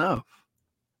 That's enough.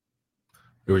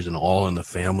 There was an All in the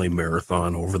Family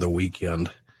marathon over the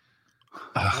weekend.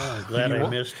 Oh, I'm glad Did you I wa-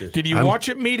 missed it. Did you I'm- watch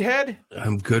it, Meathead?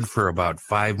 I'm good for about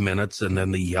 5 minutes, and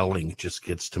then the yelling just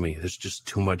gets to me. There's just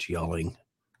too much yelling.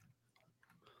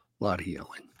 A lot of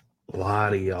yelling. A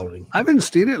lot of yelling. I haven't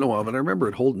seen it in a while, but I remember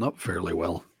it holding up fairly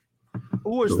well.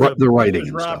 Who was the writing who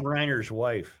and was Rob stuff. Reiner's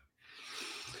wife?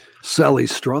 Sally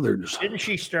Struthers. Didn't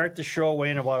she start the show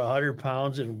weighing about 100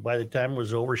 pounds, and by the time it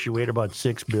was over, she weighed about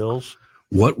 6 bills?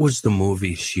 What was the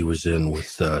movie she was in with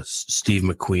Steve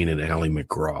McQueen and Ally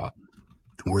McGraw,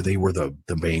 where they were the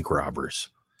bank robbers?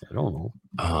 I don't know.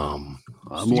 I'm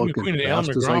Steve looking McQueen and as Al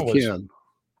fast as I McGraw was-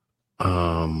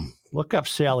 can. Look up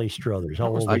Sally Struthers. How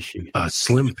old is she?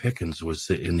 Slim Pickens was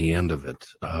in the end of it.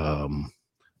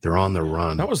 They're on the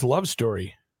run. That was Love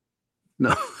Story.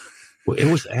 No, Well,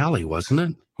 it was Allie, wasn't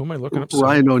it? Who am I looking up?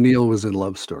 Ryan O'Neal was in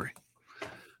Love Story.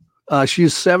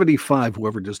 She's 75,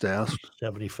 whoever just asked.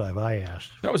 75, I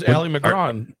asked. That was Ally McGraw.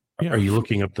 and- yeah. Are you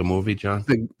looking up the movie, John?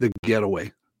 The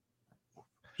Getaway.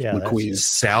 Yeah, that's- McQueen.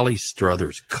 Sally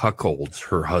Struthers cuckolds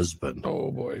her husband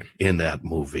Oh boy. in that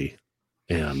movie.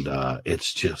 And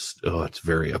it's just, it's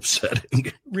very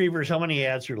upsetting. Reavers, how many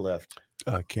ads are left?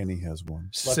 Kenny has one.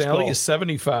 Sally go. is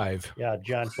 75. Yeah,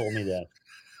 John told me that.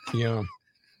 Yeah.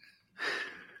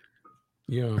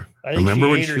 Yeah. I think Remember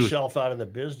she when ate she was- herself out of the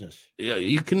business. Yeah,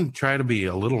 you can try to be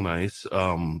a little nice.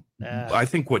 I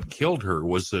think what killed her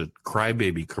was the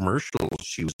crybaby commercials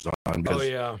she was on because Oh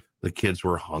yeah. the kids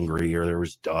were hungry or there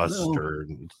was dust No. or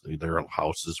their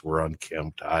houses were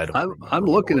unkempt. I don't remember I'm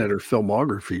what looking it at her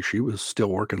filmography. She was still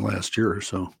working last year,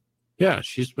 so was. Yeah,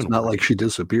 she's been it's not like she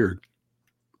disappeared.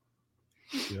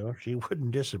 You know, she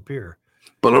wouldn't disappear.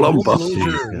 But You I'm wouldn't lose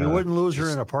busted. her, you Yeah. wouldn't lose her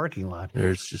in a parking lot.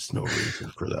 There's just no reason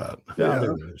for that. Yeah, Yeah.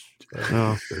 there is.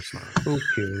 No, there's not. Who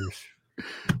cares?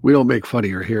 We don't make fun of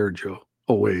your hair, Joe.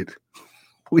 Oh, wait.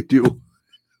 We do.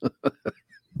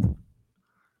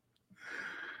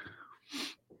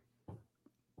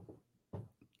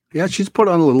 Yeah, she's put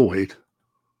on a little weight.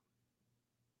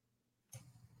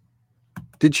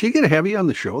 Did she get heavy on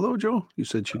the show, though, Joe? You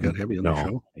said she got heavy on the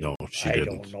show. No, she I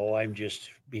didn't. don't know. I'm just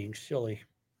being silly.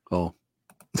 Oh.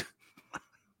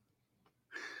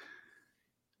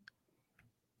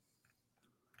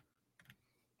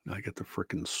 I get the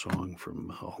frickin' song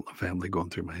from All the Family going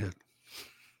through my head.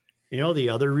 You know, the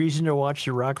other reason to watch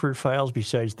the Rockford Files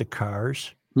besides the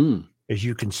cars is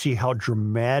you can see how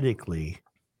dramatically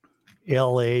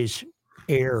LA's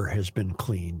air has been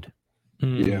cleaned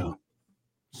Yeah.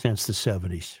 since the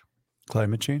 70s.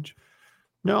 Climate change?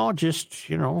 No, just,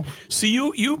 you know, See,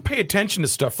 you pay attention to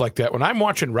stuff like that. When I'm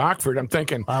watching Rockford, I'm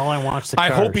thinking, all I watch the I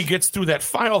cars. hope he gets through that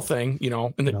file thing,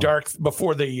 in the No. dark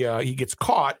before he gets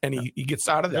caught and he gets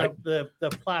out of there. The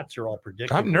plots are all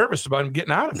predictable. I'm nervous about him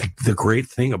getting out of it. The great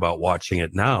thing about watching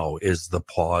it now is the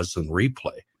pause and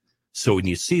replay. So when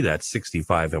you see that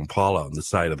 65 Impala on the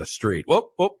side of the street,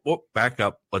 whoop, whoop, whoop, back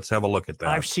up. Let's have a look at that.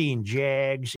 I've seen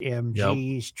Jags,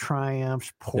 MGs,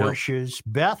 Triumphs, Porsches.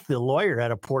 Beth, the lawyer,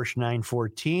 had a Porsche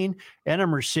 914 and a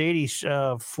Mercedes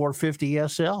 450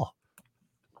 SL.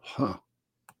 Huh.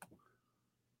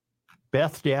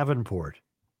 Beth Davenport.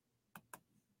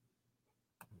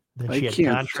 Then I she had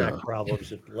can't, contract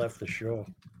problems that left the show.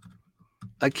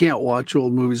 I can't watch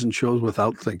old movies and shows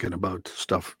without thinking about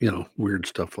stuff, weird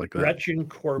stuff like that. Gretchen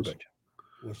Corbett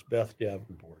was Beth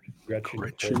Davenport.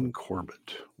 Gretchen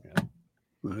Corbett. Yeah.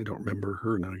 I don't remember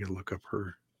her. Now I got to look up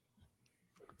her.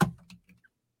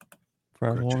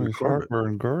 From Harper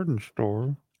and Garden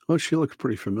Store. Oh, she looks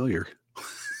pretty familiar.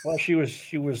 Well, she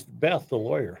was Beth, the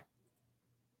lawyer.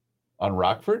 On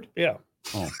Rockford? Yeah.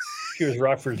 Oh. She was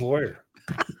Rockford's lawyer.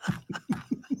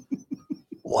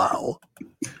 Wow.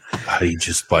 He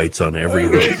just bites on every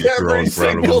hook you throw in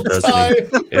front of him,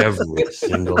 doesn't he? Every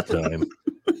single time.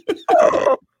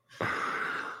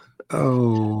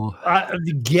 Oh.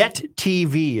 Get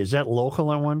TV. Is that local,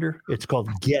 I wonder? It's called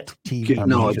Get TV.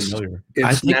 No, it's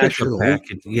I think national. it's a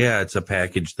package. Yeah, it's a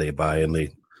package they buy and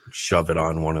they shove it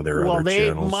on one of their other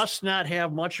channels. Well, they must not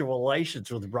have much of a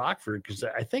license with Rockford because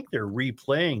I think they're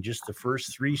replaying just the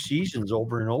first 3 seasons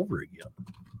over and over again.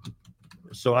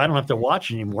 So I don't have to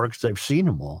watch anymore because I've seen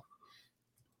them all.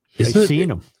 I've seen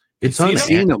them. It's I on.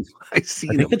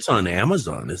 think it's on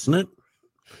Amazon, isn't it?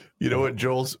 You know what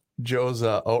Joe's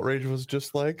outrage was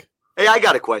just like? Hey, I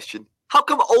got a question. How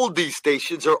come oldies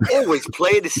stations are always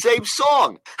playing the same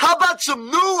song? How about some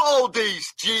new oldies,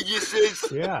 geniuses?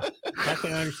 Yeah, I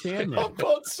can understand that. How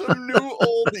about some new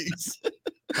oldies? All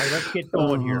right, let's get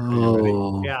going here.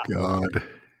 Oh, Yeah. God.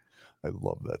 I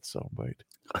love that soundbite.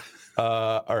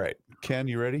 All right. Ken,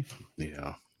 you ready?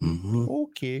 Yeah.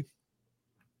 Okay.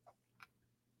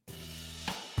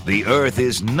 The Earth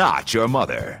is not your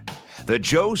mother. The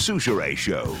Joe Souchere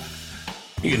Show.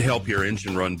 You can help your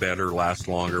engine run better, last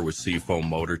longer with Seafoam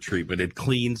motor treatment. It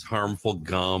cleans harmful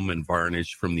gum and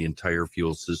varnish from the entire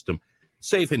fuel system.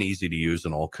 Safe and easy to use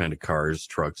in all kind of cars,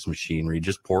 trucks, machinery.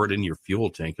 Just pour it in your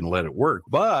fuel tank and let it work.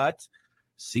 But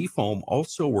Seafoam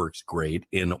also works great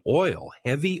in oil.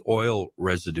 Heavy oil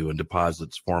residue and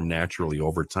deposits form naturally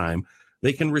over time.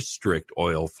 They can restrict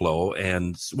oil flow.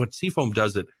 And what Seafoam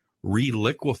does, it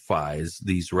reliquefies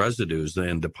these residues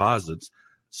and deposits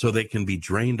so they can be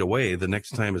drained away the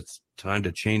next time it's time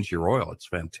to change your oil. It's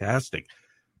fantastic.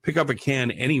 Pick up a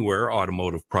can anywhere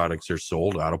automotive products are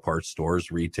sold, auto parts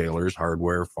stores, retailers,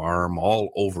 hardware, farm, all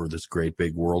over this great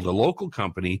big world. A local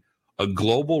company, a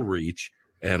global reach,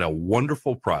 and a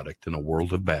wonderful product in a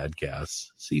world of bad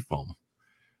gas. Seafoam.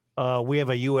 We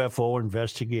have a UFO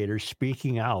investigator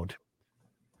speaking out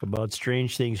about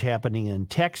strange things happening in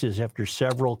Texas after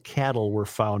several cattle were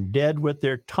found dead with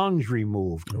their tongues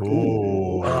removed.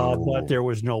 But there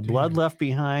was no blood left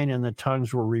behind, and the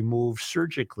tongues were removed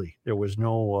surgically. There was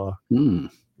no,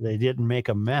 they didn't make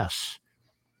a mess.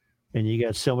 And you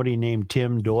got somebody named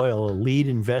Tim Doyle, a lead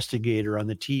investigator on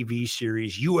the TV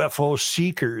series UFO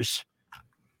Seekers,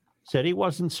 said he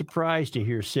wasn't surprised to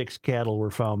hear 6 cattle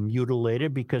were found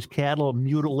mutilated because cattle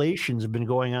mutilations have been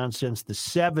going on since the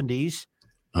 70s.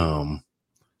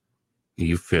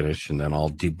 You finish and then I'll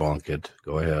debunk it.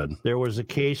 Go ahead. There was a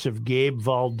case of Gabe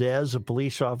Valdez, a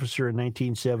police officer in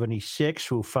 1976,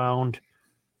 who found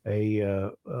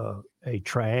a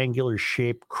triangular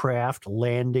shaped craft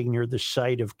landing near the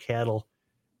site of cattle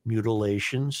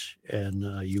mutilations.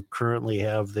 And you currently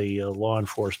have the law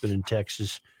enforcement in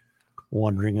Texas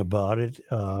wondering about it.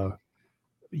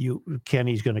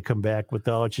 Kenny's going to come back with,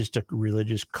 it's just a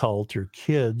religious cult or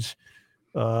kids.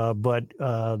 But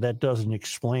that doesn't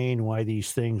explain why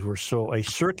these things were a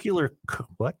circular.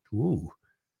 What? Ooh.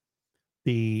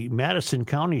 The Madison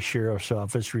County Sheriff's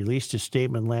Office released a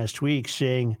statement last week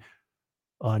saying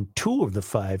on 2 of the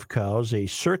 5 cows, a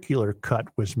circular cut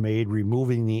was made,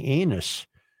 removing the anus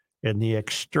and the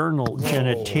external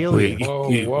genitalia.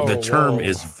 The term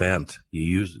is vent. You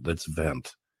use that's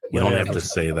vent. You don't have to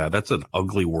say that. That's an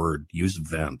ugly word. Use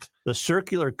vent. The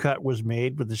circular cut was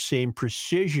made with the same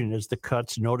precision as the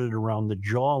cuts noted around the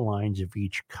jaw lines of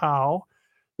each cow.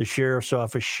 The sheriff's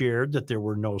office shared that there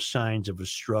were no signs of a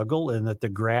struggle and that the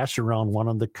grass around one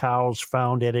of the cows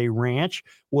found at a ranch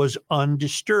was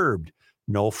undisturbed.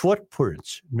 No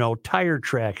footprints, no tire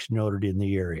tracks noted in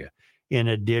the area. In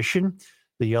addition,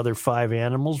 the other 5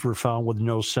 animals were found with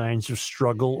no signs of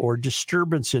struggle or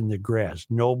disturbance in the grass.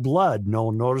 No blood,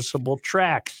 no noticeable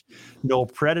tracks. No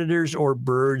predators or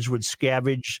birds would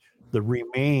scavenge the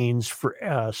remains for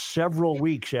several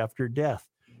weeks after death.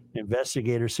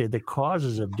 Investigators say the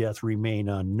causes of death remain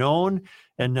unknown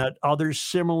and that other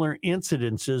similar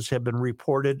incidences have been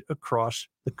reported across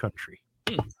the country.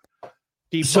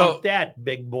 Debunk that,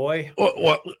 big boy.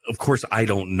 Well, of course, I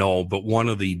don't know, but one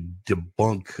of the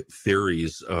debunk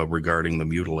theories regarding the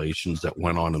mutilations that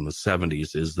went on in the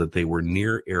 70s is that they were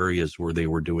near areas where they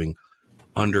were doing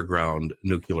underground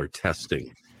nuclear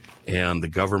testing. And the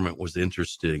government was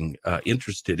interested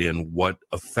in what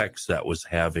effects that was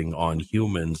having on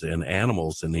humans and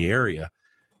animals in the area.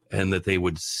 and that they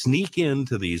would sneak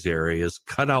into these areas,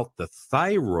 cut out the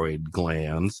thyroid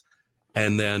glands,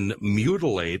 and then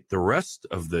mutilate the rest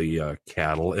of the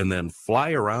cattle, and then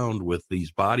fly around with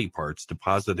these body parts,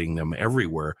 depositing them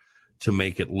everywhere to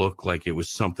make it look like it was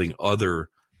something other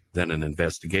than an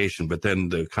investigation. But then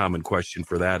the common question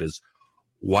for that is,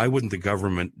 why wouldn't the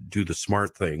government do the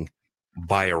smart thing,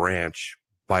 buy a ranch,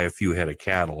 buy a few head of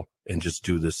cattle, and just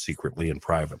do this secretly and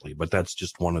privately? But that's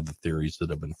just one of the theories that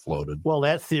have been floated. Well,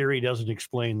 that theory doesn't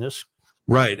explain this.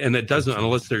 Right. And it doesn't,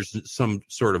 unless there's some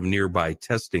sort of nearby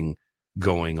testing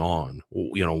going on,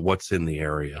 what's in the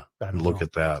area. And look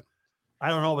at that. I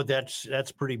don't know, but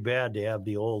that's pretty bad to have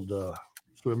the old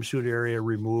swimsuit area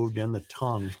removed and the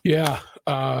tongue. Yeah.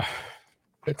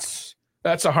 That's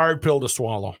a hard pill to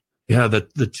swallow. Yeah,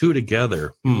 the two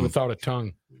together. Without a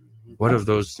tongue. What have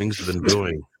those things been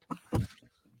doing?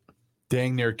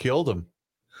 Dang near killed him.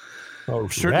 Oh,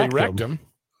 certainly wrecked him.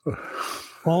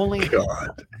 Only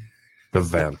God. The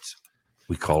vent.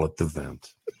 We call it the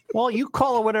vent. Well, you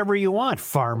call it whatever you want,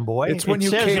 farm boy. It's when you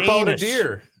cape out a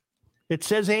deer. It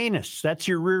says anus. That's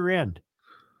your rear end.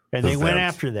 And they went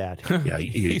after that. Yeah,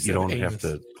 you don't have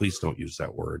to. Please don't use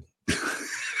that word.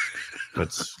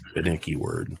 That's an icky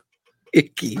word.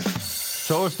 Icky.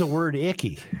 So is the word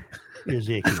icky. Is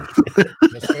icky.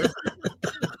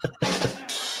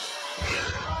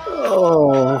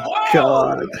 Oh,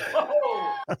 God.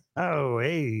 Oh,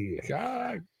 hey.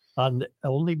 God.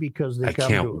 Only because they I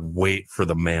can't wait for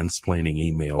the mansplaining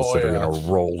emails that are going to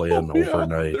roll in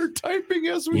overnight. They're typing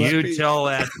as we You speak. tell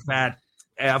that fat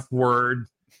F word.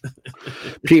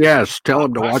 P.S. Tell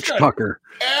him to watch Tucker.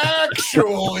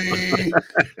 Actually,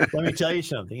 let me tell you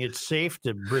something. It's safe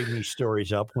to bring these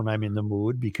stories up when I'm in the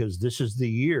mood, because this is the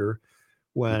year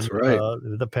when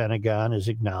the Pentagon has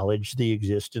acknowledged the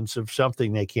existence of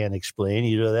something they can't explain.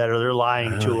 Either that or they're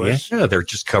lying to us. Yeah, they're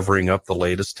just covering up the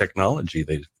latest technology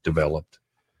they've developed.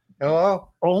 hello.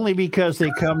 Only because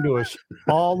they come to us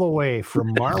all the way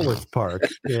from Marworth Park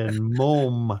in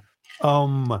Mpumalanga,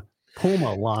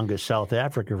 South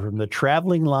Africa, from the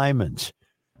traveling Lymans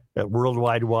at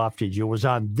Worldwide Waftage. It was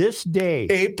on this day,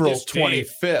 April This day.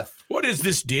 25th. What is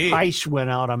this day? ice went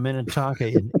out on Minnetonka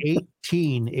in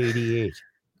 1888.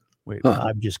 Wait,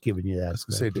 I'm just giving you that.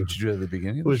 say, did you do it at the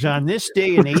beginning? It was on this day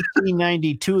in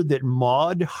 1892 that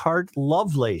Maud Hart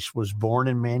Lovelace was born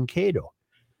in Mankato.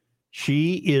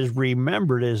 She is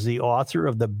remembered as the author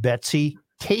of the Betsy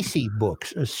Tacy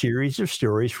books, a series of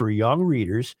stories for young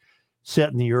readers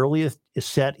set in early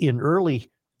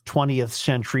 20th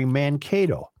century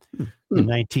Mankato. In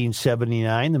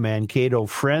 1979, the Mankato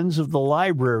Friends of the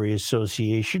Library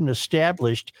Association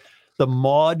established the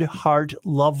Maud Hart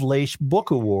Lovelace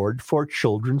Book Award for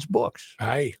children's books.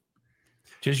 Aye.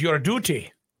 'Tis your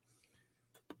duty.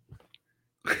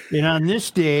 And on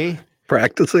this day,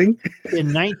 Practicing?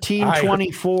 in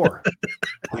 1924,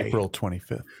 April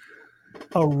 25th.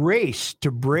 a race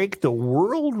to break the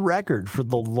world record for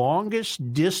the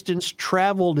longest distance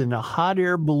traveled in a hot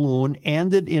air balloon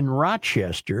ended in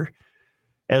Rochester,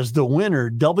 as the winner,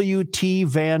 W.T.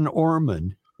 Van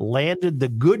Orman, landed the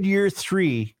Goodyear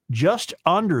 3 just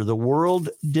under the world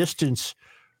distance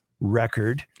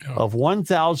record of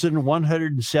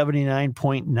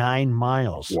 1,179.9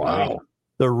 miles. Wow.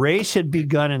 The race had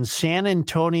begun in San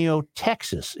Antonio,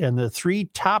 Texas, and the three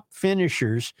top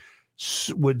finishers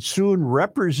would soon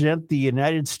represent the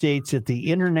United States at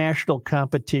the international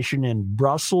competition in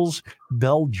Brussels,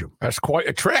 Belgium. That's quite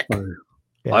a trek.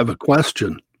 I have a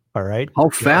question. All right. How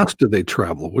fast do they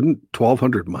travel? Wouldn't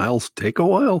 1,200 miles take a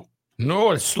while?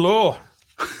 No, it's slow.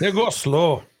 They go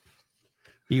slow. Are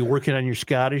you working on your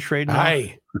Scottish right now?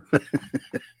 Aye.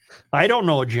 I don't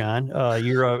know, John.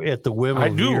 You're at the whim of I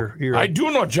do. I do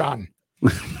know, John.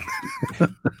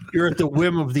 You're at the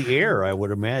whim of the air, I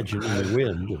would imagine, in the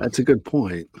wind. That's a good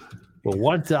point. Well,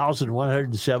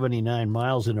 1,179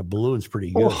 miles in a balloon's pretty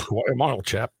good. What a mile,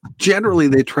 chap. Generally,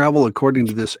 they travel, according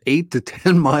to this, 8 to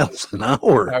 10 miles an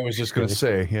hour. I was just going to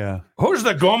say, yeah. Who's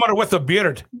the gomer with the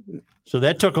beard? So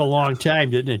that took a long time,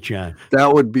 didn't it, John?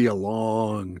 That would be a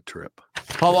long trip.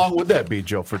 How long would that be,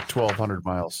 Joe, for 1,200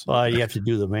 miles? You have to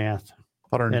do the math.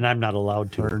 And I'm not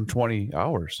allowed to. 120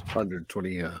 hours.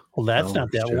 120, yeah. Well, that's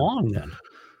not that long then.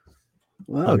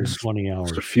 Well, 120 hours.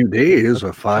 It's a few days,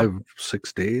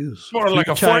 5-6 days. More like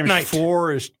a fortnight.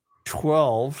 4 is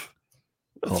 12.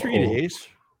 3 days.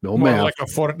 No More math. like a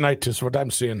fortnight is what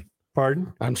I'm saying.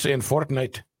 Pardon? I'm saying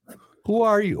fortnight. Who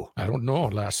are you? I don't know,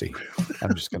 Lassie.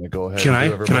 I'm just going to go ahead. Can and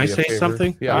do I everybody a say favor.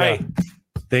 something? Yeah. Aye.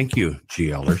 Thank you,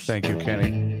 GLers. Thank you,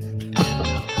 Kenny.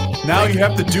 Now you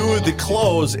have to do the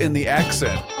close in the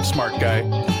accent, smart guy.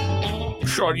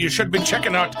 Sure, you should be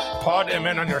checking out Pod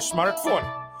MN on your smartphone.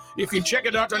 If you check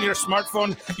it out on your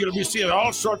smartphone, you'll be seeing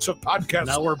all sorts of podcasts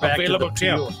Now we're back available to to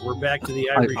the you. We're back to the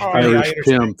Irish. Irish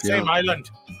pimp, Same yeah. island.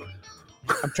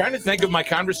 I'm trying to think of my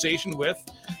conversation with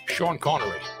Sean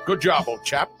Connery. Good job, old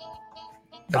chap.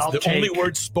 That's I'll the take- only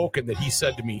word spoken that he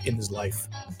said to me in his life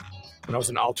when I was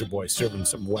an altar boy serving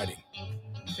some wedding.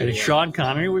 And Sean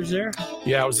Connery was there.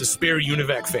 Yeah, it was the Spear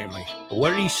Univac family.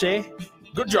 What did he say?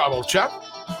 Good job, old chap.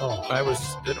 Oh,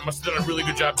 It must have done a really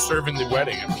good job serving the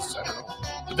wedding. I don't know.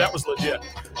 But that was legit.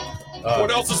 What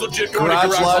else is legit? Go to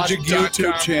Garage Logic GarageLogic.com.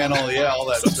 YouTube channel. Yeah, all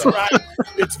that stuff. Subscribe.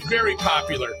 It's very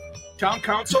popular. Town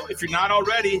Council, if you're not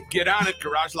already, get on it.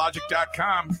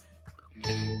 GarageLogic.com.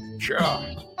 Sure.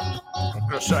 I'm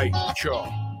going to say, sure.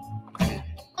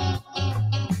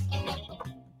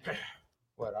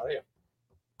 What are you?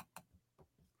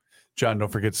 John,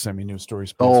 don't forget to send me news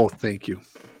stories. Please. Oh, thank you.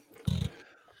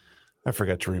 I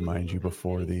forgot to remind you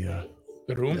before the.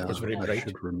 The room Yeah, was very I bright.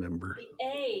 should remember. The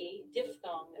A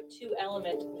diphthong, a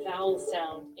two-element vowel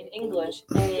sound in English,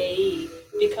 A,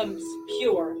 becomes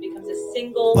pure, becomes a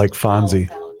single Like Fonzie.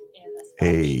 vowel sound in a Spanish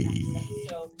Hey. accent.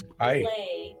 So Aye.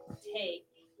 play, take,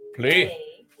 Play.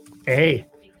 hey.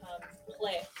 becomes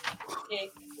play,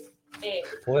 take, a.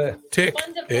 Play. Tick.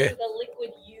 Fundamentally, Eh. the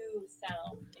liquid U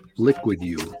sound. in your Liquid sound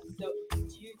U. system. So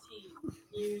duty,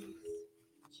 use,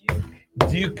 duke.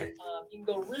 Duke. You can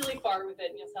go really far with it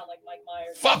and you'll sound like Mike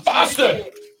Myers. Fat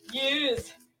bastard.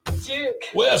 Use, duke.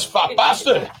 Where's fat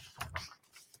bastard?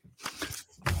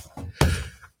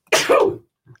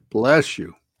 Bless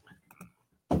you.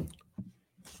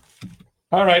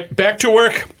 All right, back to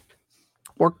work.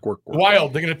 Work.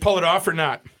 Wild. They're going to pull it off or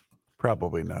not?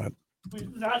 Probably not.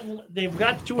 They've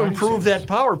got to improve that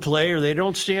power play, or they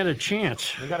don't stand a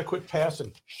chance. They got to quit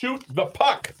passing. Shoot the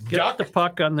puck. Get Duck. the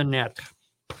puck on the net.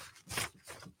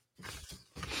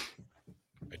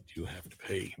 I do have to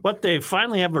pay. But they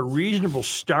finally have a reasonable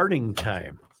starting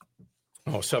time.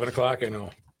 Oh, 7 o'clock. I know.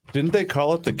 Didn't they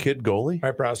call it the kid goalie? All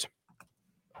right, Bros.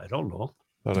 I don't know.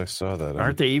 Thought I saw that.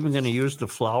 Aren't they even going to use the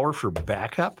flower for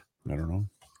backup? I don't know.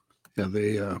 Yeah,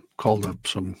 they called up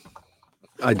some.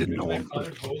 I didn't know him.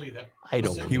 Other goalie that I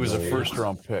don't. He was a know.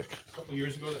 first-round pick. a couple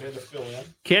years ago that had to fill in.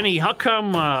 Kenny, how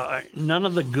come none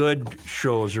of the good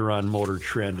shows are on Motor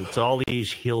Trend? It's all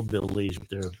these hillbillies.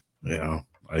 They're Yeah,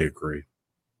 I agree.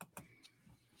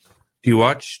 Do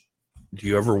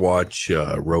you ever watch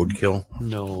Roadkill?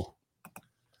 no.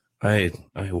 I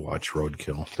watch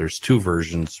Roadkill. There's two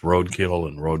versions, Roadkill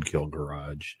and Roadkill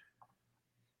Garage.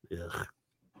 Ugh.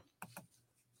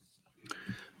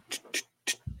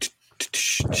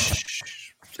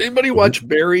 Anybody watch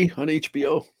Barry on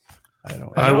HBO? I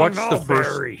don't. I don't watched know, the first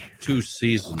Barry. 2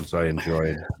 seasons. I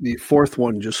enjoyed. The fourth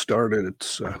one just started.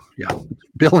 It's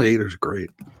Bill Hader's great.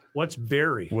 What's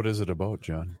Barry? What is it about,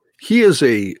 John? He is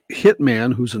a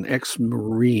hitman who's an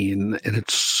ex-Marine, and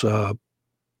it's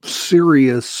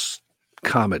serious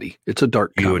comedy. It's a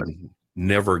dark You comedy. would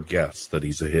never guess that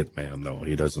he's a hitman, though.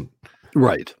 He doesn't.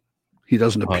 Right. He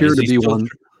doesn't appear Is to he be still one.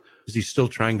 Is he still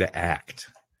trying to act?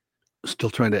 Still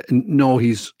trying to. No,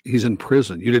 he's in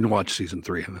prison. You didn't watch season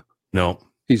 3, huh? No.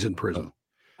 He's in prison.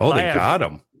 Oh, they I have- got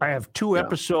him. I have 2 Yeah.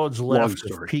 episodes Long left of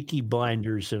story. Peaky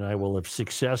Blinders, and I will have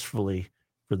successfully,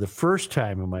 for the first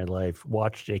time in my life,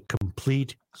 watched a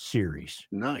complete series.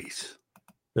 Nice.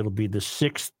 It'll be the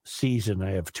 6th season.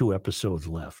 I have 2 episodes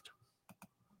left.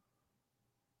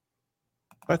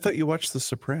 I thought you watched The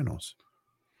Sopranos.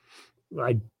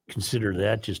 I consider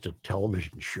that just a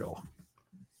television show.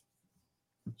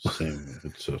 Same.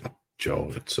 It's a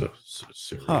Joe. It's a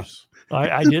series. Huh.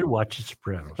 I did watch The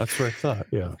Sopranos. That's what I thought.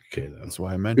 Yeah. Okay, then. That's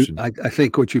why I mentioned. I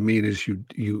think what you mean is you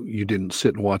didn't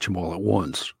sit and watch them all at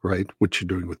once, right? What you're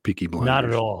doing with Peaky Blinders. Not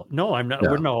at all. No, I'm not.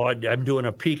 Yeah. No, I'm doing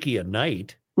a Peaky a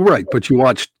night. Right, but you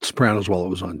watched Sopranos while it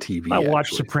was on TV. I watch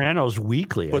actually. Sopranos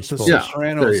weekly. I But the suppose. Yeah,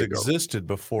 Sopranos there you go. existed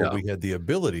before Yeah. we had the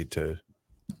ability to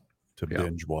Yeah.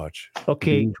 binge watch.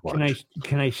 Okay, Binge watch.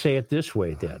 can I say it this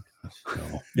way then?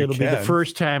 No. You It'll be the can.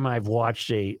 first time I've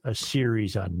watched a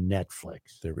series on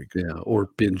Netflix. There we go. Yeah, or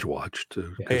binge watch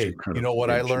too. 'cause Hey, you're kind you of know what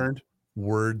I binging. learned?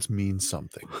 Words mean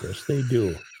something. Yes, they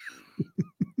do.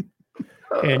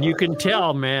 And you can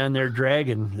tell, man, they're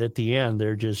dragging at the end.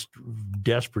 They're just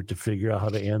desperate to figure out how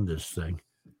to end this thing.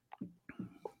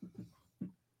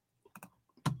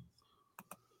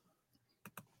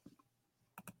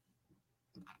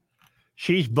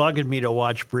 She's bugging me to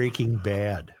watch Breaking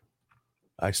Bad.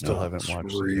 I still No, haven't It's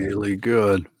watched it. really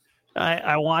good.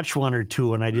 I watched 1 or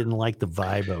 2 and I didn't like the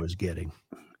vibe I was getting.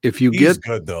 If you He's get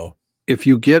good though. past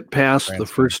the Cranston.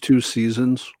 first 2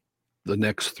 seasons, the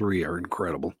next 3 are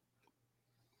incredible.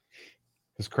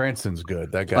 Because Cranston's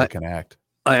good. That guy can act.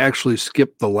 I actually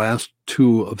skipped the last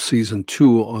 2 of season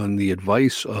 2 on the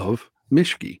advice of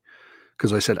Mishki,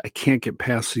 because I said, I can't get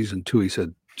past season 2. He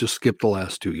said, just skip the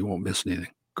last 2. You won't miss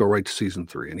anything. Go right to season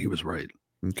 3. And he was right.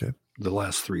 Okay. The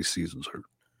last 3 seasons are,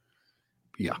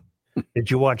 yeah.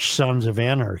 Did you watch Sons of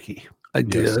Anarchy? I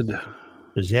did.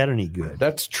 Is that any good?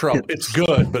 That's trouble. It's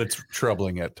good, but it's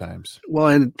troubling at times. Well,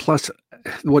 and plus,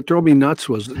 what drove me nuts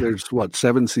was there's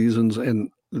 7 seasons, and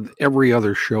every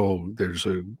other show there's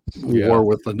a war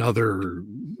with another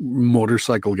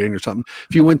motorcycle gang or something.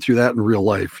 If you went through that in real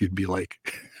life, you'd be like,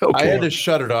 okay. I had to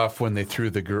shut it off when they threw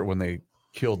the girl, when they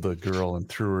killed the girl and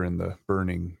threw her in the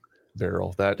burning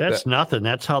barrel. That's nothing.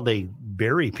 That's how they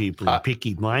bury people in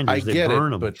Peaky Blinders. I They get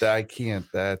burn it, them. but I can't.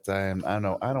 I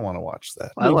don't want to watch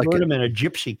that. They burn them in a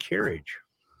gypsy carriage,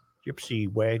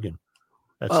 gypsy wagon.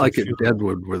 That's I like it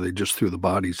Deadwood, where they just threw the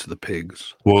bodies to the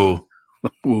pigs. Whoa.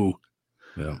 Whoa.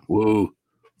 Yeah. Whoa.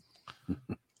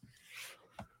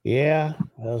 Yeah,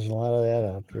 there's a lot of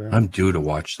that out there. I'm due to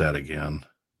watch that again.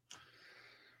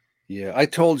 Yeah, I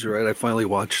told you, right? I finally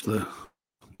watched the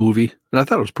movie, and I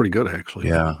thought it was pretty good, actually.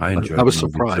 Yeah, I enjoyed it. I was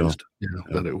surprised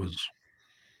that it was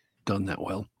done that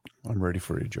well. I'm ready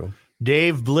for you, Joe.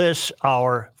 Dave Bliss,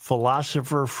 our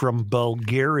philosopher from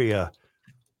Bulgaria,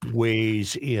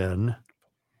 weighs in.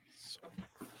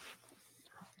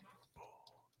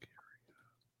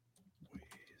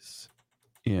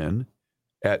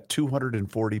 At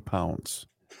 240 pounds.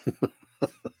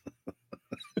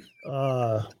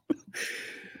 Well,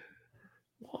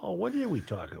 what did we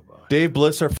talk about? Dave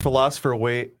Bliss, our philosopher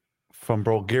from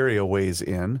Bulgaria, weighs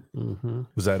in. Mm-hmm.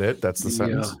 Was that it? That's the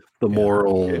sentence? Yeah, the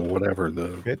moral, whatever,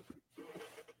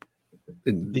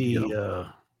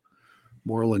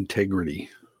 moral integrity.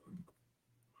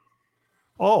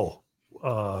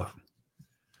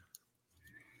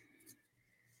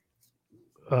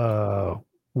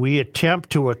 We attempt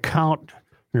to account,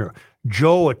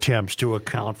 Joe attempts to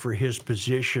account for his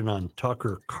position on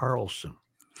Tucker Carlson.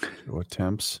 Joe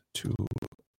attempts to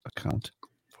account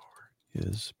for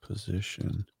his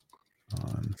position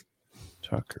on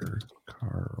Tucker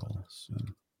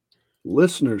Carlson.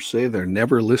 Listeners say they're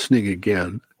never listening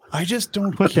again. I just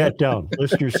don't put that down.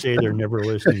 Listeners say they're never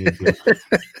listening again.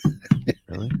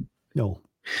 Really? No.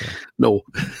 No.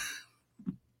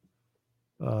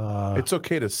 It's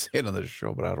okay to say it on the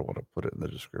show, but I don't want to put it in the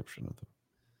description of the.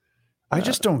 I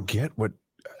just don't get what.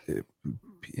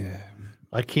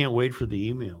 I can't wait for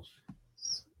the emails.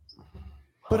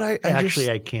 But I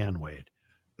can wait,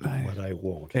 but I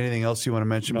won't. Anything else you want to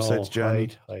mention besides John?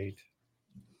 Height.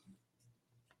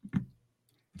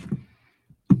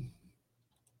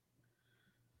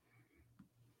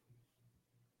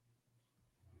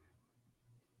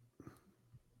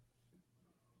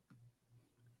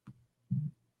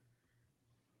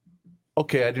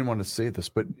 Okay, I didn't want to say this,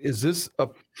 but is this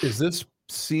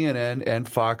CNN and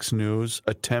Fox News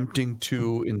attempting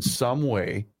to, in some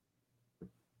way,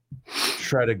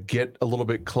 try to get a little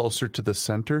bit closer to the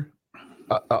center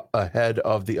ahead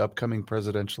of the upcoming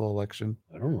presidential election?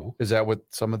 I don't know. Is that what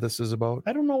some of this is about?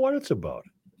 I don't know what it's about.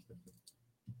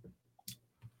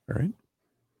 All right.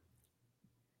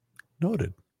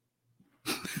 Noted.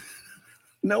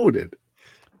 Noted.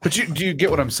 But do you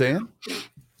get what I'm saying?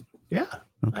 Yeah.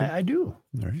 Okay. I do.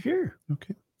 All right. Sure.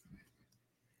 Okay.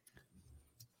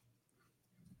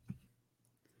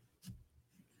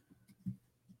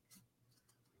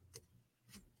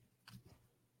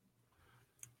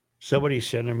 Somebody's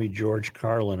sending me George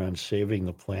Carlin on Saving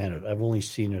the Planet. I've only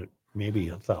seen it maybe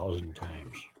 1,000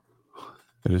 times.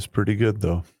 It is pretty good,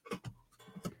 though.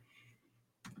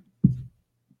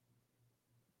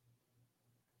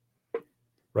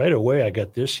 Right away, I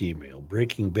got this email.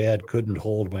 Breaking Bad couldn't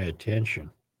hold my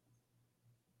attention.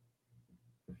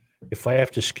 If I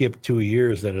have to skip 2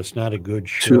 years, then it's not a good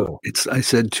show. I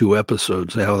said 2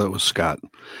 episodes. How that was Scott.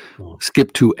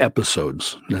 Skip 2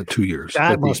 episodes, not 2 years.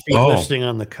 Scott must be listening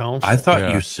on the council. I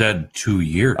thought you said 2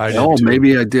 years.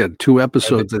 Maybe I did. 2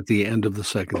 episodes at the end of the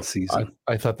second season.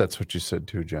 I thought that's what you said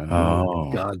too, John. Oh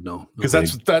God, no. Because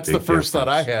that's the first thought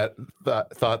I had.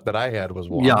 Thought that I had was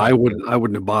one. Yeah, I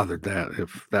wouldn't have bothered that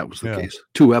if that was the case.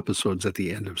 2 episodes at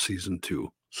the end of season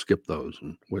 2. Skip those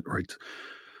and went right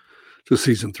to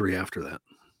season 3 after that.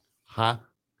 Huh?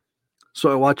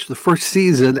 So I watched the first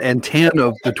season and 10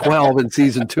 of the 12 in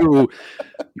season 2.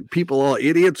 You people all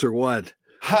idiots or what?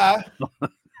 Huh?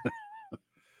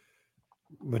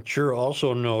 Mature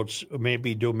also notes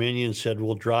maybe Dominion said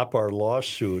we'll drop our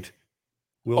lawsuit.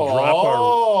 We'll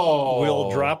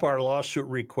drop our lawsuit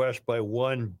request by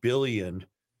 $1 billion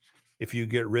if you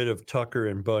get rid of Tucker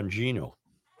and Bongino.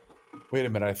 Wait a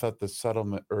minute. I thought the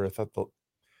settlement, or I thought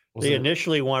They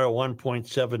initially wanted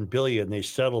 1.7 billion. They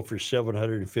settled for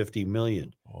 750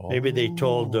 million. Maybe they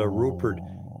told Rupert,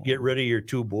 "Get rid of your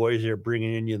two boys. They're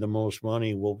bringing in you the most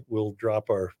money. We'll drop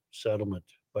our settlement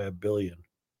by $1 billion."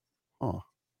 Oh,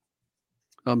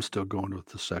 I'm still going with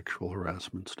the sexual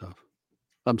harassment stuff.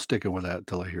 I'm sticking with that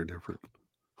until I hear different.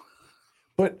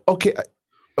 but okay.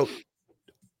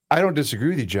 I don't disagree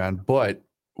with you, John, but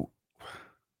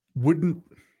wouldn't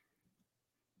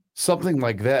something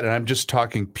like that, and I'm just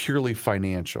talking purely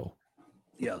financial,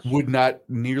 Yes. would not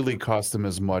nearly cost them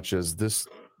as much as this?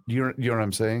 You know what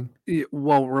I'm saying?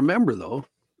 Well, remember though,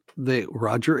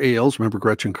 Roger Ailes, remember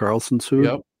Gretchen Carlson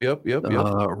sued? Yep.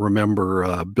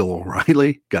 Remember Bill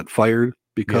O'Reilly got fired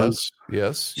because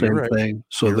yes, same you're right. thing.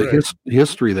 So You're the right.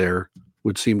 History there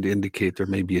would seem to indicate there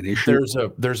may be an issue.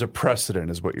 There's a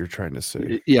precedent, is what you're trying to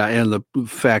say. Yeah, and the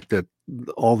fact that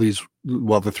all these,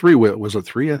 well, the three, was it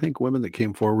three, I think, women that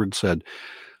came forward said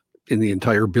in the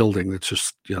entire building, it's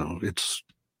just, it's,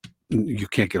 you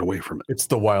can't get away from it. It's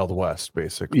the Wild West,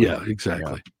 basically. Yeah,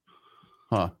 exactly.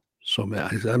 Yeah. Huh. So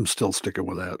man, I'm still sticking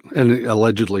with that. And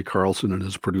allegedly Carlson and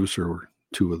his producer were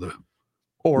two of the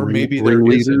Or maybe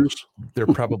there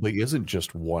probably isn't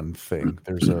just one thing.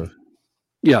 There's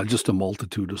just a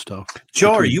multitude of stuff.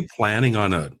 Joe, are you planning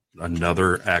on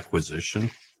another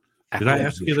acquisition? Did I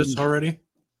ask you this already?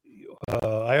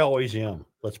 I always am.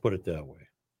 Let's put it that way.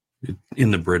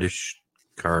 In the British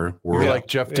car world. You're like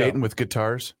Jeff Dayton with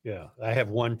guitars? Yeah, I have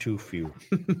one too few.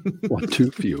 One too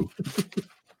few.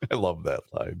 I love that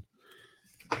line.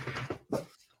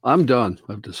 I'm done.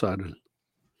 I've decided.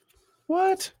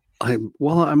 What?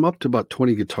 I'm up to about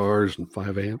 20 guitars and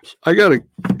 5 amps. I got a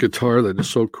guitar that is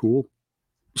so cool.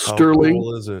 Sterling. How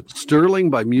cool is it? Sterling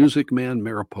by Music Man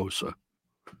Mariposa.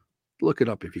 Look it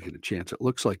up if you get a chance. It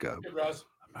looks like a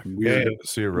weird,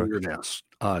 see you, weird-ass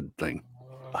odd thing.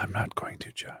 I'm not going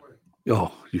to, John.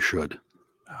 Oh, you should.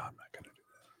 No, I'm not going to do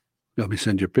that. You want me to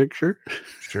send you a picture?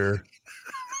 Sure.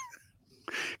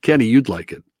 Kenny, you'd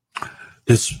like it.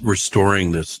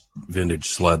 Restoring this vintage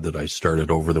sled that I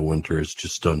started over the winter has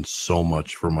just done so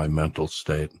much for my mental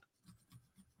state.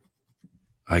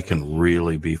 I can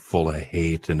really be full of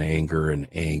hate and anger and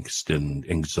angst and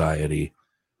anxiety,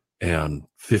 and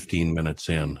 15 minutes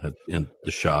in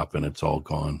the shop and it's all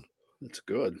gone. That's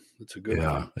good. That's a good one.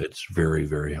 Yeah, it's very,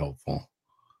 very helpful.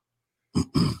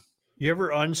 You ever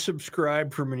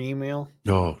unsubscribe from an email?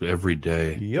 Oh, every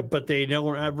day. Yep, but they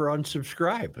don't ever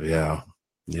unsubscribe. Yeah.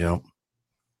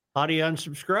 How do you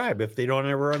unsubscribe if they don't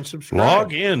ever unsubscribe?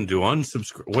 Log in to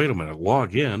unsubscribe. Wait a minute.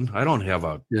 Log in. I don't have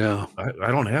I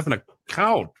don't have an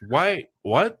account. Why?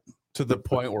 What? To the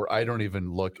point where I don't even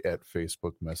look at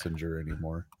Facebook Messenger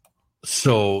anymore.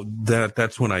 So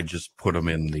that's when I just put them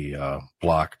in the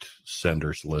blocked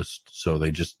senders list. So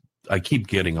I keep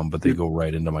getting them, but they go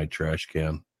right into my trash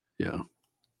can. Yeah.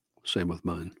 Same with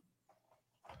mine.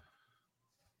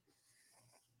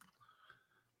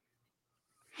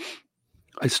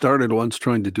 I started once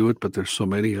trying to do it, but there's so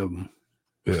many of them.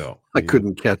 Yeah. I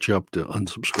couldn't catch up to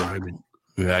unsubscribing.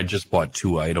 Yeah, I just bought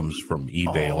 2 items from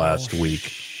eBay last week.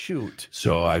 Shoot.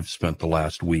 So I've spent the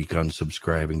last week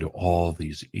unsubscribing to all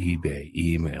these eBay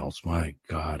emails. My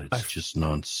God, it's just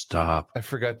nonstop. I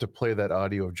forgot to play that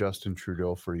audio of Justin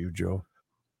Trudeau for you, Joe.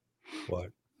 What?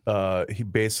 He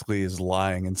basically is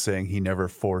lying and saying he never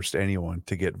forced anyone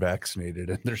to get vaccinated.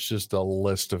 And there's just a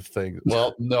list of things.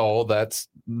 Well, no,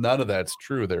 none of that's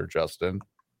true there, Justin.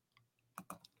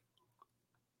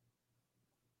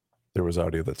 There was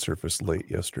audio that surfaced late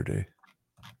yesterday.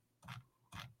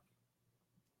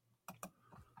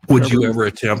 Would you ever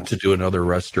attempt to do another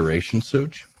restoration,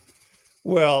 Such?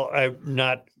 Well,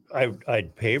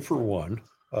 I'd pay for one.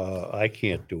 I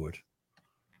can't do it.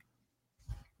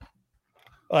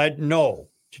 No,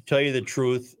 to tell you the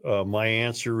truth, my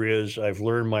answer is I've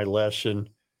learned my lesson.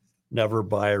 Never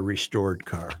buy a restored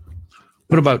car.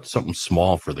 What about something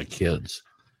small for the kids?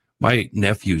 My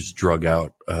nephews drug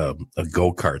out a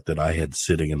go-kart that I had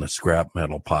sitting in the scrap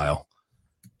metal pile.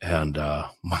 And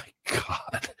my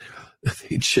God,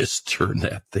 they just turned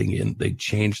that thing in. They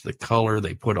changed the color.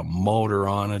 They put a motor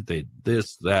on it. They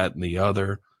this, that, and the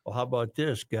other. Well, how about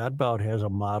this? Godbout has a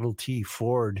Model T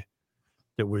Ford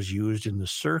that was used in the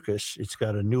circus. It's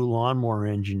got a new lawnmower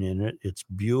engine in it. It's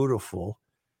beautiful.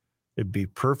 It'd be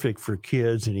perfect for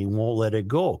kids, and he won't let it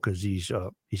go because he's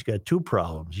got 2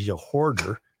 problems. He's a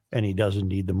hoarder, and he doesn't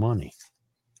need the money.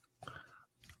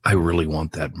 I really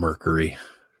want that Mercury.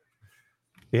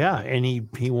 Yeah, and he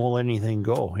won't let anything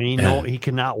go. And he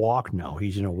cannot walk now.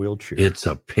 He's in a wheelchair. It's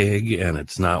a pig, and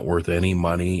it's not worth any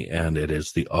money, and it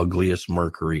is the ugliest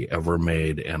Mercury ever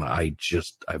made, and I've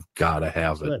got to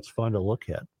have it. That's fun to look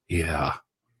at. Yeah.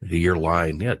 Your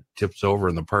line, yeah, tips over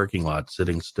in the parking lot,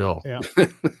 sitting still. Yeah.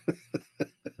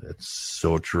 It's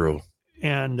so true.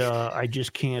 And I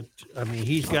just can't. I mean,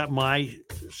 he's got my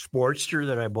Sportster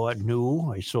that I bought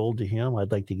new. I sold to him.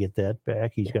 I'd like to get that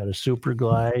back. He's got a Super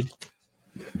Glide,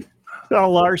 got a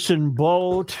Larson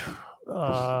boat.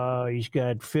 He's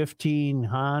got 15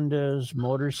 Hondas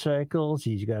motorcycles.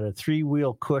 He's got a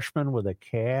 3-wheel Cushman with a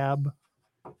cab.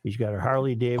 He's got a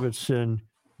Harley Davidson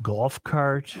golf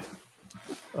cart.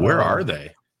 Where are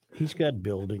they? He's got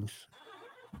buildings.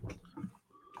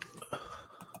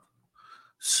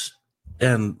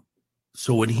 And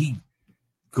so when he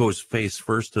goes face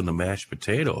first in the mashed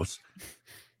potatoes,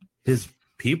 his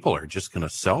people are just going to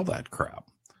sell that crap.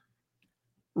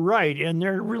 Right. And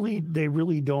they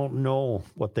really don't know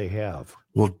what they have.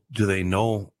 Well, do they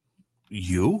know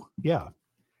you? Yeah.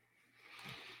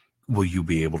 Will you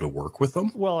be able to work with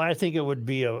them? Well, I think it would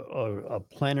be a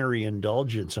plenary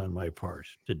indulgence on my part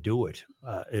to do it.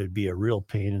 It would be a real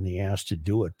pain in the ass to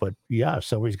do it. But yeah, if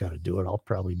somebody's got to do it, I'll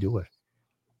probably do it.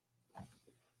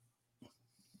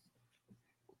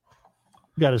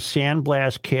 Got a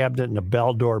sandblast cabinet and a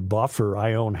Baldor buffer.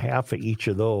 I own half of each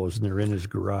of those, and they're in his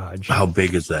garage. How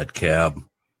big is that cab?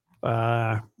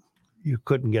 You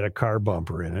couldn't get a car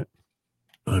bumper in it.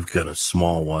 I've got a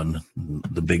small one.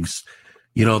 The big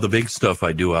stuff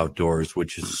I do outdoors,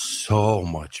 which is so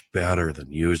much better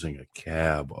than using a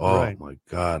cab. Oh, right. My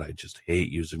God, I just hate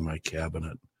using my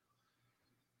cabinet.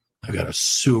 I got a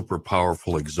super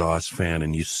powerful exhaust fan,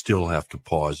 and you still have to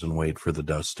pause and wait for the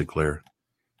dust to clear.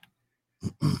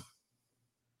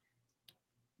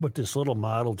 But this little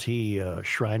Model T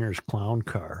Shriner's clown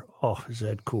car, oh, is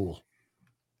that cool?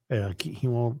 He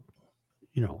won't,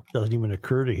 doesn't even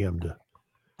occur to him to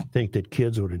think that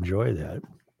kids would enjoy that.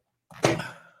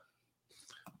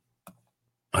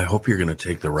 I hope you're going to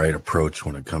take the right approach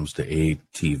when it comes to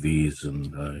ATVs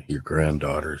and your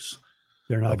granddaughters.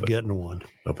 They're not getting one.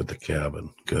 Up at the cabin.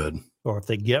 Good. Or if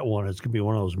they get one, it's going to be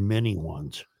one of those mini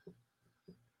ones.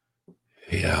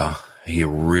 Yeah, you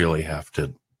really have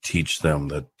to teach them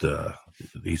that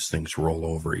these things roll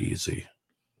over easy.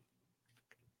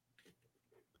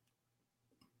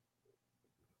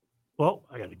 Well,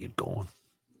 I got to get going.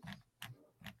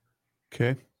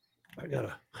 Okay.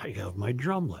 I have my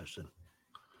drum lesson.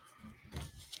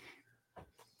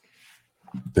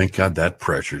 Thank God that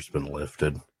pressure's been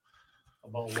lifted.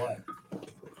 About what?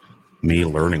 Me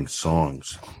learning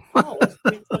songs. Oh,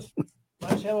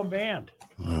 let's have a band.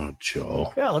 Oh,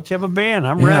 Joe. Yeah, let's have a band.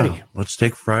 I'm ready. Let's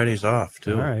take Fridays off,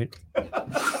 too. All right.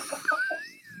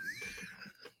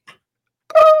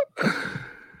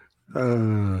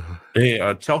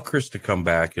 Hey, tell Chris to come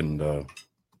back and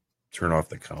turn off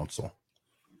the console.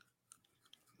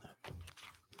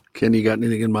 Ken, you got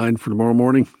anything in mind for tomorrow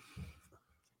morning?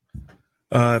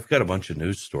 I've got a bunch of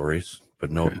news stories, but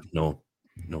no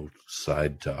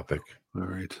side topic. All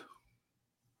right.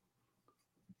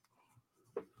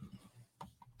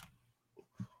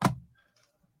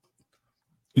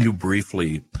 You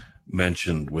briefly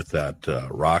mentioned with that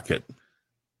rocket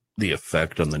the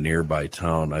effect on the nearby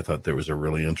town. I thought there was a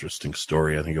really interesting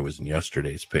story. I think it was in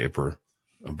yesterday's paper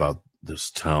about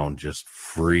this town just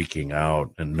freaking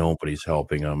out and nobody's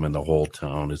helping them, and the whole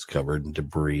town is covered in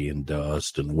debris and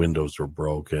dust, and windows are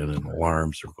broken and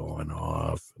alarms are going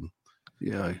off. And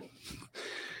yeah,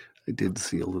 I did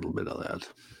see a little bit of that.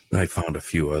 I found a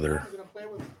few other. We're going to play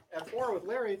at 4 with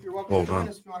Larry. If you're welcome Hold to join on.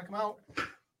 us, if you want to come out.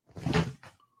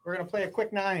 We're going to play a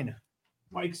quick 9.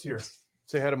 Mike's here.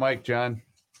 Say hi to Mike, John.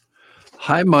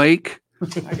 Hi, Mike.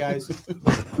 Hi, guys.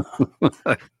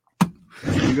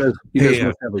 You guys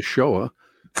must have a show, huh?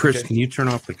 Chris, Okay. Can you turn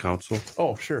off the console?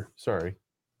 Oh, sure. Sorry.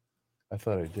 I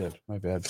thought I did. My bad.